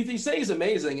 so you say he's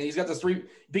amazing, and he's got this think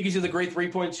he's a great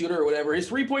 3-point shooter or whatever. His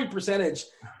 3-point percentage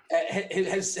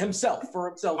has himself.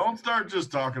 Don't start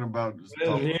just talking about.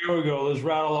 Here we go. Let's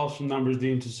rattle off some numbers,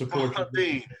 Dean, to support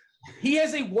Dean. He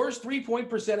has a worse 3-point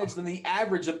percentage than the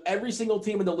average of every single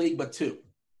team in the league, but 2.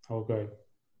 Okay,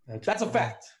 that's a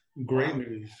fact. Great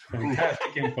news.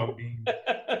 Fantastic info, Dean.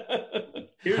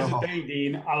 Here's the thing,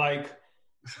 Dean.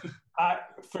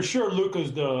 For sure,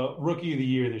 Luka's the Rookie of the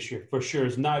Year this year. For sure.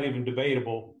 It's not even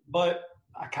debatable. But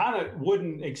I kind of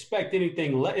wouldn't expect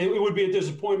anything. It would be a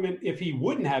disappointment if he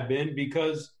wouldn't have been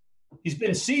because he's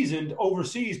been seasoned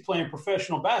overseas playing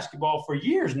professional basketball for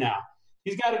years now.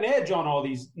 He's got an edge on all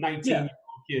these 19-year-old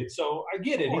kids. So I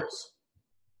get it.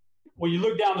 When you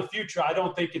look down the future, I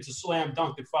don't think it's a slam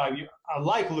dunk at 5 years. I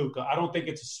like Luka. I don't think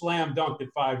it's a slam dunk at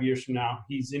 5 years from now.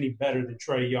 He's any better than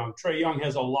Trae Young. Trae Young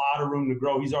has a lot of room to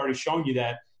grow. He's already shown you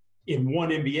that in one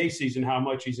NBA season, how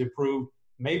much he's improved.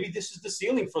 Maybe this is the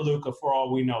ceiling for Luka for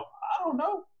all we know. I don't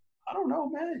know,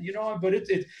 man. You know, but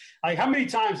it's like how many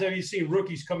times have you seen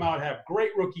rookies come out, have great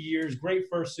rookie years, great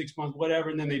first 6 months, whatever,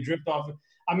 and then they drift off.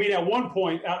 I mean, at one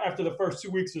point, after the first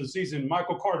 2 weeks of the season,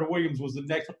 Michael Carter-Williams was the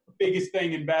next biggest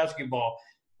thing in basketball.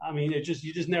 I mean, you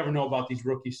just never know about these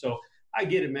rookies. So I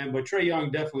get it, man. But Trae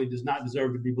Young definitely does not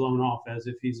deserve to be blown off as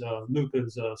if he's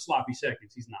Luka's sloppy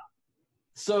seconds. He's not.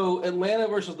 So Atlanta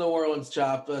versus New Orleans,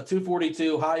 Chop,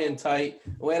 242, high and tight.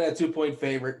 Atlanta a 2-point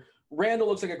favorite. Randall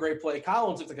looks like a great play.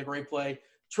 Collins looks like a great play.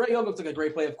 Trae Young looks like a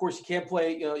great play. Of course, you can't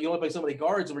play. You only play so many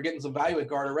guards, and we're getting some value at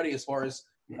guard already as far as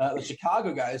the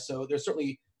Chicago guys. So there's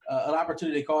certainly an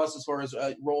opportunity cost as far as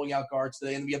rolling out guards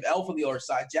today. And we have Elf on the other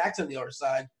side, Jackson on the other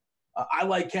side. I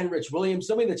like Kenrich Williams.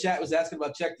 Somebody in the chat was asking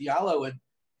about Check Diallo, and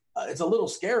it's a little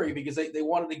scary because they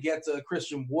wanted to get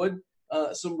Christian Wood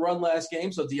some run last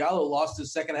game. So Diallo lost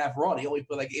his second half run. He only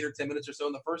played like 8 or 10 minutes or so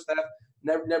in the first half.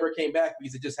 Never came back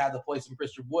because they just had to play some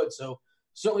Christian Wood. So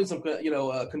certainly some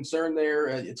concern there.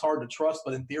 It's hard to trust,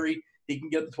 but in theory, he can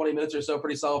get the 20 minutes or so.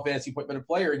 Pretty solid fantasy point minute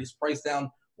player, and he's priced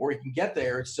down where he can get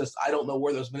there. It's just I don't know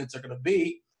where those minutes are going to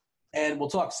be. And we'll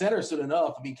talk center soon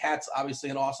enough. I mean, Cat's obviously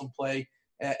an awesome play.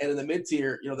 And in the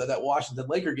mid-tier, that Washington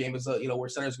Laker game is, where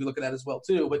centers will be looking at as well,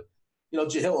 too. But,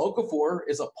 Jahlil Okafor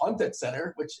is a punt at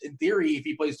center, which in theory, if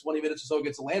he plays 20 minutes or so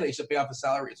against Atlanta, he should pay off his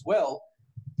salary as well.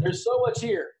 There's so much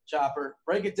here, Chopper.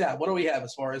 Break it down. What do we have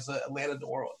as far as Atlanta, New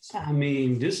Orleans? I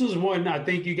mean, this is one I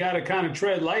think you got to kind of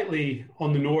tread lightly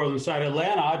on the New Orleans side.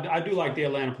 Atlanta, I do like the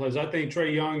Atlanta players. I think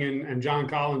Trae Young and John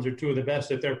Collins are two of the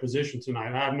best at their position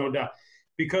tonight. I have no doubt.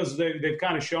 Because they've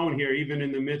kind of shown here, even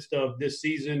in the midst of this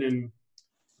season and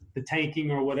the tanking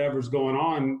or whatever's going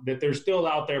on, that they're still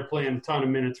out there playing a ton of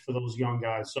minutes for those young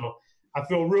guys. So I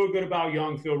feel real good about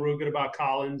Young, feel real good about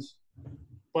Collins.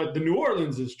 But the New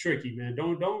Orleans is tricky, man.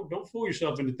 Don't fool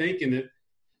yourself into thinking that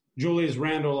Julius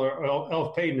Randle or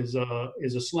Elf Payton is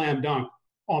a slam dunk.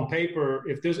 On paper,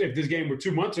 if this game were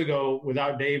 2 months ago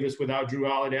without Davis, without Drew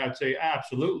Holiday, I'd say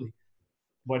absolutely.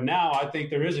 But now I think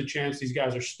there is a chance these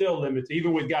guys are still limited.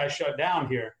 Even with guys shut down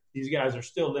here, these guys are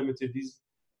still limited.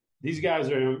 These guys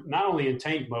are not only in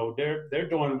tank mode, they're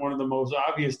doing one of the most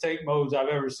obvious tank modes I've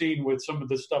ever seen with some of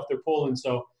the stuff they're pulling.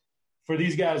 So for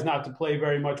these guys not to play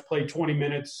very much, play 20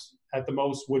 minutes at the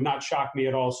most would not shock me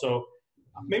at all. So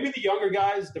maybe the younger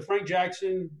guys, the Frank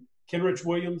Jackson, Kenrich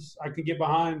Williams, I could get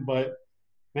behind. But,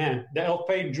 man, the Elf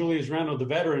Payton, Julius Randle, the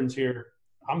veterans here,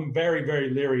 I'm very, very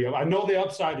leery of. I know the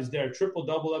upside is there,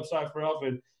 triple-double upside for Elf,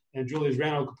 and Julius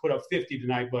Randle could put up 50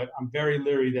 tonight, but I'm very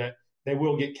leery that they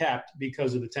will get capped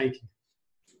because of the tanking.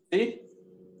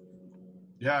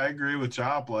 Yeah, I agree with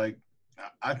Chop. Like,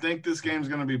 I think this game's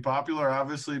going to be popular,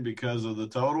 obviously, because of the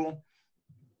total.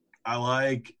 I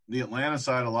like the Atlanta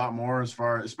side a lot more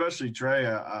especially Trae.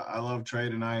 I love Trae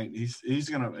tonight. He's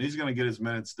gonna get his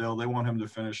minutes still. They want him to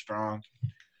finish strong.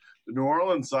 The New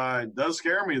Orleans side does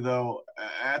scare me, though,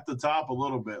 at the top a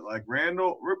little bit. Like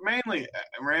mainly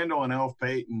Randle and Elf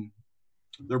Payton,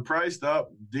 they're priced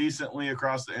up decently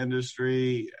across the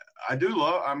industry. I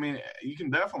mean, you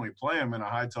can definitely play them in a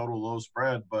high total, low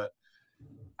spread, but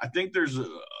I think there's,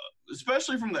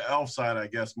 especially from the Elf side, I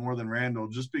guess, more than Randle,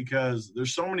 just because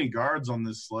there's so many guards on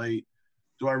this slate.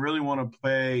 Do I really want to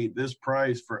pay this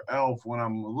price for Elf when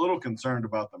I'm a little concerned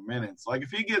about the minutes? Like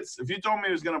if you told me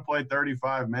he was going to play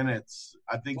 35 minutes,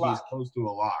 I think he's close to a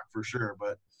lock for sure.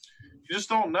 But you just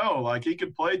don't know. Like he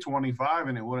could play 25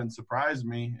 and it wouldn't surprise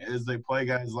me as they play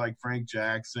guys like Frank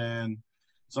Jackson,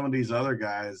 some of these other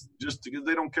guys, just because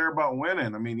they don't care about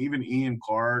winning. I mean, even Ian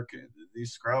Clark,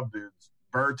 these scrub dudes,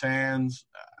 Bertans,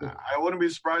 I wouldn't be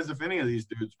surprised if any of these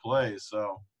dudes play.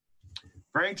 So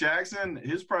Frank Jackson,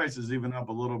 his price is even up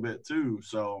a little bit too.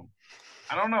 So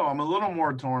I don't know. I'm a little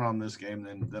more torn on this game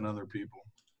than other people.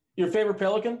 Your favorite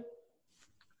Pelican?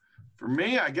 For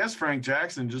me, I guess Frank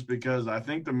Jackson, just because I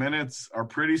think the minutes are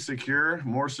pretty secure,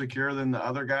 more secure than the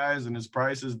other guys, and his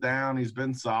price is down. He's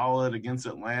been solid against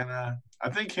Atlanta. I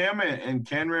think him and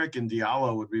Kenrick and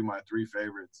Diallo would be my three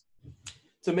favorites.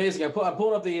 It's amazing. I'm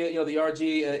pulling up the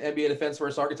RG NBA Defense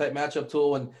versus Archetype matchup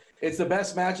tool, and it's the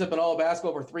best matchup in all of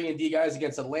basketball for 3-and-D guys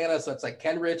against Atlanta. So it's like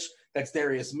Kenrich, that's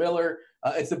Darius Miller.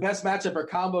 It's the best matchup for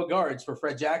combo guards for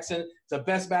Fred Jackson. It's the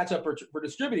best matchup for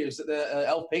distributors.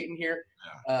 Elf Payton here.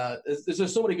 There's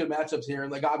just so many good matchups here,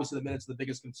 and like obviously the minutes are the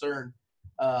biggest concern.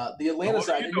 The Atlanta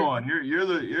side. What are you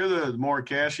doing? You're the more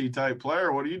cashy type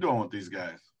player. What are you doing with these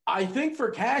guys? I think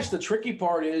for cash, the tricky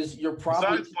part is you're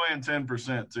probably besides playing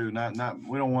 10% too. Not.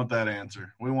 We don't want that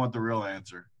answer. We want the real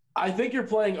answer. I think you're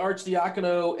playing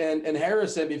Arcidiacono and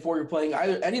Harrison before you're playing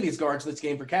any of these guards in this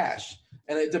game for cash,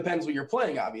 and it depends what you're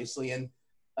playing, obviously. And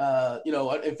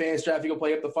in fantasy draft, you can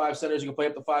play up to 5 centers, you can play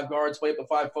up to 5 guards, play up to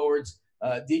 5 forwards.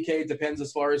 DK depends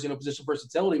as far as position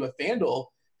versatility, but FanDuel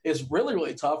is really,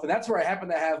 really tough, and that's where I happen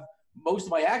to have most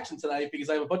of my action tonight because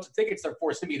I have a bunch of tickets they're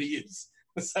forcing me to use.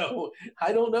 So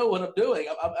I don't know what I'm doing.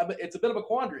 It's a bit of a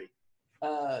quandary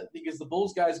because the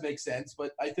Bulls guys make sense,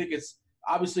 but I think it's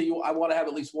obviously I want to have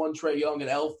at least one Trae Young and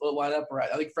Elf lineup. Or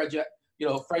I think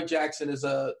Frank Jackson is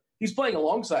he's playing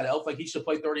alongside Elf. Like he should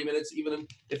play 30 minutes, even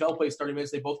if Elf plays 30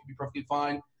 minutes, they both can be perfectly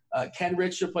fine.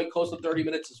 Kenrich should play close to 30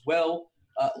 minutes as well.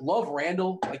 Love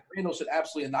Randle. Like Randle should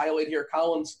absolutely annihilate here.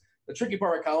 Collins. The tricky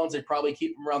part with Collins, they probably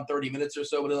keep him around 30 minutes or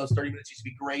so, but in those 30 minutes, he should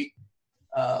be great.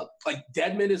 Like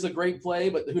Dedmon is a great play,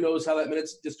 but who knows how that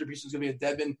minutes distribution is going to be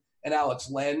at Dedmon and Alex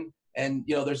Len. And,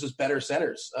 there's just better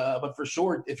centers. But for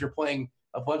sure, if you're playing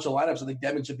a bunch of lineups. I think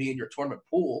Devin should be in your tournament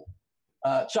pool.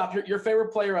 Chop, your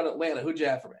favorite player on Atlanta, who'd you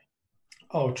have for me?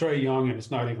 Oh, Trey Young, and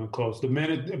it's not even close. The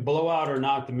minute blowout or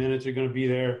not, the minutes are going to be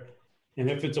there. And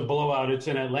if it's a blowout, it's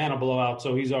an Atlanta blowout,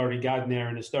 so he's already gotten there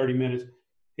in his 30 minutes.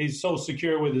 He's so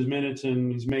secure with his minutes,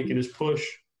 and he's making his push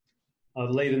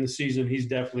late in the season. He's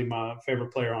definitely my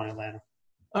favorite player on Atlanta.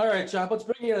 All right, Chop, let's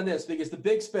bring you in on this because the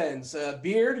big spends,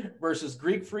 Beard versus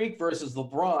Greek Freak versus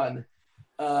LeBron.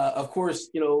 Of course,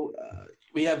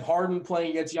 we have Harden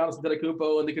playing against Giannis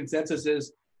Antetokounmpo, and the consensus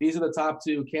is these are the top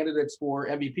two candidates for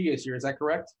MVP this year. Is that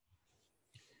correct?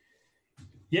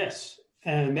 Yes,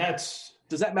 and that's –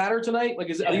 does that matter tonight? Like,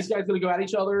 are these guys going to go at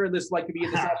each other, and this could be a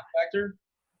deciding factor?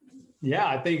 Yeah,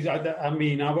 I think. I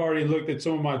mean, I've already looked at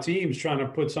some of my teams trying to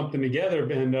put something together,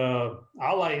 and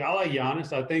I like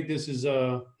Giannis. I think this is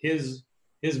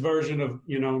his version of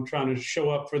trying to show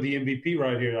up for the MVP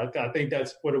right here. I think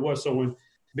that's what it was. So when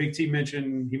Big T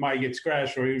mentioned he might get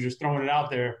scratched or he was just throwing it out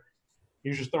there,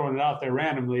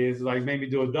 randomly. It's like maybe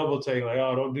do a double take, like,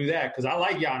 oh, don't do that, because I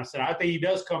like Giannis, and I think he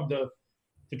does come to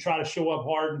try to show up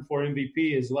Harden for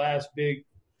MVP, his last big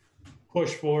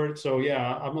push for it. So,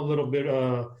 yeah, I'm a little bit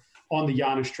on the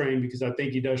Giannis train because I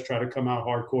think he does try to come out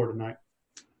hardcore tonight.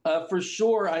 For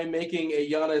sure, I'm making a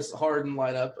Giannis Harden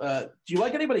lineup. Do you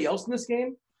like anybody else in this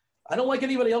game? I don't like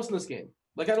anybody else in this game.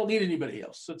 I don't need anybody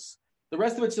else. The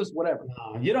rest of it's just whatever.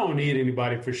 No, you don't need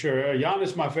anybody for sure. Giannis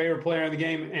is my favorite player in the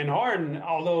game. And Harden,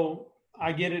 although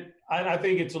I get it, I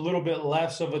think it's a little bit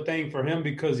less of a thing for him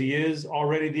because he is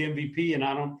already the MVP,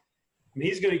 and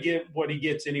he's going to get what he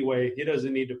gets anyway. He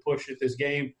doesn't need to push it this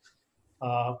game.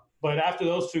 But after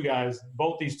those two guys,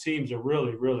 both these teams are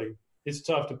really, really – it's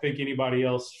tough to pick anybody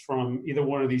else from either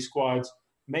one of these squads.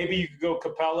 Maybe you could go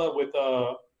Capella with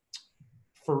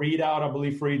Fareed out. I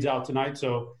believe Fareed's out tonight.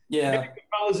 So yeah, maybe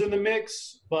Capella's in the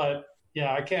mix. But,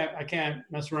 yeah, I can't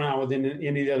mess around with any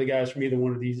of the other guys from either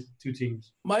one of these two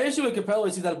teams. My issue with Capella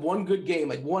is he's had one good game,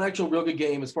 one actual real good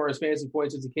game as far as fantasy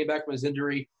points since he came back from his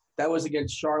injury. That was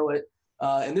against Charlotte.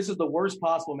 And this is the worst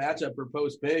possible matchup for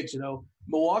post bigs.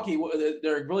 Milwaukee,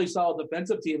 they're a really solid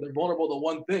defensive team. They're vulnerable to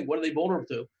one thing. What are they vulnerable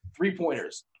to?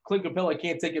 3-pointers. Clint Capella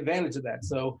can't take advantage of that.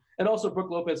 So, and also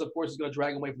Brook Lopez, of course, is going to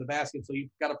drag him away from the basket. So you've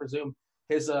got to presume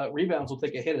his rebounds will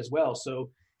take a hit as well. So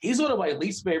he's one of my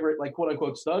least favorite, quote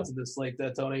unquote, studs in this slate,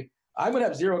 Tony. I'm going to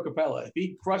have zero Capella. If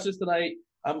he crushes tonight,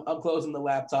 I'm closing the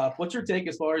laptop. What's your take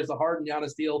as far as the Harden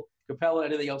Giannis deal, Capella,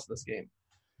 anything else in this game?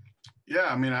 Yeah,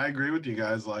 I mean, I agree with you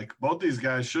guys. Both these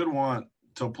guys should want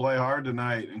to play hard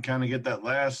tonight and kind of get that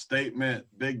last statement,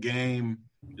 big game.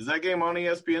 Is that game on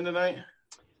ESPN tonight?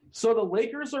 So the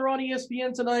Lakers are on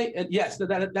ESPN tonight, and yes,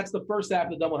 that's the first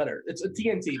half of the doubleheader. It's a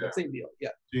TNT, but same deal. Yeah,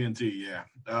 TNT. Yeah.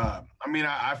 I mean,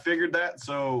 I figured that.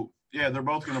 So yeah, they're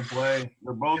both going to play.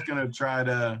 They're both going to try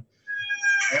to.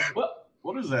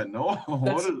 What is that? No,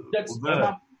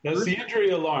 that's the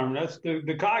injury alarm. That's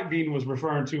the Cogdean was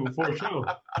referring to before show.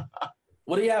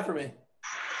 What do you have for me?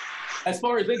 As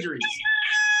far as injuries.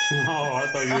 Oh, I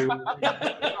thought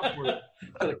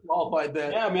you were qualified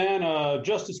that. Yeah, man.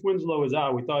 Justice Winslow is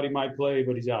out. We thought he might play,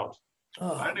 but he's out.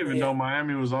 Oh, I didn't even know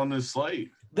Miami was on this slate.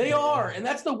 They are, and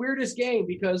that's the weirdest game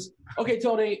because – okay,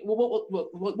 Tony, we'll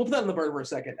put that in the burner for a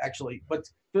second, actually. But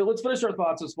let's finish our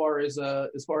thoughts as far as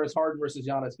Harden versus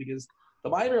Giannis because the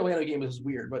Miami-Orlando game is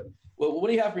weird. But what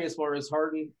do you have for me as far as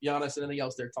Harden, Giannis, and anything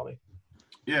else there, Tony?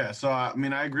 Yeah, so, I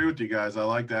mean, I agree with you guys. I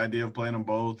like the idea of playing them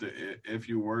both if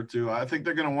you were to. I think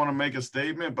they're going to want to make a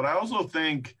statement, but I also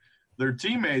think their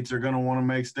teammates are going to want to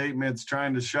make statements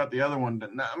trying to shut the other one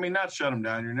down. I mean, not shut them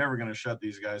down. You're never going to shut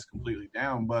these guys completely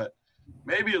down, but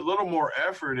maybe a little more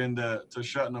effort into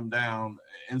shutting them down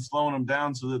and slowing them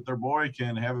down so that their boy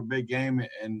can have a big game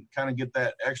and kind of get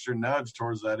that extra nudge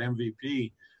towards that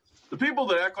MVP. The people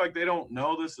that act like they don't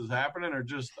know this is happening are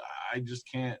just – I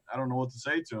don't know what to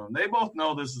say to them. They both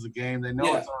know this is a game. They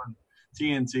know it's on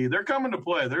TNT. They're coming to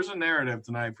play. There's a narrative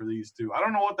tonight for these two. I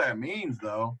don't know what that means,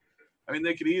 though. I mean,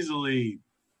 they could easily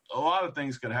 – a lot of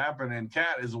things could happen, and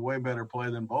Cat is a way better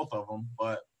play than both of them.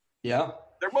 But yeah,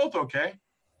 they're both okay.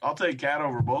 I'll take Cat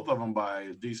over both of them by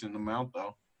a decent amount,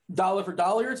 though. Dollar for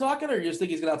dollar you're talking, or you just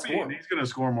think he's going to outscore? He's going to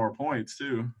score more points,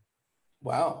 too.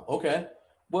 Wow, okay.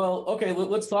 Well, okay,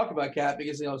 let's talk about Cat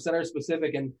because, center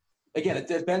specific. And, again, it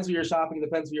depends who you're shopping. It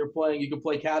depends who you're playing. You can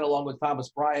play Cat along with Thomas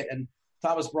Bryant. And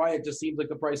Thomas Bryant just seems like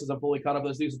the prices are fully cut up in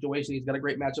this new situation. He's got a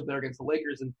great matchup there against the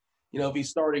Lakers. And, if he's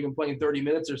starting and playing 30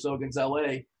 minutes or so against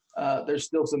L.A., there's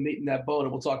still some meat in that bone.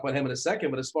 And we'll talk about him in a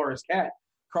second. But as far as Cat,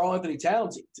 Karl Anthony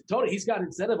Towns, Tony, he's got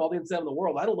incentive, all the incentive in the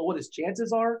world. I don't know what his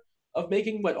chances are of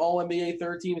making all-NBA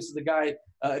third team. This is the guy,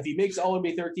 if he makes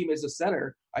all-NBA third team as a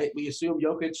center, we assume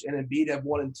Jokic and Embiid have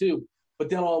 1 and 2. but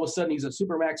then all of a sudden he's a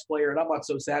supermax player, and I'm not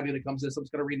so savvy when it comes to this. I'm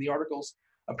just going to read the articles.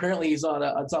 Apparently he's on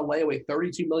it's on layaway,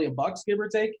 $32 million, give or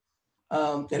take.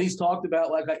 And he's talked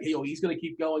about he's going to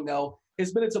keep going now.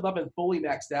 His minutes have not been fully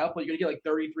maxed out, but you're going to get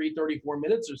 33, 34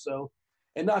 minutes or so.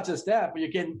 And not just that, but you're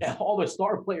getting all the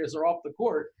star players are off the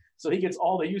court. So he gets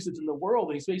all the usage in the world,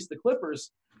 and he's faced the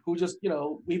Clippers, who just,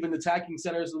 we've been attacking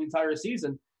centers the entire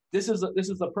season. This is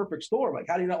the perfect storm.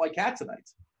 How do you not like Cat tonight?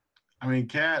 I mean,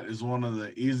 Cat is one of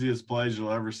the easiest plays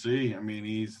you'll ever see. I mean,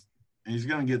 he's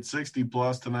going to get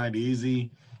 60+ tonight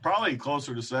easy, probably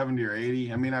closer to 70 or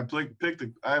 80. I mean, I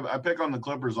pick on the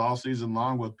Clippers all season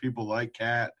long with people like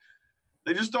Cat.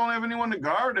 They just don't have anyone to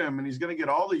guard him, and he's going to get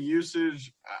all the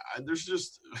usage.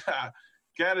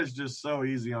 Cat is just so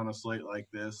easy on a slate like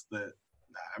this that,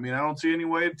 I mean, I don't see any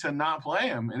way to not play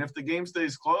him. And if the game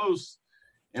stays close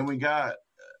and we got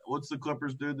what's the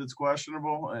Clippers dude that's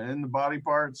questionable in the body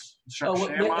parts?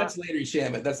 That's Landry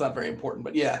Shamet. That's not very important,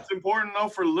 but yeah. It's important, though,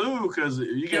 for Lou because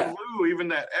you get Lou, even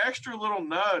that extra little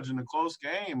nudge in a close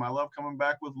game. I love coming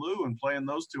back with Lou and playing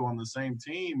those two on the same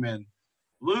team. And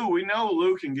Lou, we know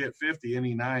Lou can get 50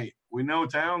 any night. We know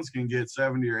Towns can get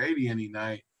 70 or 80 any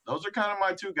night. Those are kind of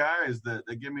my two guys that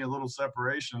give me a little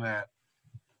separation at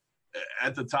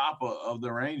the top of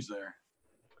the range there.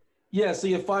 Yeah, so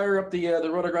you fire up the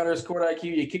Roto-Grinders court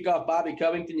IQ. You kick off Bobby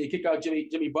Covington. You kick off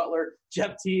Jimmy Butler,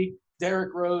 Jeff Teague,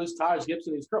 Derrick Rose, Taj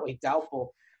Gibson, who's currently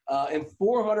doubtful. In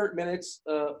 400 minutes,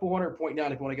 400.9 if you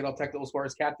want to get all technical as far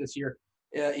as Cat this year.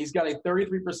 He's got a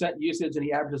 33% usage, and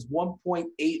he averages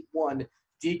 1.81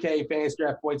 DK fantasy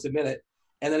draft points a minute.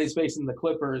 And then he's facing the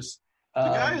Clippers. The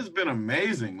guy has been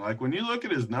amazing. Like, when you look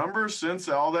at his numbers since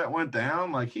all that went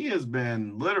down, like, he has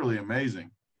been literally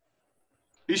amazing.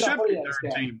 He should be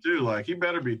third team, too. Like, he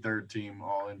better be third team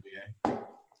All-NBA.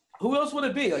 Who else would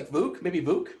it be? Like Vuk? Maybe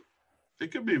Vuk?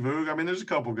 It could be Vuk. I mean, there's a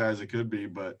couple guys it could be,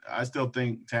 but I still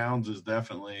think Towns is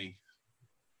definitely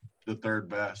the third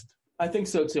best. I think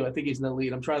so, too. I think he's in the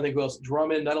lead. I'm trying to think who else.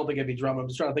 Drummond. I don't think it'd be Drummond. I'm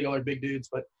just trying to think of other big dudes,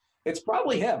 but it's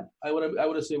probably him. I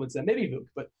would assume it's him. Maybe Vuk,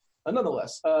 but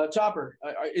nonetheless. Chopper,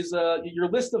 is your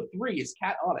list of three, is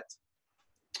Cat on it?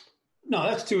 No,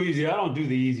 that's too easy. I don't do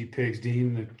the easy picks,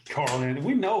 Dean.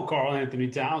 We know Karl Anthony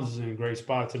Towns is in a great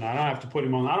spot tonight. I don't have to put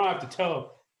him on. I don't have to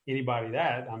tell anybody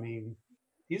that. I mean,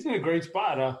 he's in a great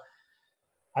spot.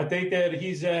 I think that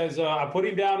he's I put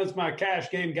him down as my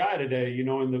cash game guy today, in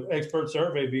the expert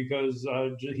survey because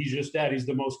he's just that. He's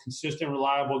the most consistent,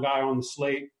 reliable guy on the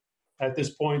slate at this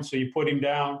point. So you put him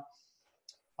down.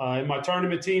 In my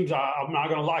tournament teams, I'm not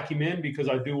going to lock him in because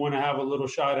I do want to have a little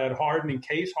shot at Harden in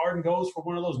case Harden goes for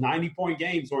one of those 90-point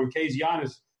games or in case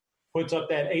Giannis puts up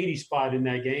that 80 spot in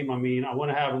that game. I mean, I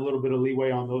want to have a little bit of leeway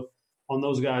on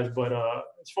those guys. But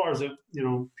as far as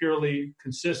purely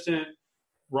consistent,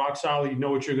 rock solid, you know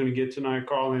what you're going to get tonight.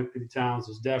 Karl Anthony Towns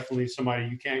is definitely somebody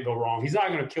you can't go wrong. He's not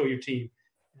going to kill your team,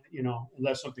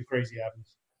 unless something crazy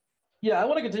happens. Yeah, I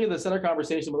want to continue the center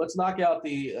conversation, but let's knock out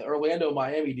the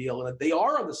Orlando-Miami deal. And they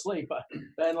are on the slate, but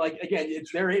then, again,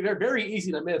 they're very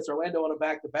easy to miss. Orlando on a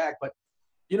back-to-back. But,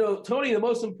 Tony, the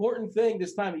most important thing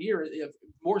this time of year,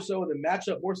 more so than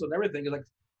matchup, more so than everything,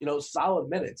 is solid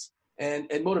minutes and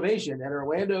motivation. And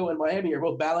Orlando and Miami are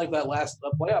both battling for that last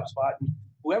playoff spot. And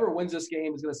whoever wins this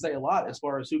game is going to say a lot as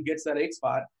far as who gets that 8th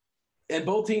spot. And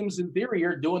both teams, in theory,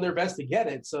 are doing their best to get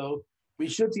it. So we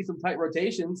should see some tight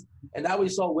rotations. And now we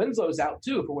saw Winslow's out,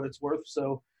 too, for what it's worth.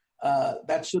 So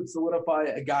that should solidify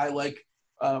a guy like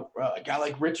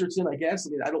Richardson, I guess.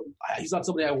 I mean, he's not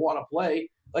somebody I want to play.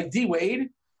 Like D-Wade,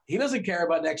 he doesn't care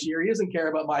about next year. He doesn't care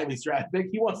about Miami's draft pick.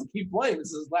 He wants to keep playing.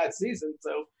 This is his last season.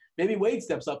 So maybe Wade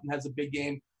steps up and has a big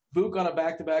game. Vuk on a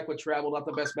back-to-back with travel, not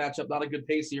the best matchup, not a good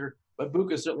pace here. But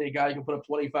Vuk is certainly a guy who can put up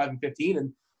 25 and 15.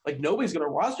 And, nobody's going to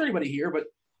roster anybody here, but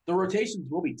the rotations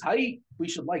will be tight. We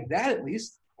should like that at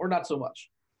least, or not so much.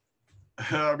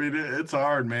 I mean, it's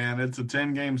hard, man. It's a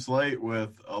 10-game slate with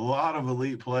a lot of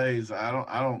elite plays. I'm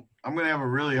going to have a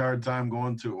really hard time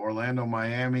going to Orlando,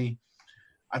 Miami.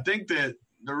 I think that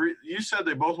you said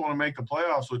they both want to make the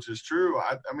playoffs, which is true.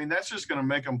 I mean, that's just going to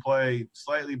make them play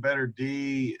slightly better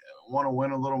D, want to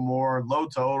win a little more, low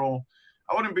total.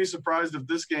 I wouldn't be surprised if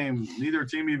this game, neither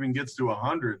team even gets to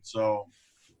 100. So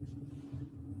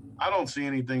I don't see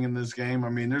anything in this game. I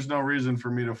mean, there's no reason for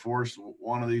me to force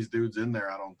one of these dudes in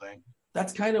there, I don't think.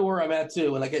 That's kind of where I'm at,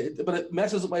 too. And but it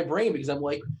messes with my brain because I'm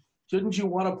like, shouldn't you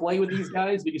want to play with these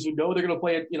guys because they're going to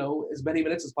play as many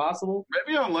minutes as possible?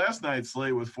 Maybe on last night's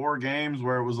slate with 4 games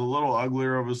where it was a little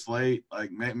uglier of a slate,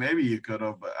 maybe you could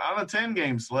have. But on a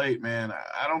 10-game slate, man,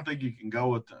 I don't think you can go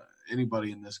with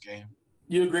anybody in this game.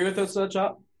 You agree with us,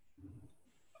 Chop?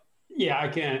 Yeah, I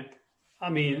can't. I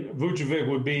mean, Vucevic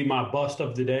would be my bust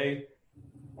of the day.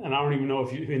 and I don't even know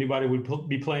if anybody would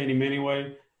be playing him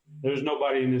anyway. There's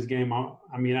nobody in this game.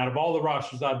 I mean, out of all the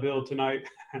rosters I build tonight,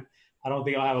 I don't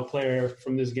think I'll have a player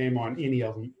from this game on any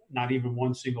of them, not even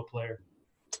one single player.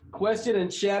 Question in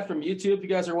chat from YouTube. If you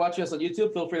guys are watching us on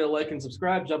YouTube, feel free to like and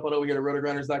subscribe. Jump on over here to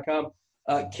rotogrinders.com.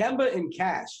 Kemba and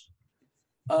Cash.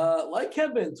 Like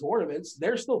Kemba in tournaments,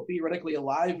 they're still theoretically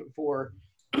alive for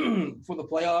the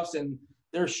playoffs, and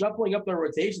they're shuffling up their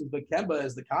rotations, but Kemba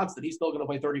is the constant. He's still going to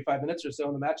play 35 minutes or so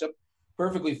in the matchup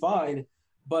perfectly fine.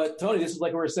 But, Tony, this is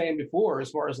like we were saying before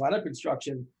as far as lineup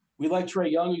construction. We like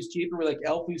Trae Young, who's cheaper. We like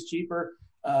Elf, who's cheaper.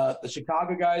 The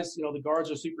Chicago guys, the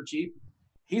guards are super cheap.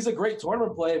 He's a great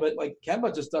tournament play, but,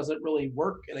 Kemba just doesn't really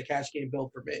work in a cash game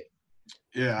build for me.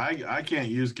 Yeah, I can't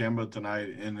use Kemba tonight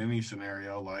in any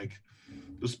scenario.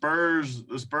 The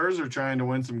Spurs are trying to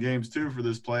win some games, too, for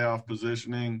this playoff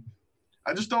positioning.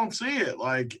 I just don't see it.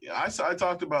 I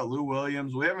talked about Lou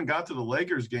Williams. We haven't got to the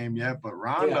Lakers game yet, but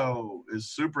Rondo is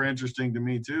super interesting to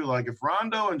me too. If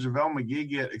Rondo and JaVale McGee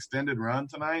get extended run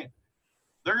tonight,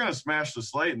 they're going to smash the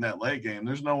slate in that late game.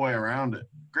 There's no way around it.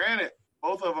 Granted,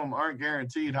 both of them aren't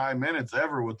guaranteed high minutes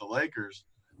ever with the Lakers,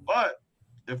 but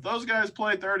if those guys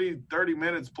play 30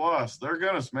 minutes plus, they're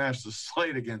going to smash the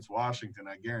slate against Washington.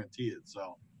 I guarantee it.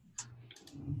 So.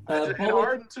 And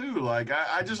Harden too. I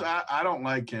don't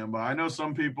like Kemba. I know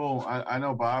some people. I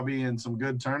know Bobby and some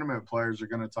good tournament players are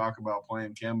going to talk about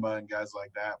playing Kemba and guys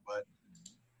like that, but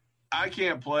I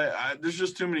can't play. There's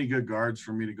just too many good guards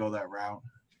for me to go that route.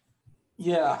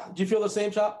 Yeah. Do you feel the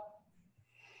same, Chop?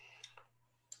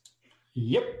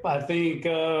 Yep. I think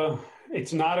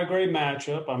it's not a great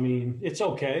matchup. I mean, it's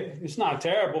okay. It's not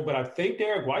terrible, but I think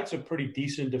Derek White's a pretty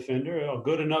decent defender,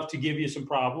 good enough to give you some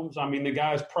problems. I mean, the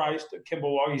guy's priced, Kemba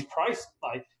Walker, he's priced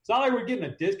it's not like we're getting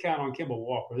a discount on Kemba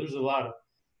Walker. There's a lot of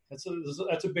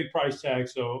that's a big price tag.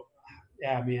 So,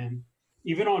 yeah, man,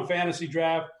 even on fantasy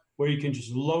draft where you can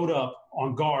just load up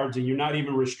on guards and you're not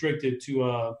even restricted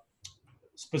to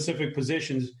specific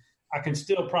positions, I can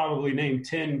still probably name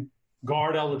 10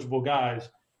 guard eligible guys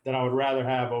that I would rather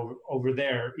have over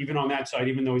there, even on that side,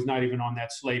 even though he's not even on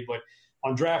that slate. But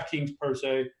on DraftKings per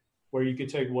se, where you can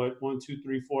take, 1, 2,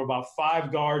 3, 4, about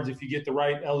 5 guards if you get the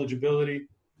right eligibility,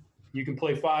 you can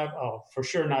play 5. Oh, for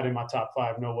sure not in my top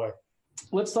 5. No way.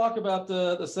 Let's talk about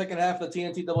the second half of the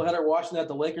TNT doubleheader. Washington at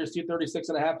the Lakers, 236.5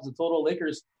 is the total.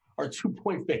 Lakers are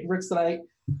 2-point favorites tonight.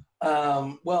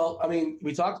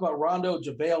 We talked about Rondo.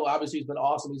 JaVale, obviously, he's been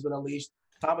awesome. He's been unleashed.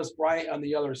 Thomas Bryant on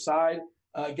the other side.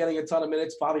 Getting a ton of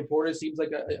minutes. Bobby Portis seems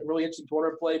like a really interesting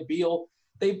tournament play. Beal,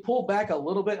 they pulled back a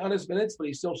little bit on his minutes, but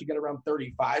he still should get around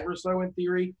 35 or so in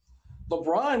theory.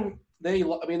 LeBron, they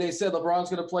said LeBron's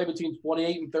going to play between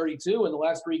 28 and 32. In the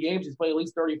last 3 games, he's played at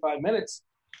least 35 minutes.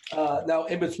 Now,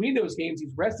 in between those games,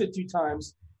 he's rested 2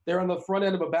 times. They're on the front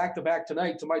end of a back-to-back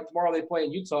tonight. Tomorrow they play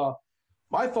in Utah.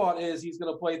 My thought is he's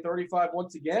going to play 35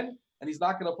 once again, and he's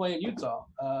not going to play in Utah.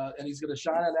 And he's going to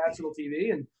shine on national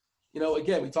TV. And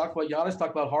again, we talked about Giannis,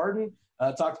 talked about Harden,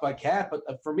 talked about Cat, but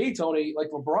for me, Tony,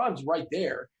 LeBron's right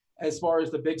there as far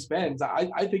as the big spends.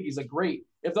 I think he's a great,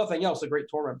 if nothing else, a great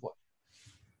tournament play.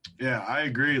 Yeah, I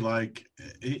agree.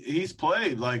 He's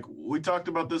played. We talked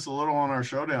about this a little on our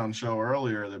Showdown show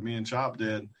earlier that me and Chop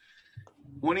did.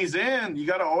 When he's in, you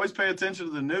got to always pay attention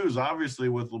to the news, obviously,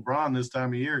 with LeBron this time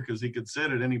of year because he could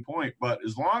sit at any point. But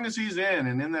as long as he's in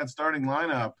and in that starting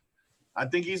lineup, I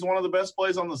think he's one of the best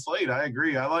plays on the slate. I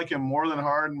agree. I like him more than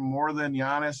Harden, more than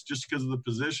Giannis, just because of the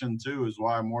position, too, is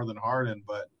why more than Harden.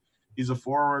 But he's a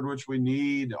forward, which we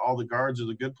need. All the guards are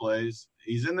the good plays.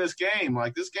 He's in this game.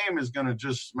 This game is going to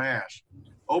just smash.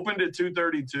 Opened at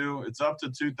 232. It's up to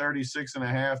 236.5,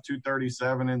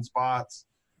 237 in spots.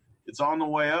 It's on the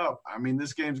way up. I mean,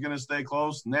 this game's going to stay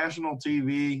close. National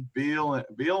TV, Beal and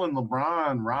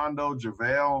LeBron, Rondo,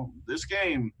 JaVale. This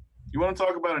game – you want to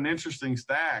talk about an interesting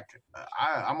stack?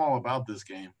 I'm all about this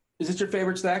game. Is it your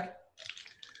favorite stack?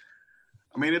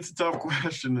 I mean, it's a tough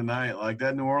question tonight.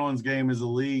 That New Orleans game is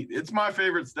elite. It's my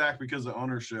favorite stack because of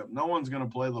ownership. No one's going to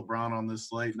play LeBron on this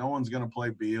slate. No one's going to play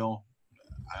Beal.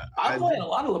 I'm playing a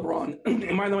lot of LeBron.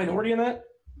 Am I in the minority in that?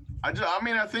 I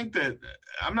think that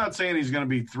 – I'm not saying he's going to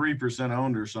be 3%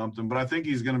 owned or something, but I think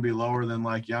he's going to be lower than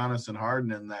Giannis and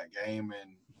Harden in that game.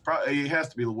 And he has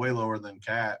to be way lower than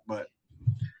Cat, but –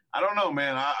 I don't know,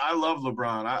 man. I love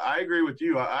LeBron. I agree with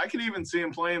you. I could even see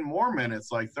him playing more minutes,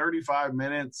 35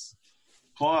 minutes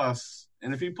plus.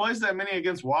 And if he plays that many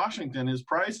against Washington, his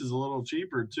price is a little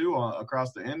cheaper, too,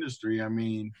 across the industry. I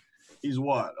mean, he's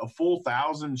a full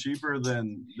 1,000 cheaper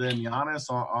than Giannis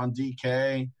on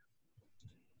DK.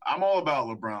 I'm all about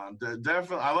LeBron.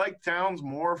 Definitely. I like Towns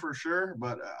more for sure,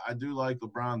 but I do like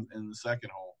LeBron in the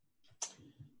second hole.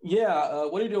 Yeah,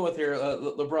 what are you doing with here,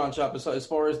 LeBron Chop? As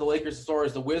far as the Lakers, as far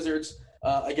as the Wizards,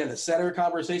 again, the center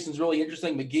conversation is really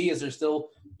interesting. McGee, is there still,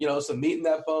 some meat in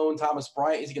that bone? Thomas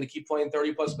Bryant, is he going to keep playing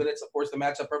 30-plus minutes? Of course, the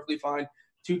matchup perfectly fine.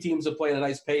 Two teams have played at a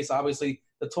nice pace. Obviously,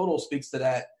 the total speaks to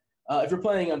that. If you're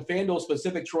playing on FanDuel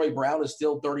specific, Troy Brown is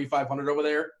still 3,500 over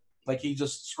there. Like, he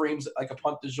just screams like a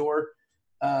punt du jour.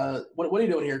 What are you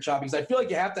doing here, Chop? Because I feel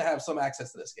like you have to have some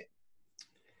access to this game.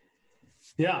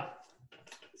 Yeah.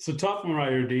 It's a tough one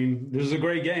right here, Dean. This is a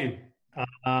great game.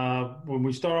 When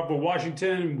we start off with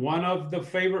Washington, one of the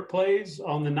favorite plays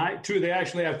on the night, they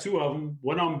actually have two of them,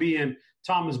 one of them being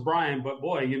Thomas Bryant. But,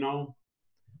 boy,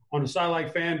 on a side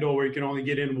like FanDuel where you can only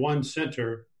get in one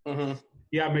center,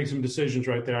 you got to make some decisions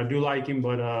right there. I do like him,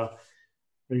 but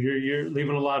you're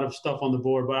leaving a lot of stuff on the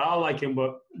board. But I like him.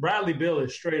 But Bradley Beal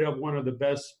is straight up one of the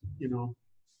best,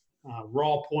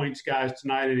 raw points guys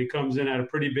tonight, and he comes in at a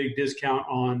pretty big discount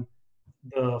on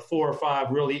the 4 or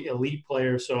 5 really elite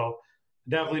players. So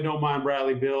definitely don't mind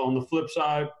Bradley Beal. On the flip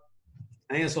side,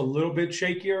 I think it's a little bit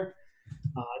shakier.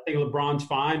 I think LeBron's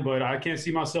fine, but I can't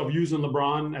see myself using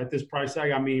LeBron at this price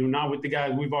tag. I mean, not with the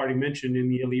guys we've already mentioned in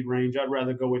the elite range. I'd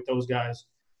rather go with those guys.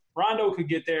 Rondo could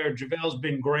get there. JaVale's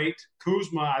been great.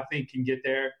 Kuzma, I think, can get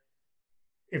there.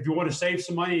 If you want to save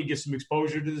some money and get some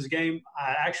exposure to this game,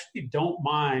 I actually don't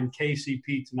mind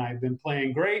KCP tonight. Been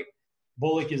playing great.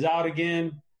 Bullock is out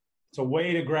again. It's a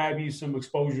way to grab you some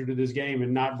exposure to this game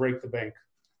and not break the bank.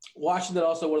 Washington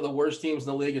also one of the worst teams in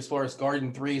the league as far as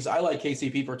guarding threes. I like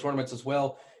KCP for tournaments as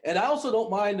well. And I also don't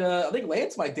mind I think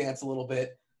Lance might dance a little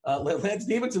bit. Lance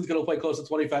Stephenson's going to play close to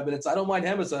 25 minutes. I don't mind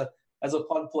him as a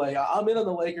punt play. I'm in on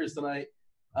the Lakers tonight.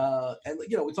 And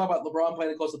we talk about LeBron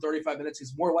playing close to 35 minutes.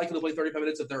 He's more likely to play 35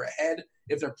 minutes if they're ahead,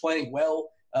 if they're playing well,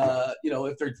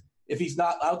 if he's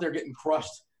not out there getting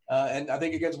crushed. And I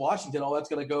think against Washington, all that's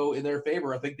going to go in their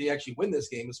favor. I think they actually win this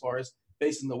game as far as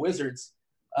facing the Wizards.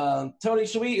 Tony,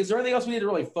 is there anything else we need to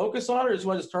really focus on, or do you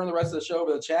want to just turn the rest of the show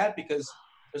over to the chat? Because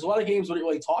there's a lot of games we don't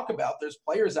really talk about. There's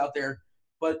players out there.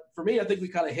 But for me, I think we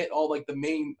kind of hit all like the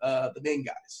main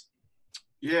guys.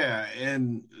 Yeah,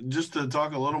 and just to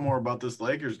talk a little more about this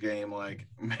Lakers game, like,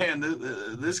 man,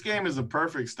 this game is a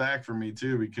perfect stack for me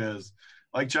too because,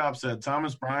 like Chop said,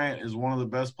 Thomas Bryant is one of the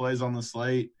best plays on the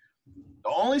slate.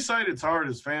 The only site it's hard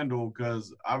is FanDuel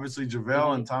because obviously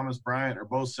JaVale and Thomas Bryant are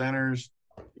both centers.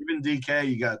 Even DK,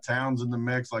 you got Towns in the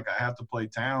mix. Like, I have to play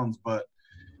Towns, but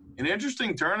an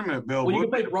interesting tournament, Bill. Well, you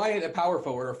can play Bryant at power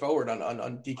forward or forward on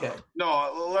DK.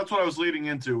 No, that's what I was leading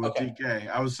into with DK.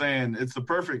 I was saying it's the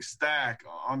perfect stack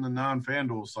on the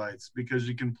non-FanDuel sites because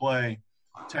you can play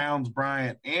Towns,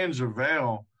 Bryant, and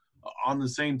JaVale on the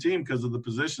same team because of the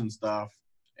position stuff.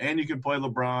 And you can play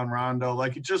LeBron, Rondo.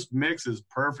 Like, it just mixes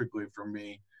perfectly for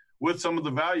me with some of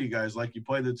the value guys. Like, you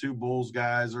play the 2 Bulls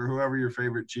guys or whoever your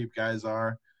favorite cheap guys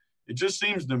are. It just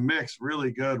seems to mix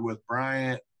really good with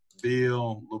Bryant,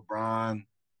 Beal, LeBron,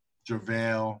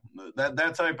 JaVale,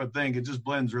 that type of thing. It just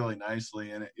blends really nicely.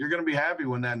 And you're going to be happy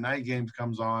when that night game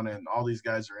comes on and all these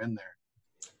guys are in there.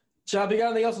 Chop, you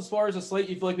got anything else as far as the slate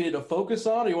you feel like we need to focus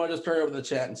on, or you want to just turn it over to the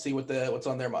chat and see what's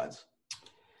on their minds?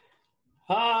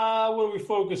 What are we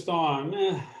focused on?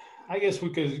 I guess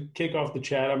we could kick off the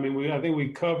chat. I mean, I think we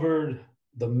covered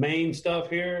the main stuff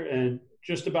here and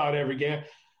just about every game.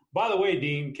 By the way,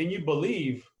 Dean, can you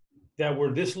believe that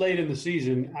we're this late in the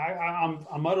season?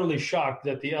 I'm utterly shocked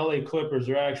that the LA Clippers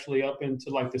are actually up into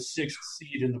like the 6th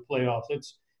seed in the playoffs.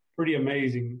 It's pretty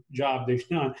amazing job they've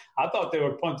done. I thought they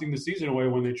were punting the season away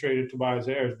when they traded Tobias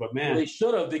Harris, but man, they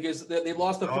should have because they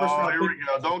lost the first round. Here we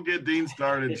go. Don't get Dean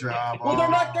started, Job. Well,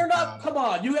 they're not. Come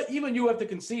on, you have to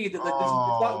concede that it's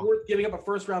not worth giving up a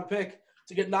first round pick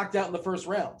to get knocked out in the first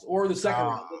round or the second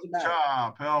round. Doesn't matter.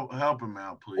 Job, help him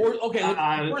out, please. Or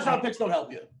first round picks don't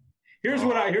help you.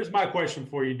 Here's my question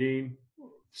for you, Dean.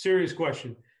 Serious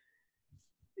question.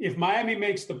 If Miami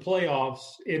makes the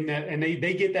playoffs and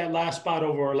they get that last spot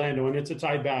over Orlando and it's a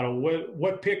tight battle,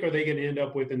 what pick are they going to end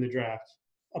up with in the draft?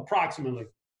 Approximately.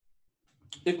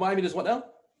 If Miami does what now?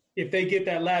 If they get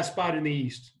that last spot in the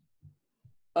East.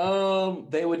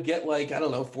 They would get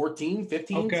 14,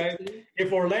 15. Okay. 16?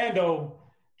 If Orlando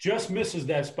just misses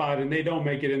that spot and they don't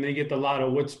make it and they get the lotto,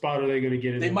 what spot are they going to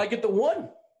get in? They might get the 1.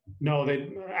 No,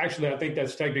 I think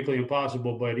that's technically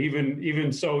impossible. But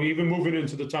even so, even moving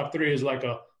into the top 3 is like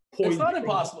a It's not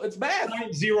impossible. It's bad.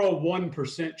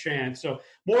 0.01% chance. So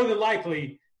more than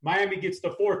likely, Miami gets the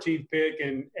 14th pick,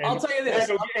 and I'll tell you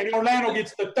this, Orlando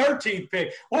gets the 13th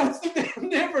pick. What's the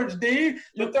difference, Dave?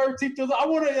 The 13th. I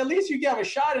want to at least you have a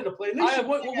shot in the play. We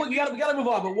got to move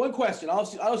on. But one question. I'll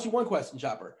ask you one question,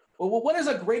 Chopper. Well, what is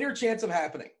a greater chance of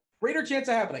happening?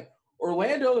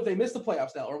 Orlando, if they miss the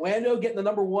playoffs now, Orlando getting the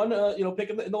number one pick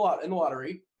in the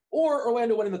lottery, or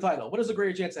Orlando winning the title? What is a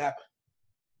greater chance to happen?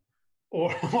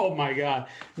 Or, oh my God,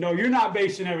 no! You're not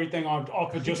basing everything off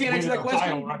of just you can't answer that question.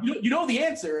 Title, right? You know the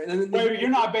answer, and then you're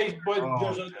not based. But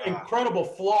there's an incredible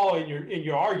flaw in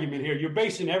your argument here. You're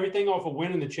basing everything off of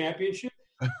winning the championship.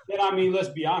 And I mean, let's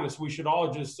be honest. We should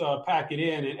all just pack it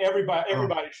in, and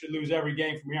everybody should lose every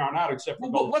game from here on out, except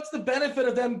for. Well, what's the benefit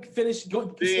of them going?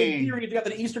 In theory, if you got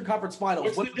the Eastern Conference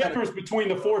Finals, what's the difference between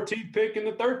the 14th pick and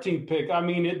the 13th pick? I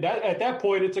mean, at that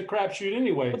point, it's a crapshoot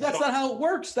anyway. But that's not how it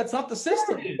works. That's not the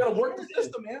system. You got to work the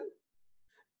system, man.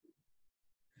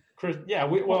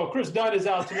 Chris Dunn is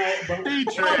out tonight. But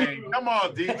D-Train. Come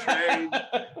on, D-Train.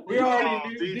 We already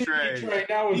knew D-Train.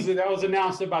 That was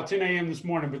announced about 10 a.m. this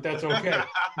morning, but that's okay.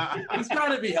 He's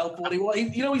trying to be helpful.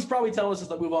 He's probably telling us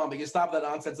to move on because stop that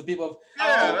nonsense. The people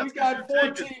he's got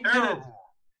 14 minutes.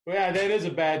 Yeah, that is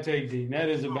a bad take, Dean. That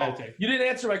is a bad take. You didn't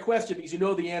answer my question because you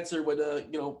know the answer would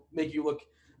make you look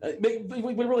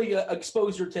would really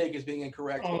expose your take as being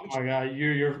incorrect. Oh my God,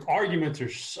 your arguments are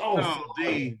so. No,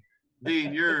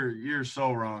 Dean, you're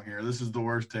so wrong here. This is the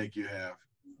worst take you have.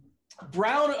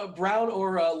 Brown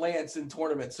or Lance in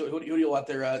tournaments. So who do you want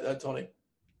there, Tony?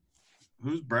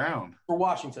 Who's Brown? For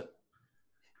Washington.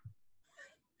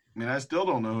 I mean, I still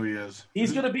don't know who he is.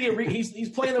 He's going to be he's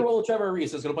playing the role of Trevor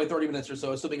Ariza. He's going to play 30 minutes or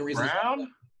so. Assuming Ariza. Brown?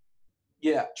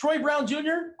 Yeah, Troy Brown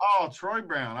Jr. Oh, Troy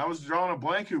Brown. I was drawing a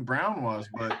blank who Brown was,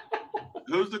 but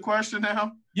who's the question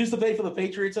now? Used to play for the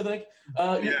Patriots, I think.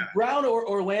 Yeah. Brown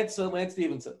or Lance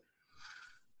Stevenson.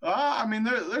 I mean,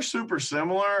 they're super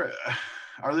similar.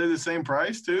 Are they the same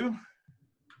price too?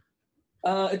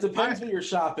 It depends who you're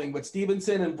shopping, but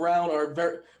Stevenson and Brown are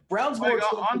Brown's more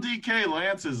on DK.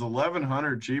 Lance is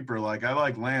 $1,100 cheaper. Like I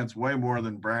like Lance way more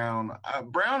than Brown.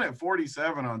 Brown at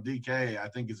 47 on DK, I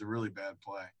think is a really bad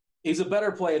play. He's a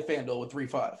better play at FanDuel with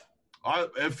 3.5.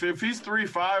 If he's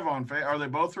 3.5 on are they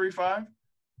both 3.5?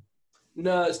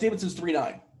 No, Stevenson's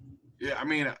 3.9. Yeah, I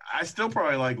mean, I still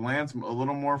probably like Lance a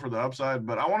little more for the upside,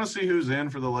 but I want to see who's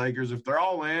in for the Lakers. If they're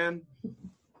all in,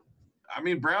 I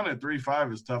mean, Brown at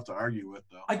 3.5 is tough to argue with,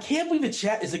 though. I can't believe the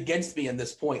chat is against me at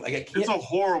this point. Like, I can't. It's a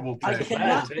horrible take. I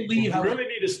cannot believe how. You really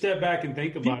need to step back and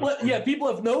think about it. Yeah,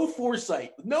 people have no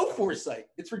foresight. No foresight.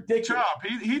 It's ridiculous. Chop,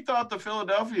 he thought the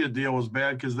Philadelphia deal was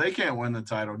bad because they can't win the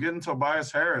title. Getting Tobias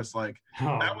Harris, that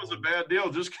was a bad deal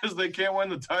just because they can't win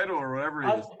the title or whatever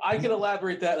it is. I can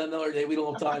elaborate that another day. We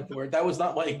don't have time for it. That was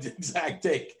not my exact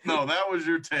take. No, that was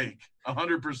your take,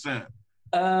 100%.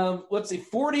 Let's see,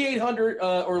 4,800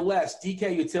 or less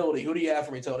DK utility. Who do you have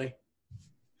for me, Tony?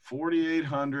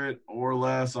 4,800 or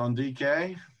less on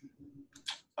DK.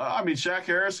 I mean, Shaq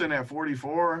Harrison at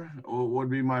 44 would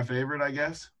be my favorite, I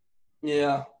guess.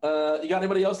 Yeah. You got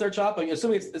anybody else there, Chop? I mean,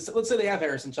 assuming let's say they have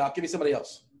Harrison, Chop. Give me somebody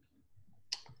else.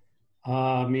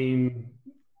 I mean,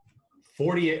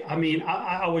 48. I mean,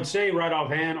 I would say right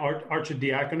offhand,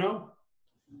 Arcidiacono,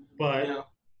 but. Yeah.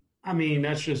 I mean,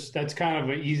 that's kind of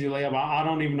an easy layup. I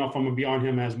don't even know if I'm going to be on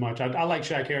him as much. I like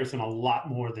Shaq Harrison a lot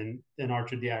more than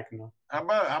Arcidiacono. How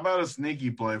about a sneaky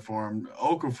play for him?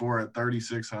 Okafor at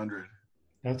 3,600.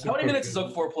 How many minutes is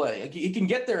Okafor play? He can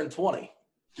get there in 20.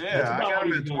 Yeah, I got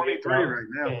him at 23 right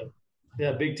now.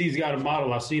 Yeah, Big T's got a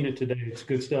model. I've seen it today. It's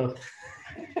good stuff.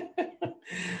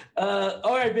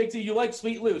 All right, Big T, you like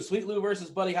Sweet Lou. Sweet Lou versus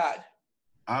Buddy Hyde.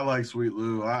 I like Sweet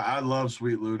Lou. I love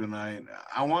Sweet Lou tonight.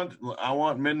 I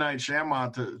want Midnight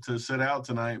Shamrock to sit out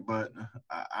tonight, but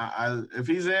I if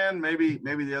he's in, maybe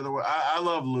the other way. I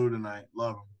love Lou tonight.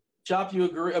 Love him. Chop, you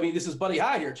agree? I mean, this is Buddy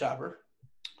Hyde here, Chopper.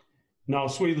 No,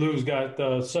 Sweet Lou's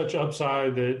got such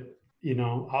upside that,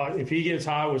 if he gets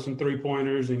high with some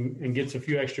three-pointers and gets a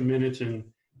few extra minutes, and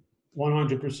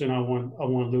 100% I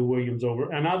want Lou Williams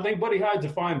over. And I think Buddy Hyde's a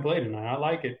fine play tonight. I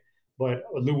like it. But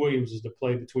Lou Williams is the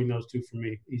play between those two for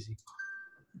me. Easy.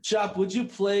 Chop, would you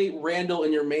play Randall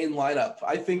in your main lineup?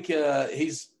 I think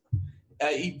he's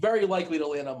very likely to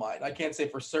land on mine. I can't say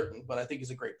for certain, but I think he's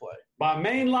a great play. My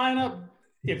main lineup,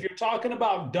 if you're talking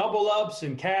about double ups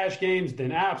and cash games,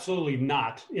 then absolutely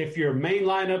not. If your main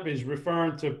lineup is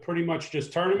referring to pretty much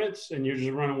just tournaments and you're just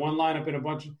running one lineup in a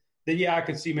bunch of – then, yeah, I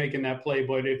could see making that play.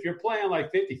 But if you're playing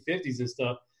like 50-50s and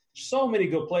stuff, so many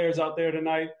good players out there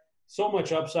tonight. So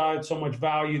much upside, so much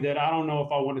value that I don't know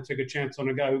if I want to take a chance on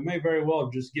a guy who may very well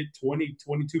just get 20,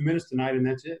 22 minutes tonight, and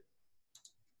that's it.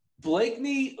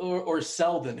 Blakeney or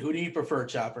Selden, who do you prefer,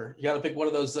 Chopper? You got to pick one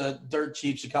of those dirt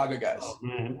cheap Chicago guys. Oh,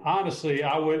 man, honestly,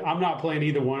 I'm not playing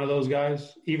either one of those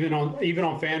guys, even on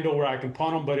FanDuel where I can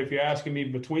punt them. But if you're asking me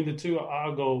between the two,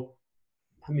 I'll go.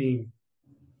 I mean,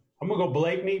 I'm gonna go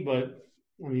Blakeney, but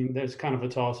I mean, there's kind of a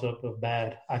toss up of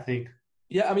bad, I think.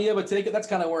 Yeah, but that's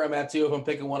kind of where I'm at too. If I'm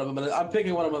picking one of them, and I'm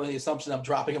picking one of them on the assumption I'm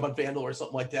dropping them on FanDuel or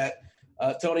something like that.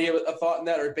 Tony, you have a thought in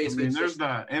that, or basically? There's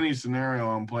not any scenario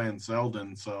I'm playing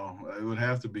Selden, so it would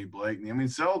have to be Blakeney.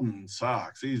 Selden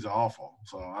sucks. He's awful.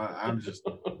 So I'm just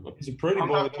he's a pretty boy. I'm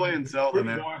not playing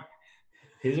Selden.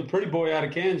 He's a pretty boy out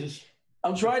of Kansas.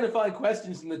 I'm trying to find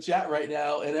questions in the chat right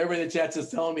now, and everybody in the chat's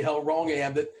just telling me how wrong I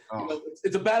am. That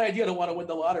it's a bad idea to want to win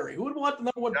the lottery. Who would want the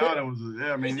number one pick?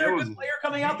 Is there a good player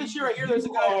coming out this year? I hear there's a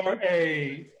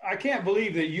guy. I can't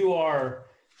believe that you are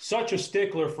such a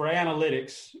stickler for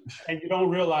analytics, and you don't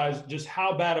realize just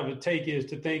how bad of a take is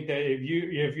to think that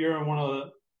if you're in one of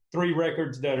the 3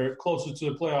 records that are closest to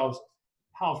the playoffs,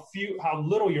 how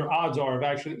little your odds are of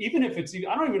actually, even if it's,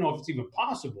 I don't even know if it's even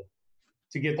possible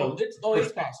to get those.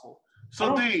 It's possible.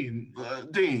 So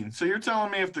Dean, so you're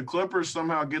telling me if the Clippers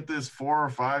somehow get this 4 or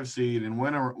 5 seed and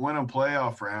win a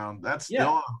playoff round, that's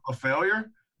still a failure?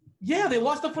 Yeah, they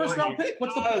lost the first round pick.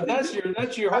 What's the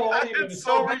that's your whole argument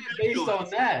so based on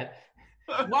that.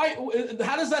 Why?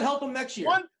 How does that help them next year?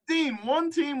 One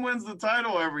team wins the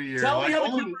title every year. Tell me how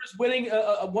the Clippers winning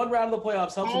one round of the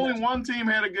playoffs helps. Only one team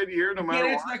had a good year, no matter what.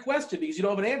 You can't answer that question because you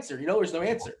don't have an answer. There's no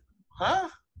answer. Huh?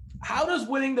 How does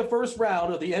winning the first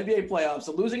round of the NBA playoffs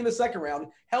and losing in the second round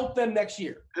help them next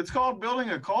year? It's called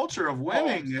building a culture of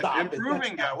winning,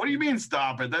 improving guys. What do you mean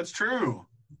stop it? That's true.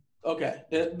 Okay.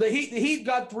 The Heat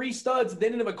got 3 studs. They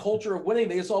didn't have a culture of winning.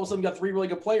 They just all of a sudden got 3 really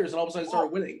good players and all of a sudden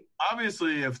started winning.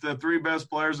 Obviously, if the 3 best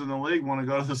players in the league want to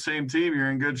go to the same team,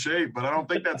 you're in good shape. But I don't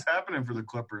think that's happening for the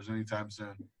Clippers anytime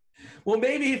soon. Well,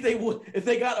 maybe if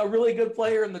they got a really good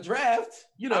player in the draft,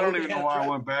 I don't even know why I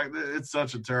went back. It's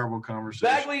such a terrible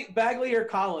conversation. Bagley or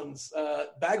Collins.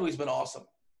 Bagley's been awesome.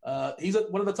 He's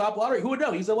one of the top lottery. Who would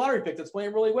know? He's a lottery pick that's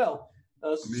playing really well.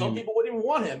 Some people wouldn't even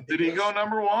want him. Did he go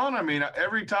number 1?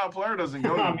 Every top player doesn't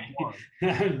go number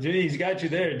 1. He's got you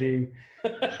there, Dean.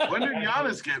 When did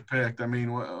Giannis get picked?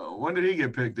 When did he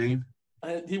get picked, Dean?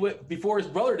 He went before his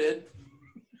brother did.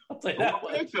 I'll tell you that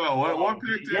one. What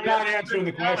pick You're not answering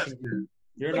the question.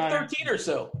 You're like not 13 or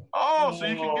so. Oh, so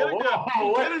you can get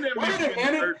an MVP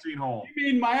in the 13 hole.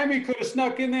 You mean Miami could have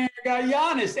snuck in there and got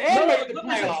Giannis and made the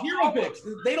playoffs? Hero picks.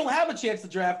 They don't have a chance to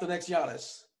draft the next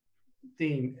Giannis.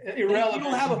 Dean, irrelevant. You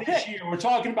don't have a pick. Year. We're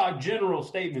talking about general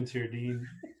statements here, Dean.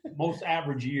 Most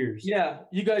average years. Yeah,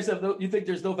 you guys you think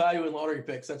there's no value in lottery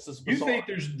picks? That's just bizarre.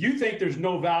 You think there's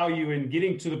no value in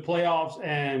getting to the playoffs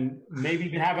and maybe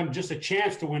even having just a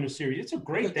chance to win a series. It's a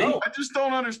great thing. I just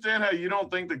don't understand how you don't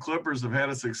think the Clippers have had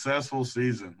a successful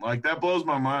season. That blows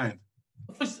my mind.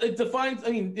 It defines.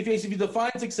 If you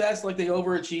define success like they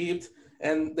overachieved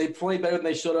and they played better than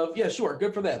they should have, yeah, sure,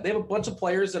 good for them. They have a bunch of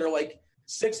players that are like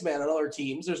 6-man on other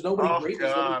teams. There's nobody great.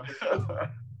 God.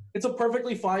 It's a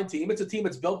perfectly fine team. It's a team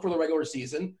that's built for the regular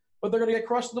season, but they're going to get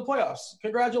crushed in the playoffs.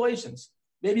 Congratulations.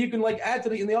 Maybe you can add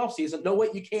to in the offseason. No,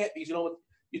 wait, you can't because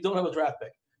you don't have a draft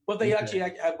pick. But they actually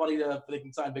have money they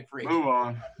can sign big free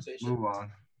agents. Move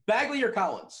on. Bagley or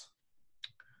Collins?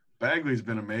 Bagley's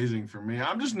been amazing for me.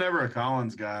 I'm just never a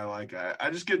Collins guy. I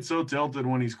just get so tilted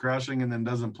when he's crushing and then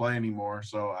doesn't play anymore.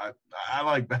 So I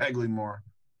like Bagley more.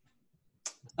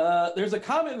 There's a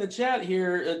comment in the chat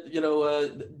here,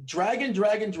 Dragon,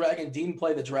 Dean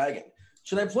play the Dragon.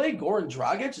 Should I play Goran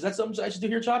Dragic? Is that something I should do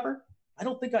here, Chopper? I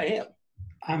don't think I am.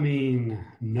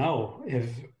 No.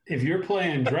 If you're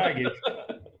playing Dragic,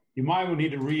 you might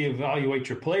need to reevaluate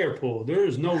your player pool. There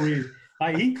is no reason.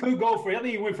 He could go I think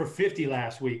he went for 50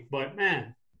 last week, but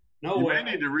man, no way. You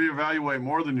may need to reevaluate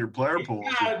more than your player pool.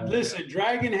 Listen,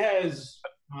 Dragon has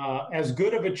as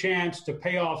good of a chance to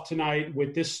pay off tonight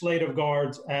with this slate of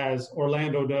guards as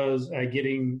Orlando does at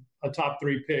getting a top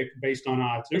 3 pick based on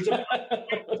odds. There's a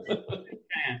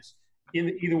chance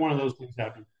in either one of those things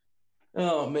happen.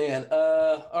 Oh, man.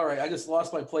 All right. I just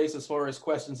lost my place as far as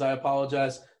questions. I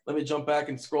apologize. Let me jump back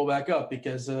and scroll back up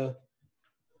because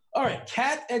all right.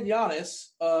 Cat and Giannis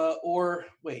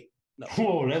wait. No.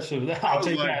 Oh, I'll take that. I'll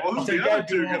take that.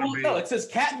 No, it says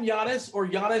Cat and Giannis or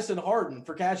Giannis and Harden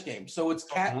for cash games. So it's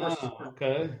Cat versus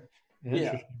okay.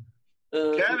 Yeah.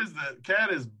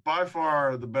 Cat is by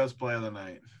far the best play of the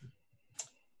night.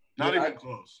 Not even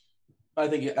close. I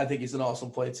think he's an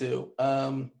awesome play too.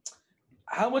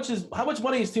 How much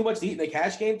money is too much to eat in a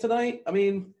cash game tonight?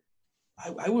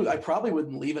 I probably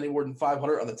wouldn't leave any more than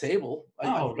 500 on the table.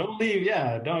 Don't leave.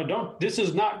 Yeah, don't. This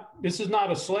is not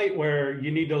a slate where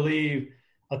you need to leave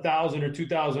 1,000 or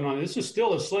 2,000 on. This is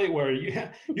still a slate where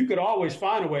you could always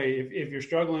find a way if you're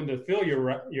struggling to fill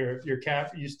your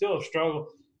cap. You still struggle.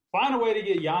 Find a way to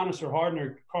get Giannis or Harden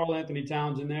or Karl Anthony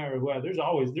Towns in there or whoever.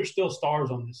 There's still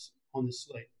stars on this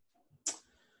slate.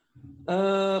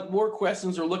 More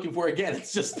questions we're looking for. Again,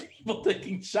 it's just people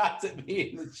taking shots at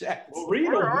me in the chat. Well,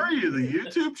 where are you? The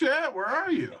YouTube chat? Where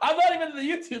are you? I'm not even in the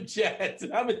YouTube chat.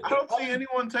 I don't see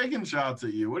anyone taking shots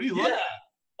at you. What are you looking at?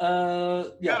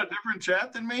 You got a different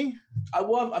chat than me?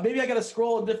 Maybe I got to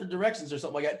scroll in different directions or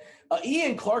something like that.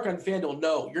 Ian Clark on FanDuel.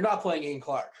 No, you're not playing Ian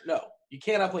Clark. No, you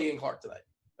cannot play Ian Clark tonight.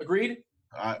 Agreed?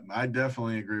 I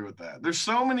definitely agree with that. There's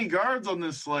so many guards on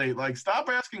this slate. Like, stop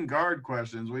asking guard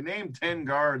questions. We named 10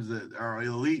 guards that are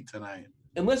elite tonight.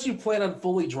 Unless you plan on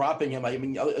fully dropping him. I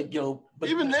mean, But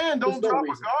even then, don't drop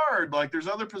a guard. Like, there's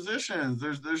other positions.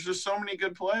 There's just so many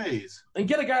good plays. And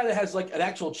get a guy that has, like, an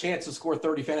actual chance to score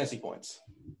 30 fantasy points.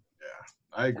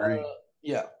 Yeah, I agree.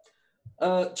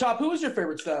 Chop, who was your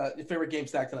favorite game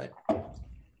stack tonight?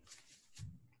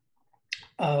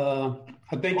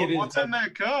 I think it is. What's in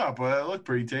that cup? It looked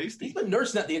pretty tasty. He's been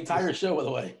nursing that the entire show, by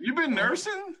the way. You've been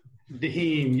nursing?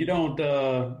 Dean, you don't.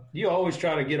 You always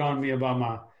try to get on me about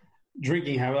my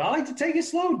drinking habit. I like to take it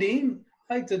slow, Dean.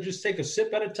 I like to just take a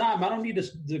sip at a time. I don't need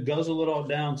to guzzle it all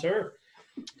down, sir.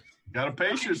 Got to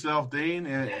pace yourself, Dean.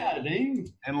 Dean.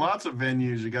 And lots of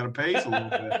venues, you got to pace a little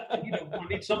bit. You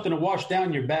need something to wash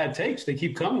down your bad takes. They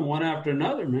keep coming one after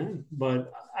another, man.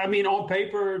 But, I mean, on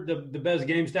paper, the best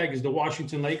game stack is the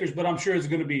Washington Lakers, but I'm sure it's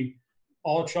going to be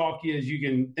all chalky as you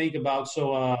can think about.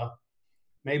 So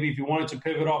maybe if you wanted to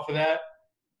pivot off of that,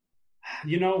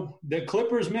 the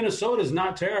Clippers, Minnesota is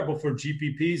not terrible for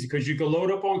GPPs because you can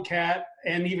load up on Cat,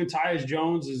 and even Tyus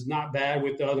Jones is not bad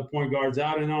with the other point guards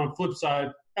out. And on the flip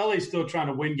side, LA's still trying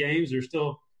to win games. They're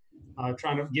still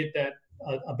trying to get that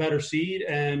a better seed,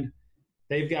 and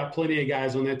they've got plenty of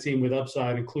guys on that team with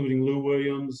upside, including Lou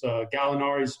Williams.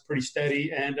 Gallinari's pretty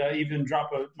steady, and even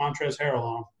drop a Montrezl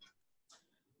Harrell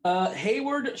on.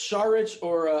 Hayward, Saric,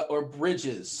 or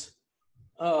Bridges.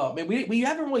 Oh, man, we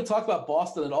haven't really talked about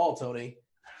Boston at all, Tony.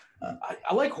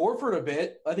 I like Horford a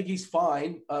bit. I think he's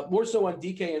fine. More so on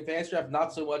DK and FanStraft,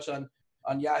 not so much on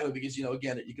Yahoo because,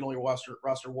 again, you can only roster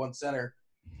one center.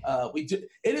 It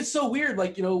is so weird.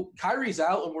 Like, Kyrie's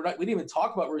out and we didn't even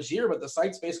talk about Rozier, but the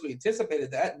sites basically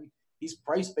anticipated that, and he's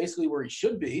priced basically where he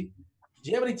should be. Do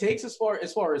you have any takes as far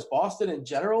as Boston in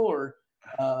general, or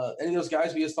any of those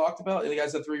guys we just talked about? Any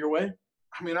guys that threw your way?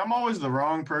 I mean, I'm always the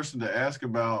wrong person to ask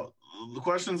about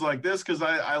questions like this because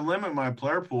I limit my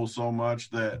player pool so much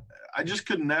that I just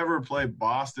could never play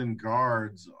Boston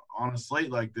guards on a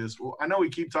slate like this. Well, I know we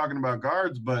keep talking about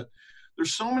guards, but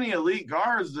there's so many elite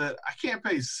guards that I can't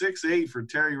pay 6-8 for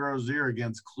Terry Rozier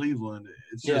against Cleveland.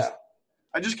 It's just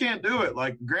I just can't do it.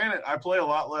 Like, granted, I play a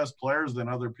lot less players than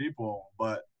other people,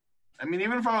 but I mean,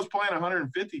 even if I was playing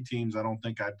 150 teams, I don't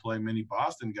think I'd play many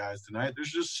Boston guys tonight.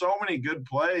 There's just so many good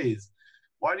plays.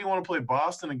 Why do you want to play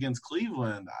Boston against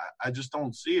Cleveland? I just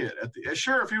don't see it.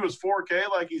 Sure, if he was 4K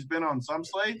like he's been on some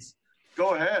slates,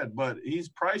 go ahead, but he's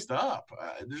priced up.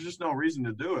 There's just no reason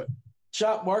to do it.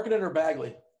 Chop, Marketed or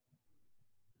Bagley?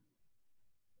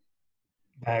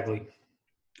 Bagley.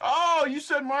 Oh, you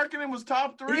said Marketing was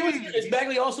top 3. Is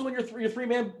Bagley also in your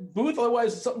three-man booth?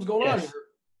 Otherwise, something's going on here.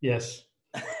 Yes.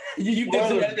 You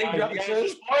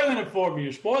spoiling it for me.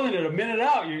 You're spoiling it a minute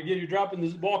out. You're dropping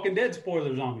the Walking Dead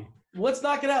spoilers on me. Let's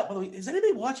knock it out. By the way, is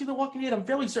anybody watching The Walking Dead? I'm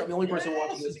fairly certain the only person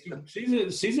watching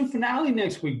this. Season finale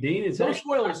next week, Dean. It's no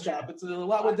spoilers, Chop. It's a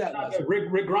lot with that.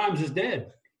 Rick Grimes is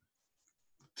dead.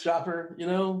 Chopper,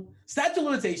 statute of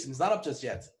limitations, not up just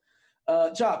yet.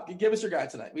 Chop, give us your guy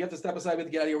tonight. We have to step aside. We have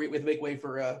to get out of here. We have to make way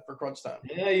for crunch time.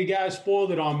 Yeah, you guys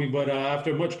spoiled it on me, but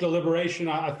after much deliberation,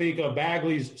 I think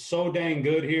Bagley's so dang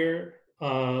good here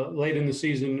late in the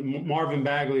season. Marvin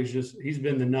Bagley's he's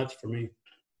been the nuts for me.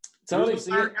 Who's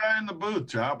the third guy in the booth,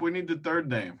 Chop? We need the third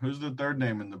name. Who's the third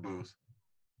name in the booth?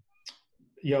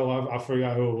 Yo, I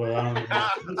forgot who it was. I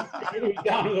don't know. It was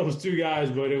down to those two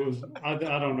guys, but it was I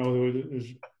don't know who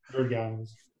the third guy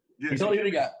was. Tell me who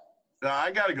you got.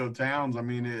 I got to go Towns. I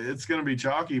mean, it's going to be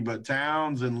chalky, but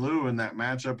Towns and Lou in that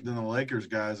matchup, then the Lakers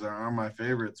guys are my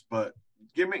favorites. But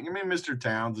give me Mr.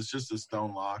 Towns. It's just a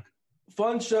stone lock.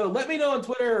 Fun show. Let me know on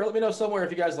Twitter, or let me know somewhere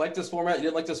if you guys like this format. You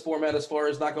didn't like this format as far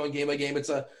as not going game by game. It's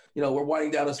we're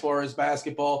winding down as far as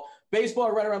basketball.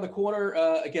 Baseball right around the corner.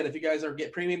 Again, if you guys are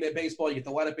get premium at baseball, you get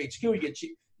the lineup HQ.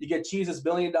 You get Cheese's $1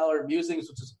 billion musings,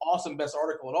 which is awesome. Best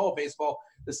article in all of baseball.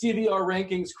 The CVR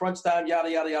rankings, crunch time, yada,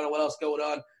 yada, yada. What else going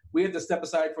on? We have to step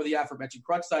aside for the aforementioned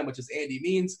crunch time, which is Andy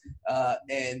Means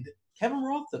and Kevin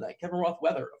Roth tonight. Kevin Roth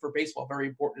weather for baseball, very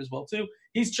important as well, too.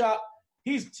 He's Chop.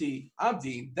 He's T. I'm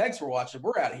Dean. Thanks for watching.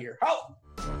 We're out of here. Holla!